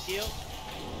 Heal.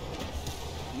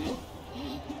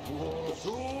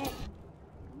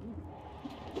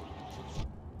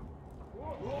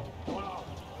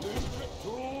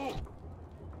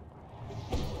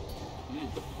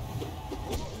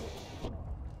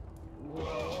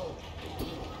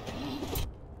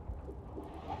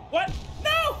 What?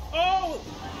 No! Oh!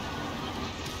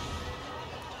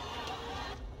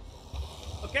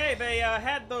 Okay, they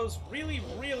had those really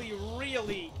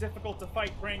difficult to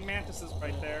fight praying mantises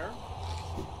right there.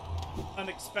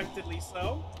 Unexpectedly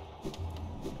so.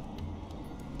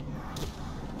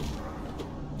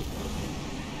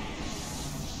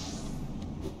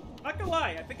 Not gonna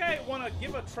lie, I think I want to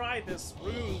give a try this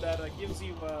rune that gives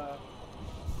you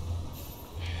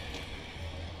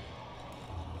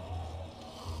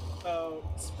so,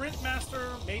 Sprint Master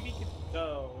maybe could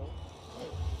go.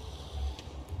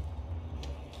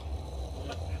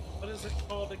 What is it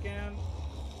called again?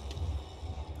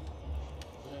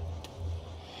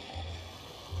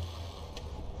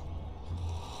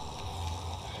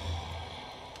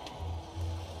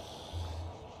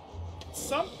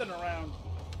 Something around.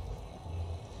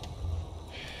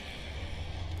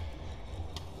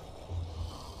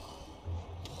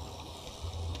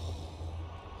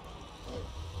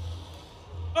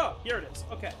 Oh, here it is.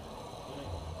 Okay.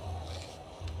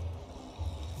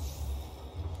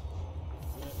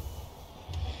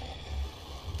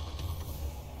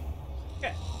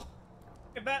 Okay.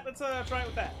 Get that. Let's try it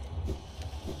with that.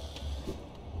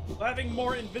 Will having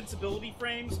more invincibility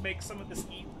frames make some of this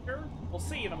easier? We'll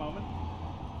see in a moment.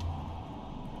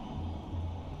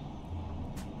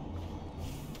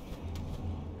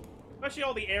 Especially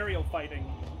all the aerial fighting.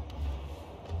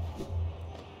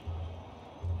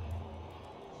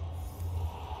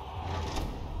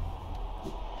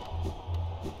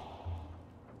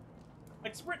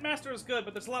 Like, Sprint Master is good,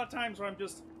 but there's a lot of times where I'm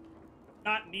just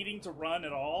not needing to run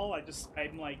at all.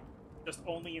 I'm like, just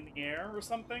only in the air or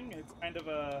something. It's kind of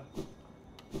a...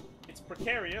 It's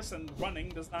precarious, and running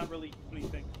does not really do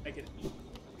anything to make it easy.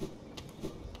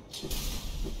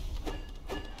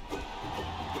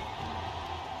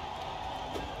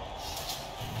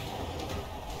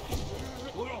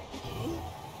 Okay.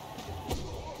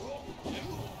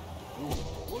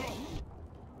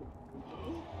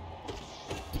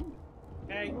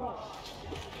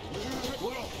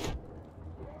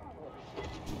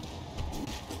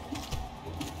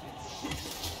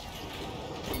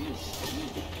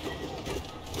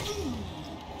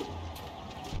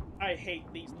 hate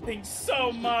these things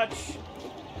so much!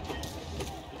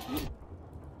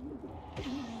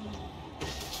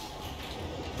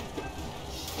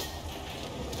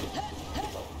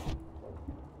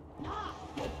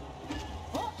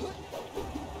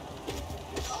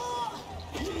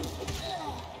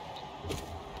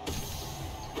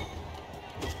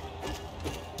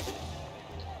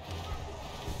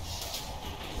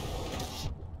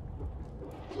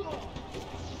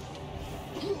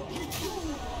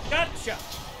 Gotcha!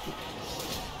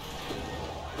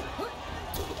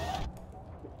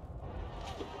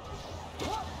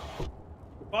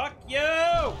 Fuck you!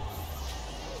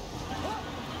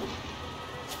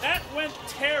 That went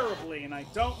terribly, and I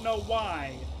don't know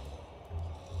why.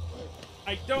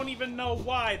 I don't even know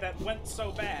why that went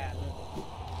so bad.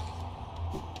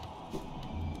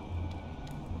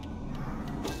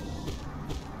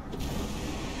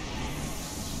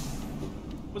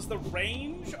 Was the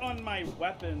range on my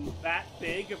weapon that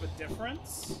big of a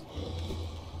difference?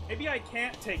 Maybe I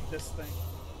can't take this thing.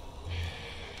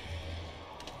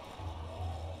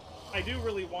 I do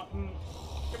really want...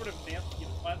 get rid of Nancy, you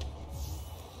know what?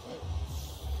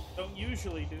 Don't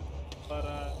usually do,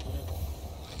 but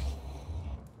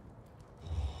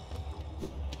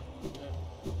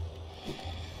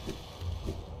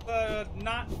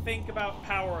not think about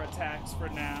power attacks for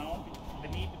now. I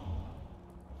need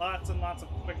lots and lots of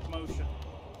quick motion.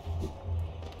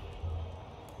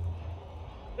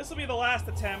 This will be the last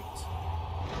attempt,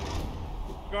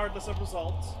 regardless of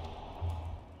results.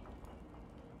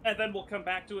 And then we'll come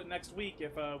back to it next week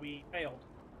if we failed.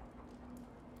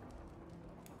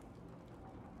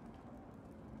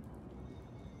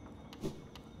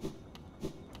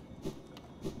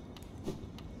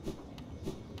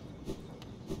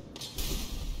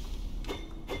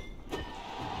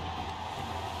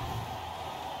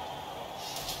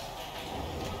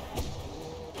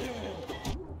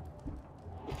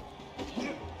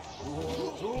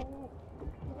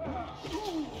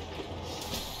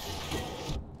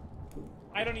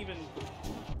 I don't even...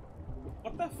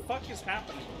 What the fuck is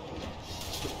happening?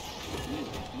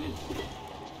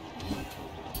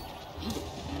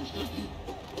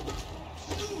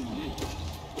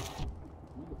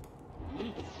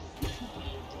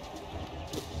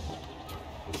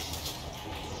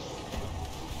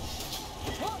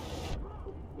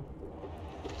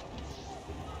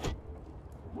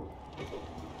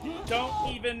 Don't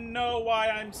even know why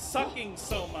I'm sucking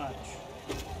so much.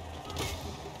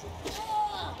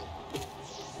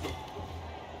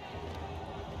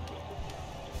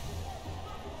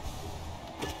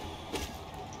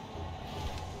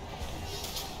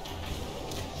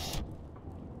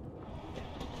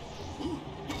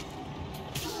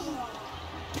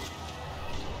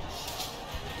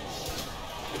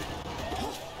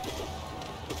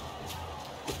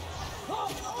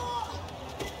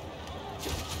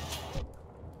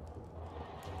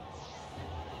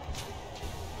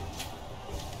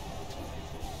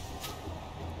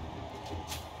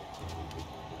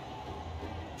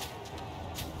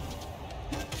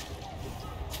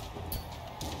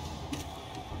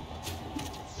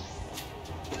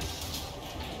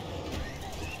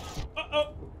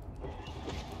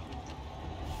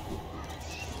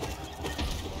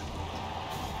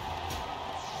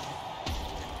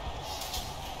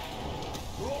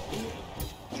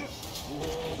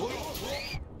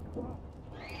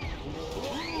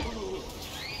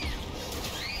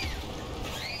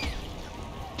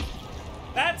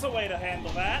 That's a way to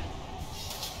handle that.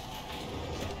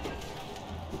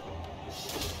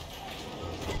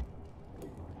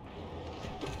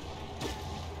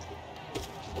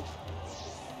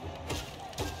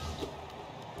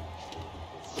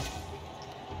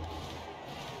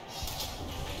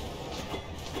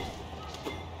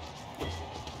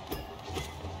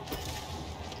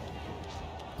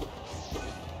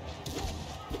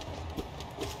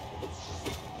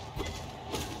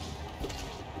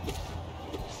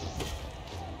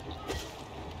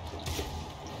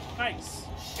 Nice.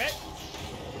 Okay.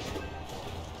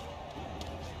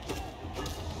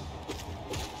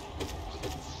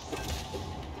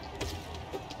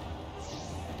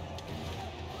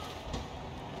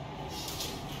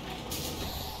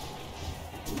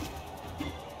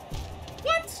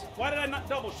 What? Why did I not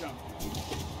double jump?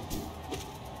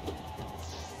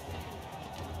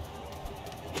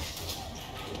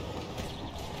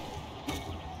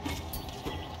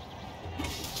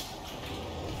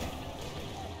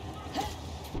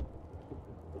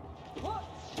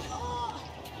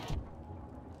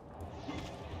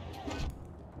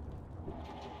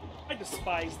 I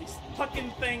despise these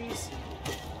fucking things.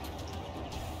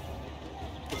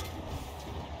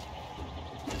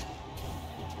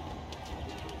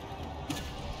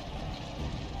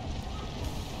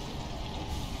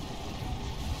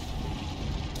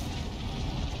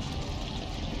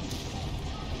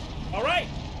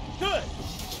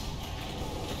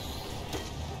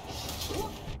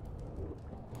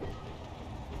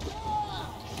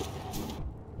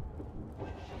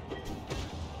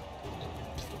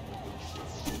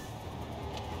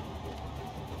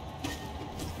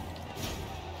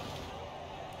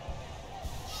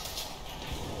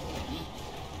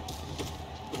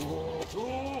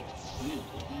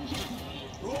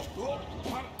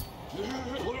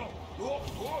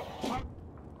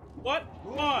 What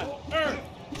on earth?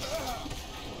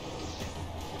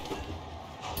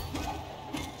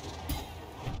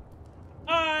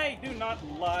 I do not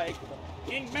like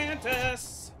the King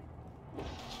Mantis.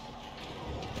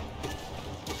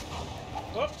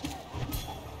 Oh.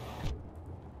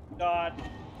 God.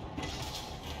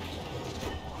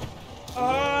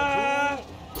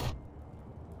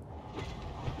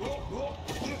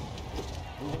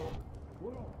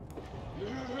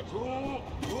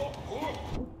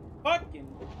 Fucking.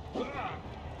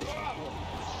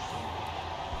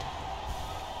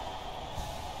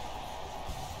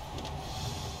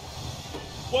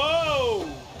 Whoa!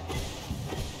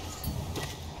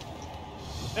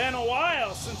 Been a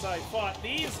while since I fought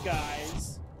these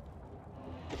guys.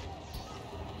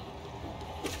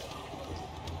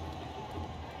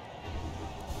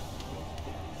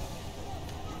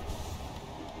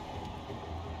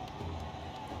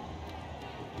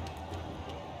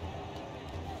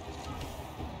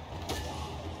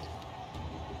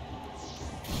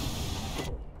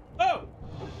 Oh!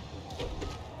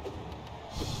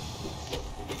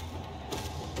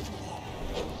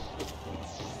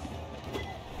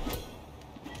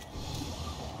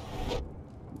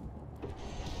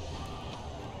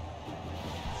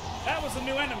 That was a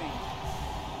new enemy.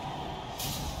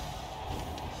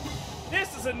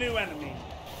 This is a new enemy.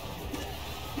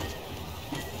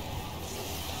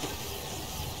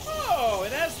 Oh,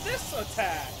 it has this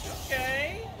attack.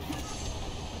 Okay.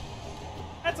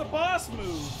 That's a boss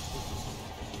move.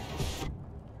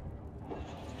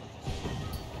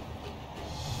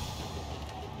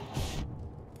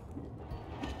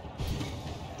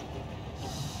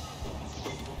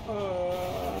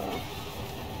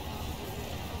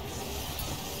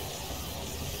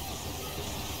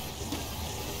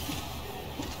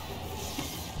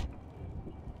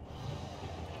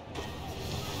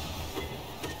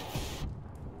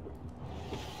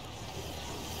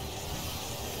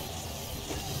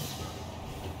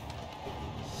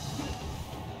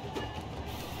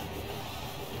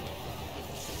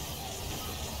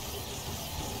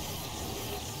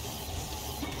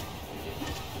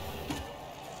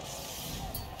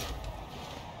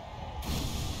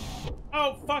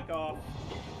 Oh, fuck off.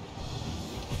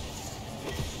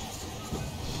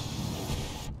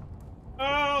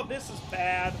 Oh, this is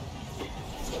bad.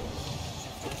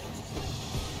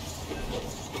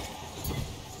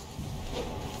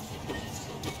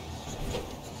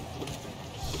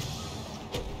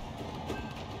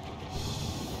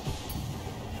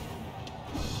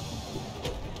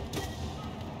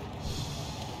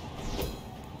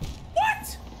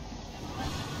 What?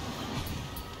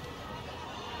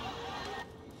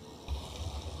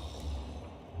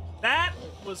 That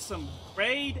was some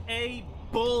grade A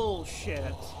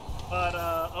bullshit. But,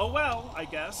 oh well, I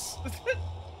guess.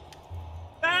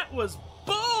 That was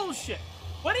bullshit!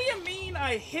 What do you mean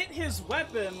I hit his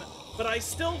weapon, but I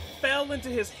still fell into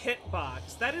his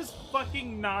hitbox? That is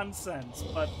fucking nonsense,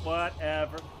 but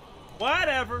whatever.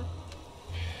 Whatever.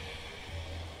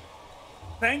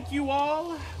 Thank you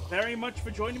all very much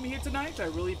for joining me here tonight. I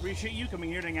really appreciate you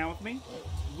coming here to hang out with me.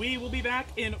 We will be back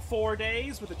in 4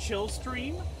 days with a chill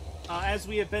stream, as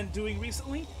we have been doing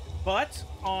recently. But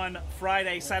on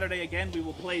Friday, Saturday again, we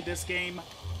will play this game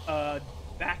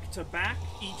back-to-back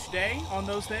each day on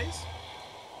those days.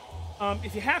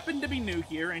 If you happen to be new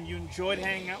here and you enjoyed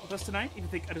hanging out with us tonight, if you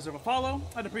think I deserve a follow,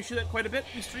 I'd appreciate that quite a bit.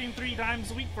 We stream 3 times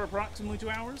a week for approximately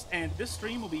 2 hours, and this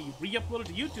stream will be re-uploaded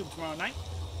to YouTube tomorrow night,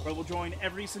 where we'll join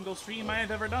every single stream I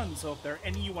have ever done. So if there are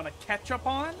any you want to catch up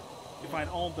on, you find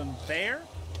all of them there.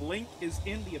 Link is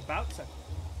in the About section.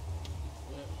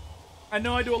 I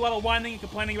know I do a lot of whining and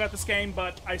complaining about this game,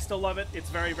 but I still love it. It's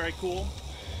very, very cool.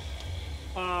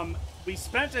 We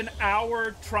spent an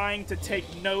hour trying to take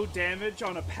no damage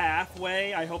on a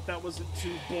pathway. I hope that wasn't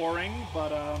too boring,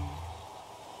 but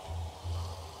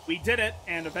we did it,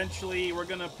 and eventually we're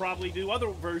gonna probably do other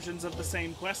versions of the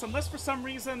same quest, unless for some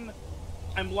reason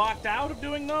I'm locked out of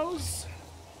doing those.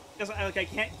 Because I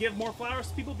can't give more flowers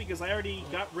to people because I already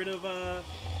got rid of the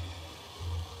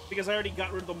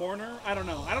Mourner. I don't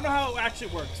know. I don't know how it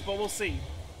actually works, but we'll see.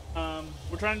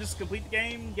 We're trying to just complete the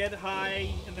game, get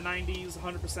high in the 90s,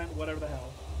 100%, whatever the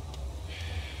hell.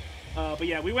 But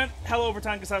yeah, we went hell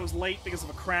overtime because I was late because of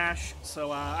a crash,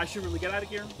 so I should really get out of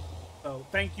here. So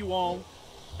thank you all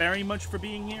very much for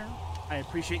being here. I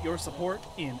appreciate your support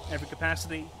in every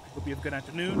capacity. I hope you have a good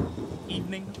afternoon,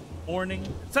 evening, morning,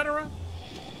 etc.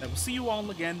 I will see you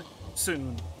all again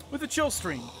soon with a chill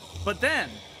stream. But then,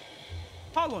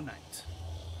 Hollow Knight.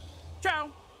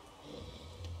 Ciao!